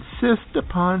even insist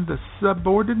upon the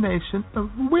subordination of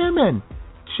women,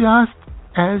 just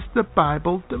as the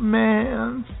Bible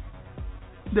demands.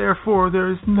 Therefore,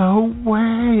 there is no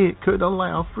way it could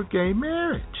allow for gay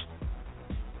marriage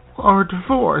or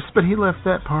divorce, but he left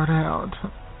that part out.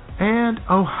 And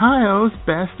Ohio's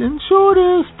best and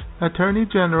shortest Attorney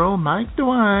General Mike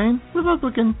DeWine,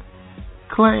 Republican,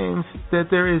 claims that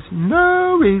there is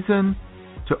no reason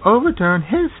to overturn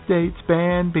his state's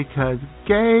ban because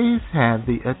gays have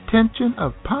the attention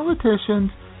of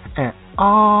politicians at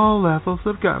all levels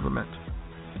of government.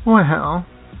 Well,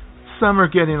 some are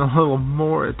getting a little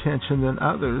more attention than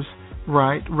others,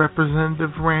 right,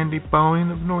 Representative Randy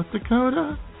Boeing of North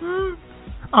Dakota?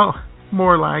 Oh,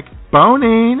 more like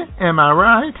boning, am I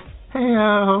right?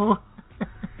 Hey-o.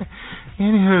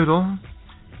 Anyhoodle,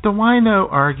 DeWino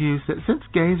argues that since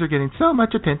gays are getting so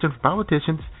much attention from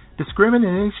politicians,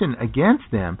 discrimination against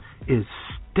them is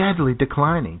steadily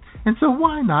declining, and so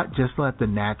why not just let the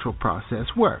natural process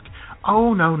work?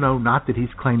 Oh, no, not that he's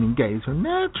claiming gays are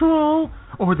natural,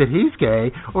 or that he's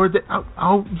gay, or that,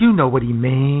 oh, you know what he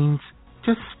means.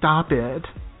 Just stop it.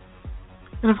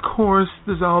 And of course,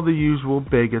 there's all the usual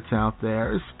bigots out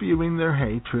there spewing their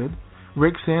hatred.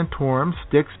 Rick Santorum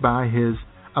sticks by his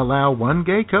allow one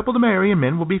gay couple to marry and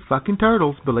men will be fucking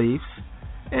turtles beliefs.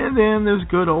 And then there's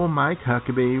good old Mike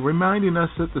Huckabee reminding us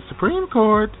that the Supreme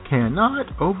Court cannot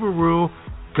overrule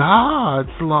God's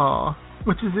law,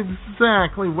 which is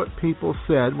exactly what people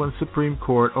said when Supreme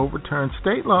Court overturned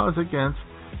state laws against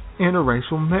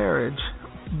interracial marriage.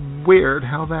 Weird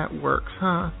how that works,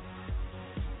 huh?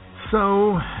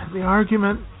 So, the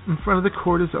argument in front of the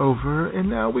court is over, and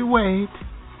now we wait.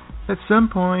 At some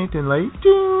point in late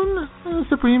June, the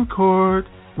Supreme Court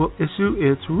will issue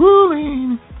its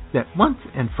ruling that once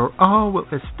and for all will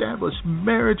establish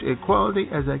marriage equality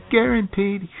as a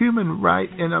guaranteed human right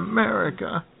in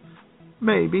America.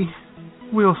 Maybe.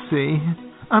 We'll see.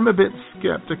 I'm a bit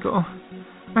skeptical.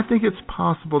 I think it's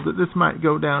possible that this might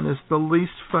go down as the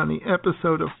least funny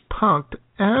episode of Punk'd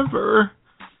ever.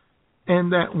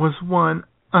 And that was one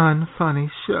unfunny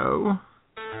show.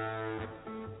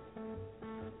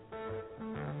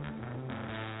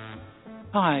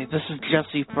 Hi, this is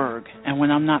Jesse Berg, and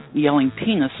when I'm not yelling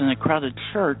penis in a crowded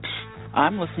church,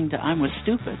 I'm listening to I'm With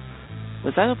Stupid.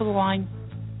 Was that over the line?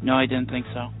 No, I didn't think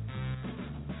so.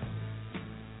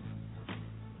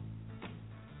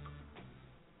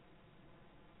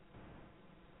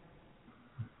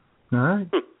 All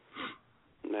right.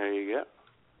 There you go.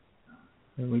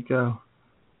 There we go.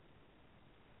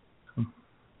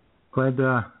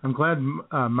 I'm glad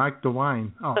Mike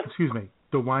DeWine. Oh, excuse me,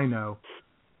 DeWino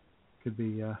could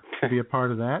be a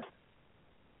part of that.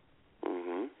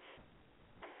 Mm-hmm.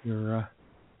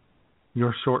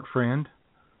 Your short friend.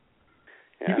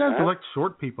 Uh-huh. You guys elect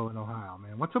short people in Ohio,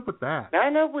 man. What's up with that? I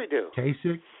know we do.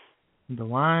 Kasich,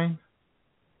 DeWine.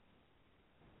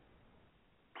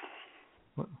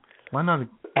 Why not a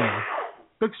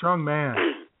big, strong man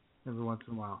every once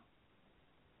in a while?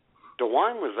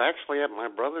 DeWine was actually at my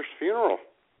brother's funeral.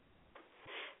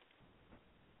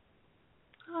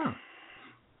 Oh.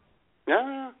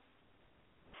 Yeah.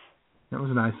 That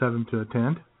was nice of him to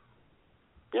attend.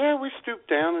 Yeah, we stooped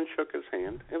down and shook his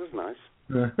hand. It was nice.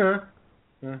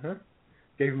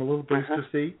 Gave him a little booster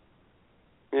seat.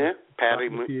 Yeah,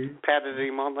 patted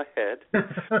him on the head.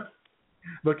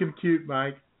 Looking cute,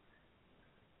 Mike.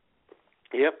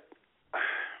 Yep.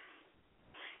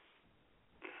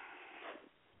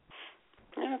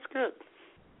 Yeah, it's good.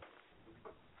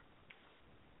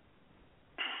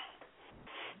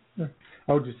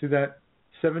 Oh, did you see that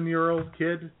 7-year-old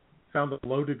kid found a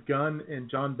loaded gun in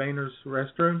John Boehner's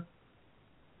restroom?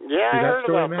 Yeah, I heard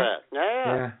about that.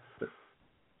 Yeah.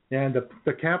 Yeah, and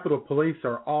the Capitol Police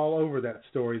are all over that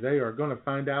story. They are going to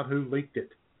find out who leaked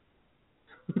it.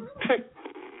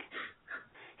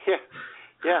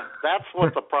 Yeah, that's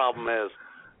what the problem is.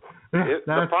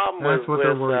 The problem was with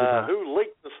who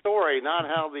leaked the story, not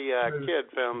how the kid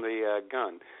found the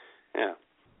gun. Yeah.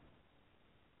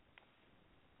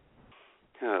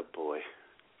 Oh, boy.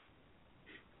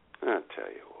 I'll tell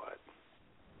you what.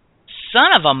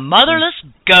 Son of a motherless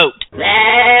goat.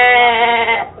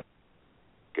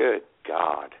 Good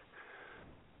God.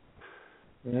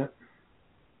 Yeah.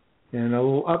 And a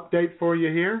little update for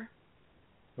you here.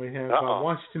 We have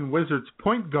Washington Wizards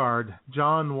point guard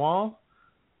John Wall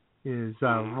is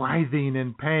writhing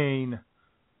in pain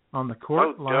on the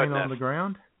court, lying on the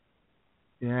ground.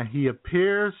 Yeah, he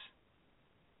appears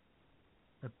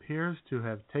to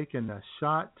have taken a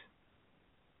shot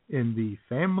in the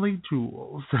family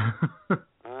jewels. Boy.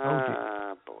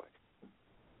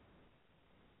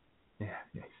 Yeah,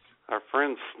 yes. Our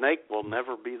friend Snake will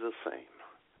never be the same.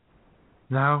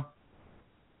 No.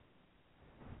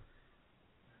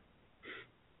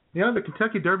 You know, the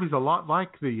Kentucky Derby's a lot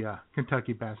like the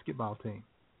Kentucky basketball team.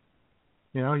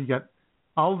 You know, you got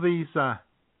all these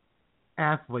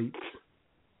athletes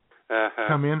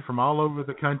come in from all over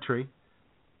the country,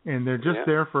 and they're just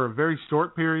there for a very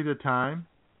short period of time,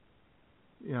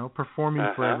 you know,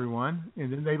 performing for everyone,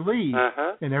 and then they leave,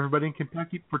 and everybody in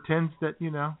Kentucky pretends that,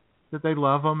 you know, that they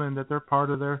love them and that they're part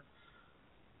of their,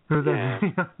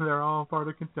 they're all part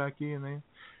of Kentucky, and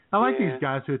I like these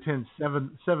guys who attend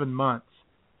 7 months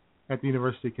at the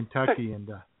University of Kentucky and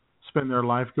spend their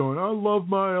life going, I love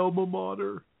my alma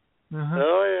mater.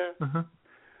 Oh, yeah.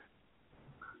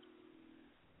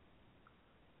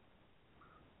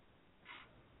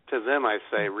 To them I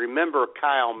say, remember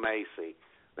Kyle Macy.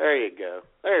 There you go.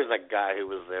 There's a guy who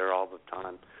was there all the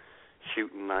time,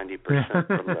 shooting 90%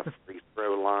 from the free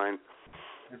throw line.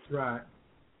 That's right.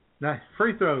 Now,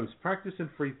 free throws, practicing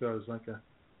free throws like a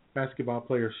basketball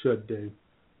player should do.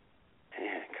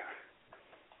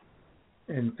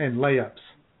 And layups,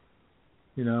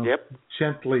 you know,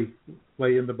 gently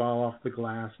laying the ball off the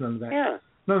glass. None of that.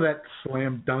 None of that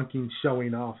slam dunking,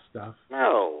 showing off stuff.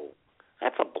 No,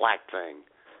 that's a black thing.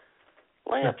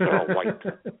 Layups are a white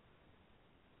thing.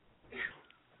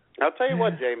 I'll tell you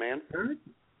what, J-Man.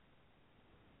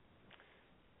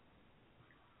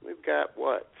 We've got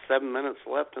 7 minutes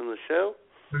left in the show.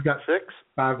 We've got 6.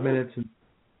 5 minutes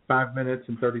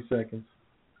and 30 seconds.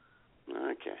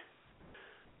 Okay.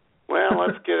 Well,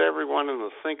 let's get everyone in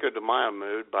the Cinco de Mayo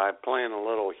mood by playing a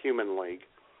little Human League.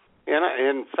 And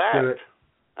in fact,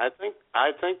 I think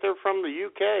they're from the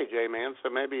UK, J-Man, so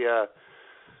maybe our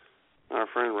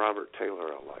friend Robert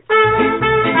Taylor will like it.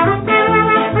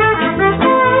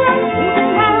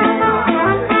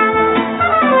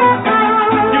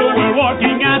 You were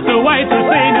walking at the waitress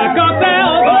in a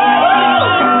cocktail bar.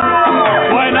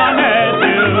 When I met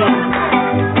you,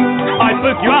 I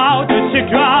took you out to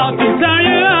check you out to turn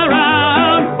you around.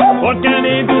 Walking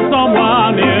into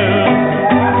someone new.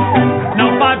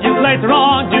 Now 5 years later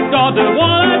on, you've got the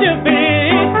one on your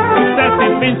feet. Success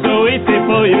has been so easy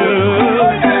for you.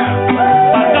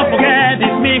 But don't forget,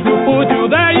 it's me who put you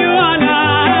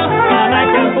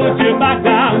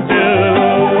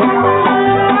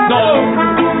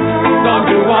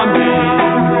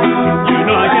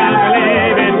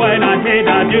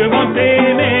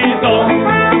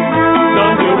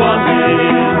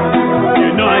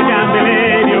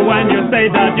say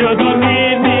that you don't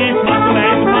need me, what's the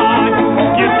name of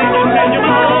you think you change your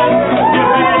mind, you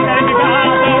pretend you got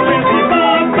the reason.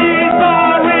 Don't be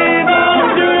sorry,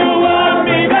 don't you want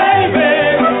me,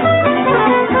 baby?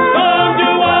 Don't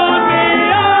you want me,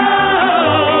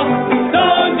 oh?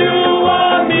 Don't you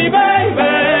want me, baby?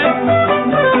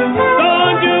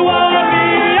 Don't you want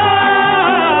me,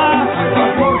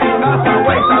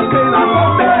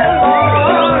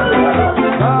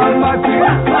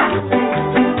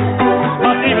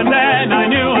 But even then I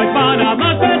knew I'd find out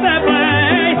much better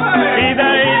play.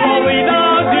 Either evil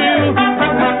without you.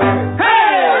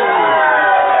 Hey!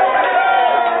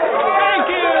 Thank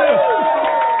you!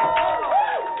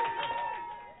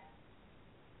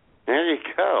 There you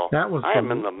go. That was I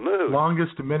am in the mood.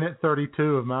 Longest minute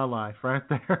 32 of my life right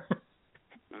there.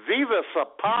 Viva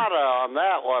Zapata on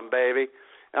that one, baby.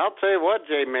 I'll tell you what,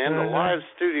 J-Man, the live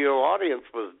studio audience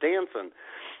was dancing.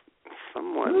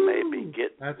 Someone may be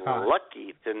getting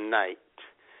lucky tonight.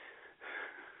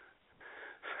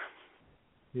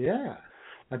 Yeah.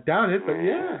 I doubt it, but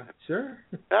yeah, sure.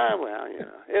 Well,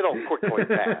 it'll quickly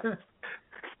pass.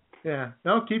 Yeah.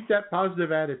 No, keep that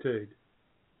positive attitude.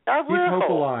 I Keep will. hope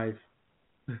alive.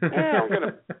 Yeah, I'm going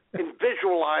to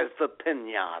visualize the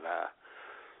pinata.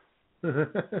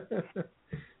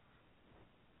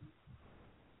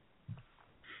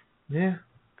 Yeah.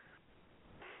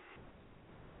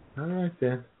 All right,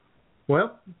 then.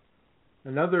 Well,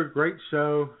 another great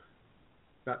show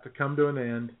about to come to an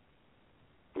end.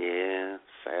 Yeah,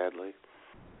 sadly.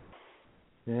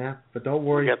 Yeah, but don't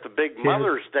worry. We got the big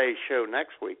Mother's Day show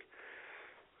next week.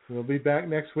 We'll be back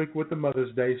next week with the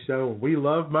Mother's Day show. We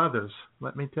love mothers,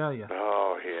 let me tell you.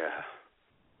 Oh, yeah.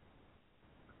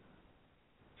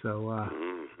 So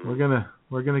we're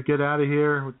gonna get out of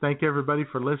here. We thank everybody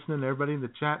for listening. Everybody in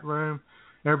the chat room,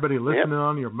 everybody listening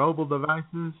on your mobile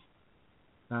devices,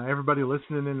 everybody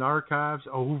listening in archives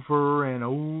over and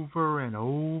over and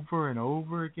over and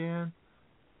over again.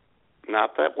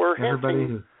 Not that we're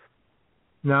hinting.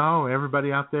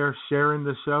 Everybody out there sharing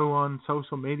the show on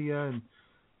social media and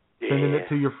sending it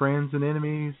to your friends and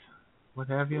enemies, what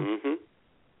have you.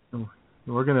 Mm-hmm.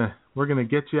 We're gonna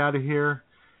get you out of here.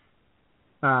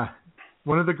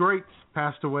 One of the greats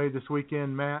passed away this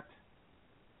weekend, Matt.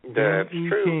 That's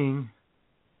true. King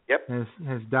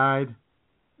has died,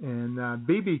 and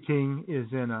B.B. King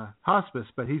is in a hospice,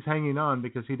 but he's hanging on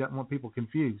because he doesn't want people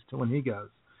confused when he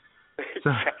goes.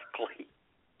 Exactly.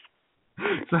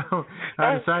 So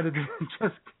I decided to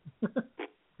just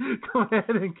go ahead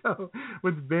and go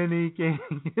with Benny King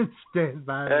instead.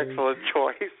 Excellent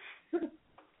choice.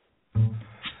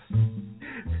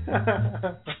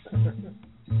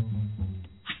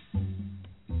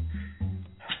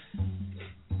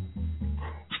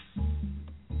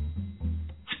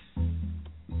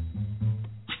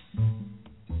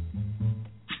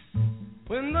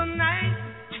 When the night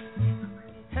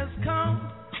has come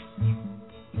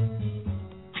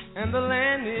and the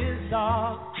land is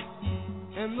dark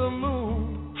and the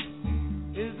moon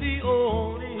is the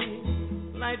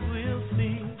only light we'll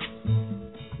see.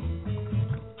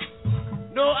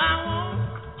 No, I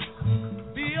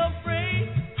won't be afraid.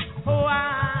 Oh,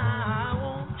 I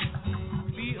won't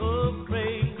be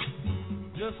afraid.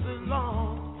 Just as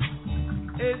long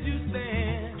as you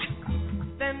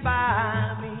stand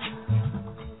by me.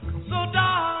 So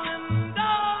darling,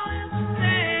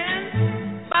 stand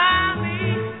by me.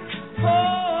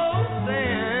 Oh,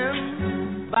 stand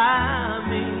by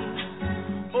me.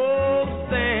 Oh,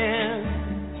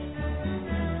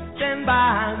 stand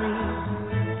by me.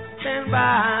 Stand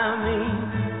by me.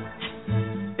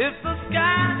 If the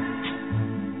sky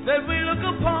that we look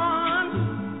upon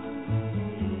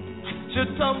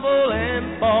should tumble and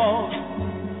fall,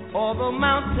 or the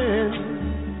mountains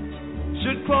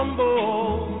should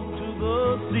crumble to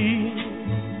the sea,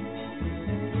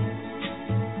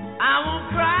 I won't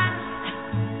cry,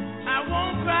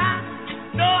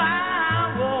 no,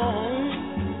 I won't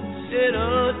shed a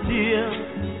tear,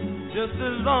 just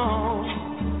as long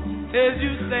as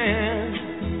you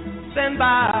stand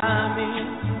by me.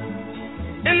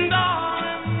 And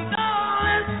darling,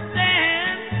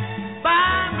 stand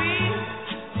by me.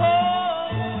 Oh,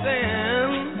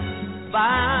 stand by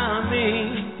me.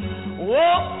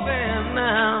 Oh, stand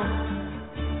now.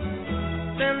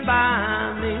 Stand by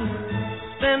me.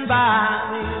 Stand by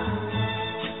me.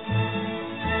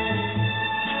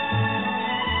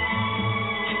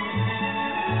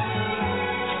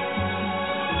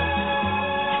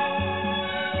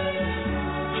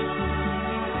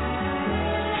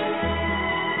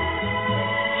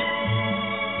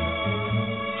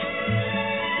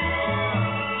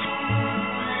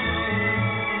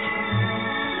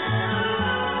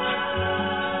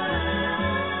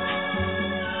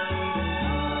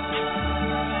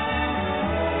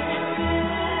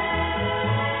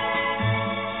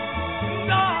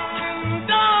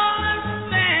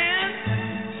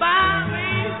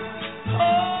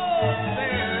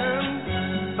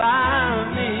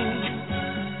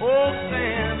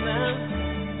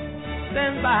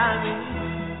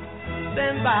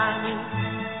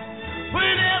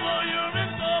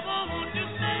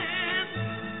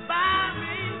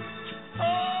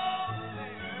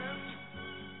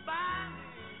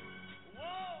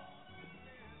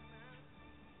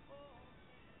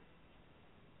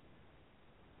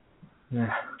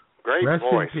 Yeah. Great Rest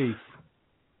voice. in peace.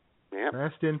 Yep.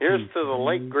 Rest in Here's peace. to the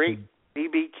late, great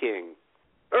B.B. King.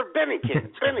 Or Benny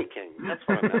King. Benny King. That's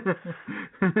what I meant.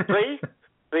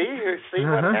 See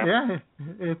what happened?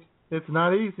 Yeah, it's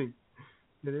not easy.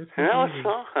 It is. No, it's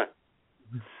not.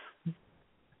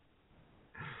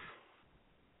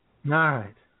 All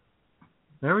right.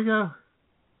 There we go. All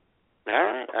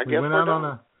right. I guess we're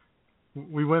done.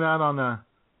 We went out on a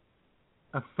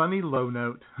funny low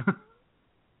note.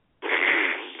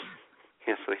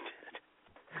 Yes, we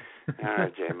did. All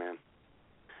right, J-Man.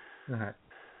 All right.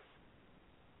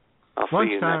 I'll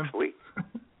see you next week.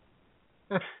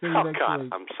 See you oh, next God,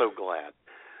 week. I'm so glad.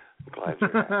 I'm glad you're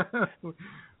back.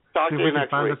 Talk to we you can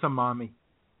next find week. us a mommy.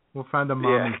 We'll find a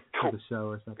mommy for the show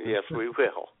or something. Yes, we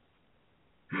will.